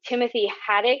 Timothy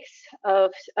Haddix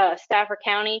of Stafford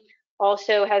County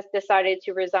also has decided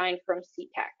to resign from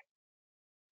CTAC.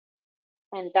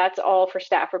 And that's all for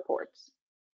staff reports.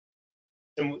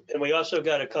 And we also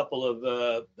got a couple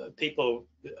of people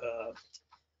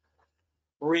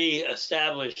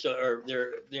re-established, or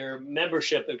their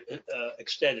membership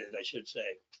extended, I should say,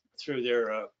 through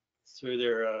their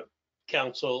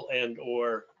council and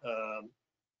or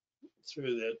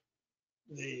through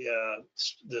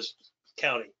this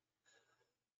county.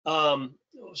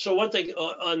 So one thing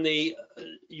on the,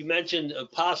 you mentioned a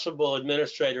possible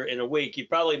administrator in a week. You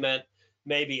probably meant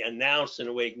maybe announced in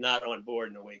a week, not on board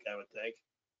in a week, I would think.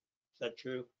 Is that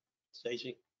true,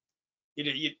 Stacy?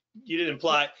 You didn't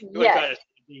imply you were trying to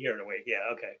be here in a week. Yeah,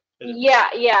 okay. Yeah.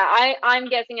 I'm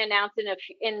guessing announced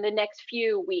in the next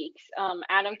few weeks.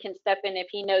 Adam can step in if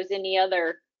he knows any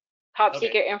other top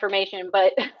secret information,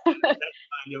 but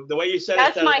the way you said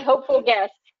that's my hopeful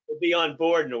guess. We'll be on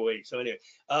board in a week. So anyway,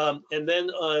 and then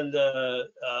on the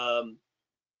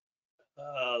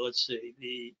let's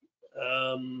see,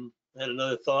 I had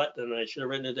another thought and I should have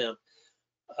written it down.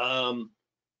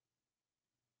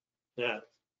 Yeah,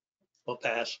 I'll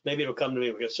pass. Maybe it'll come to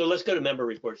me. So let's go to member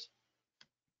reports.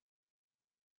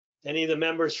 Any of the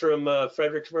members from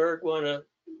Fredericksburg want to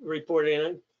report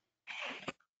anything?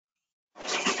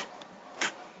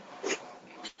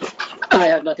 I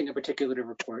have nothing in particular to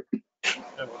report.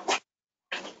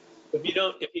 If you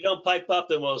don't pipe up,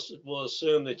 then we'll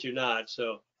assume that you're not.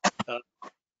 So,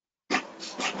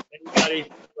 anybody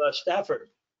from Stafford?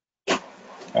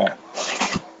 Yeah,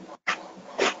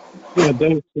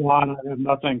 David Swan, I have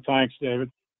nothing. Thanks,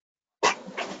 David.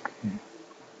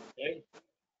 Okay.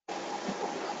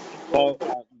 Well,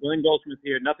 Glenn Goldsmith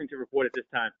here. Nothing to report at this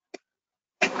time.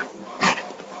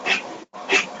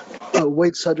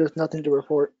 Wade Sudreth, nothing to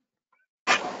report.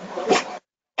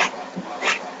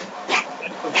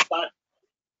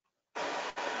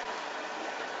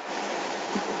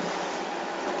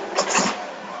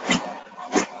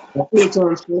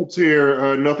 Full-time sports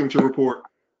here, nothing to report.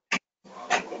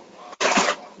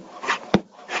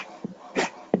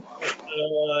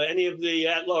 Any of the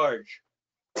at-large?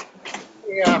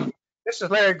 Yeah, this is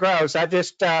Larry Gross. I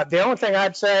just, the only thing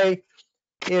I'd say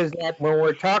is that when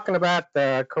we're talking about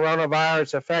the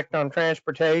coronavirus effect on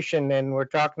transportation and we're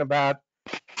talking about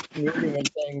commuting and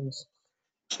things,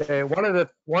 one of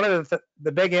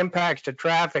the big impacts to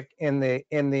traffic in the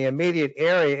immediate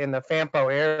area, in the Fampo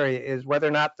area, is whether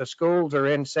or not the schools are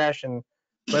in session,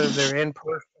 whether they're in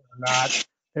person or not.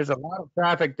 There's a lot of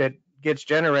traffic that gets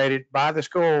generated by the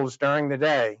schools during the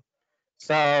day.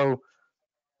 So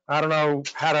I don't know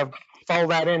how to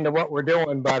fold that into what we're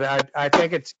doing, but I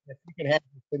think it can have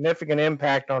a significant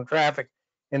impact on traffic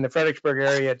in the Fredericksburg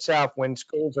area itself when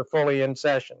schools are fully in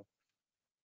session.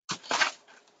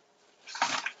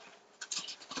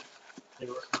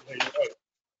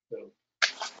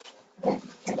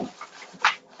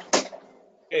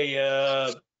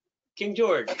 Hey, King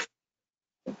George.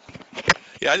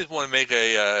 Yeah, I just want to make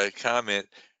a comment.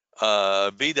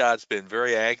 VDOT's been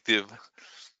very active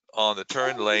on the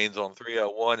turn lanes on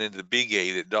 301 into the B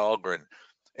gate at Dahlgren,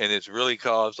 and it's really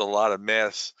caused a lot of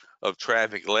mess of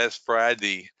traffic. Last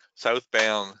Friday,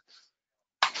 southbound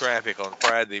traffic on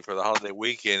Friday for the holiday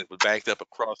weekend, it was backed up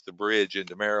across the bridge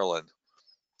into Maryland.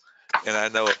 And I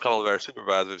know a couple of our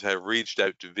supervisors have reached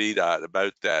out to VDOT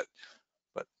about that,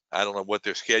 but I don't know what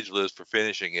their schedule is for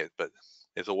finishing it, but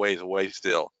it's a ways away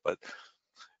still. But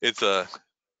it's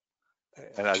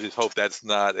and I just hope that's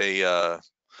not a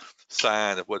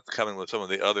sign of what's coming with some of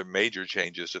the other major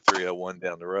changes to 301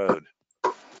 down the road.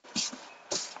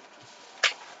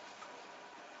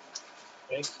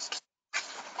 Okay.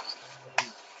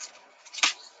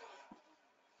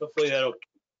 Hopefully that'll,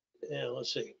 yeah,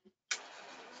 let's see.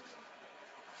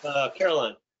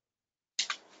 Caroline.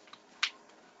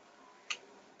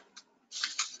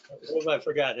 What have I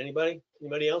forgotten? Anybody?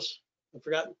 Anybody else? I've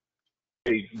forgotten?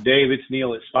 Hey, Dave, it's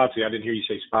Neil at Spotsy. I didn't hear you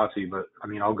say Spotsy, but I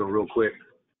mean, I'll go real quick.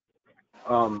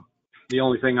 The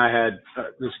only thing I had,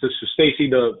 this is Stacy,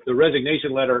 the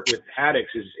resignation letter with Addix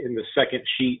is in the second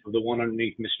sheet of the one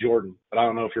underneath Miss Jordan, but I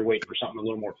don't know if you're waiting for something a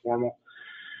little more formal.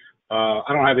 I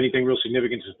don't have anything real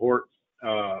significant to support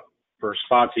for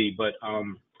Spotsy, but I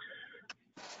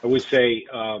would say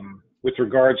with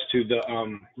regards to the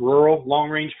rural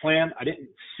long-range plan, I didn't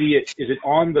see it. Is it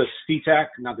on the CTAC,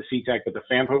 not the CTAC, but the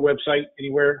FAMPO website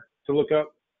anywhere to look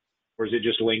up? Or is it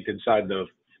just linked inside the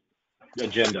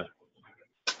agenda?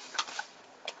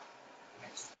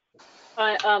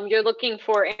 You're looking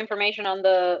for information on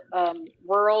the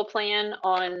rural plan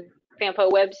on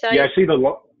FAMPO website? Yeah, I see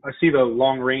the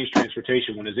long-range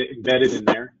transportation one. Is it embedded in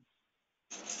there?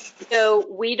 So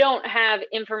we don't have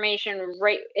information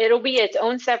right. It'll be its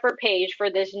own separate page for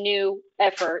this new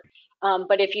effort.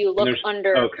 But if you look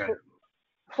under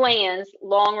plans,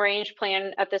 long-range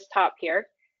plan at this top here,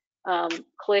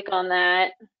 click on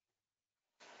that.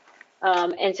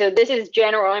 And so this is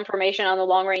general information on the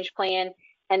long-range plan.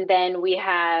 And then we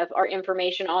have our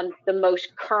information on the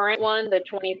most current one, the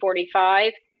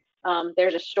 2045.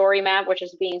 There's a story map, which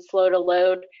is being slow to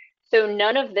load. So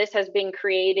none of this has been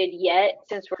created yet,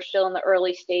 since we're still in the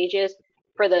early stages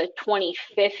for the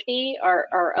 2050,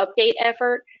 our update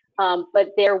effort.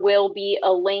 But there will be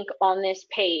a link on this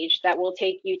page that will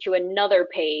take you to another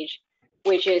page,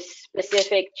 which is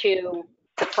specific to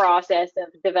the process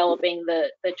of developing the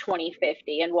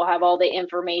 2050. And we'll have all the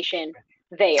information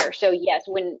there. So yes,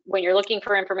 when you're looking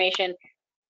for information,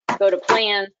 go to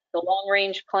plan, the long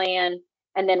range plan,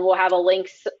 and then we'll have a link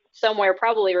somewhere,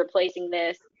 probably replacing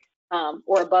this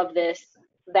or above this,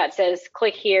 that says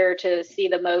click here to see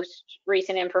the most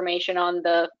recent information on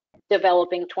the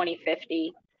developing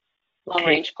 2050 long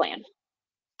range plan.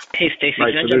 Hey Stacy,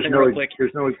 right, can I so jump in real quick?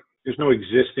 There's no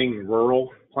existing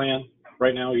rural plan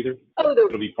right now either. Oh,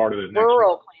 it'll be part of the next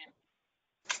rural one. plan.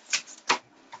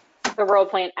 The rural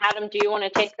plan. Adam, do you want to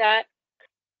take that?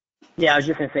 Yeah, I was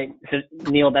just gonna say, so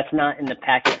Neil, that's not in the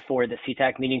packet for the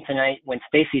CTAC meeting tonight. When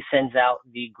Stacy sends out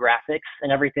the graphics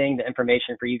and everything, the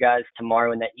information for you guys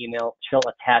tomorrow in that email, she'll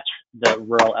attach the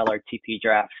rural LRTP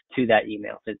draft to that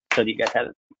email so that you guys have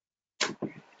it.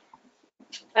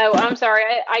 Oh, I'm sorry.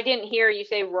 I didn't hear you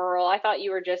say rural. I thought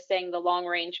you were just saying the long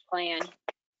range plan.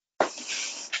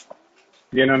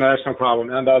 Yeah, no, that's no problem.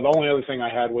 And the only other thing I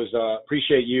had was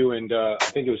appreciate you and I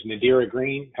think it was Nadira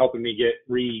Green helping me get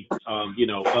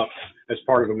up as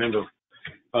part of a member.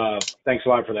 Thanks a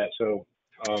lot for that. So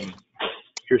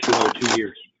here's to another 2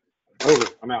 years. Over.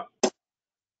 I'm out.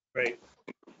 Great.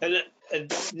 And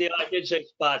Neil, I did say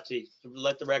Spotsy,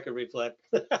 let the record reflect.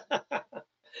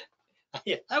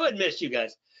 Yeah, I would miss you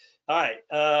guys. All right,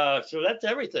 so that's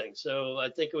everything. So I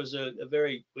think it was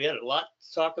we had a lot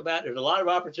to talk about. There's a lot of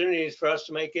opportunities for us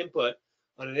to make input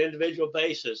on an individual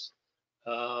basis.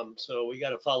 So we got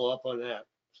to follow up on that.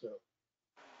 So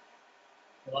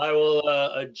well, I will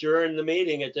adjourn the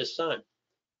meeting at this time.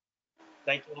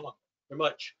 Thank you all very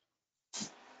much.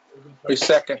 A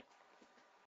second.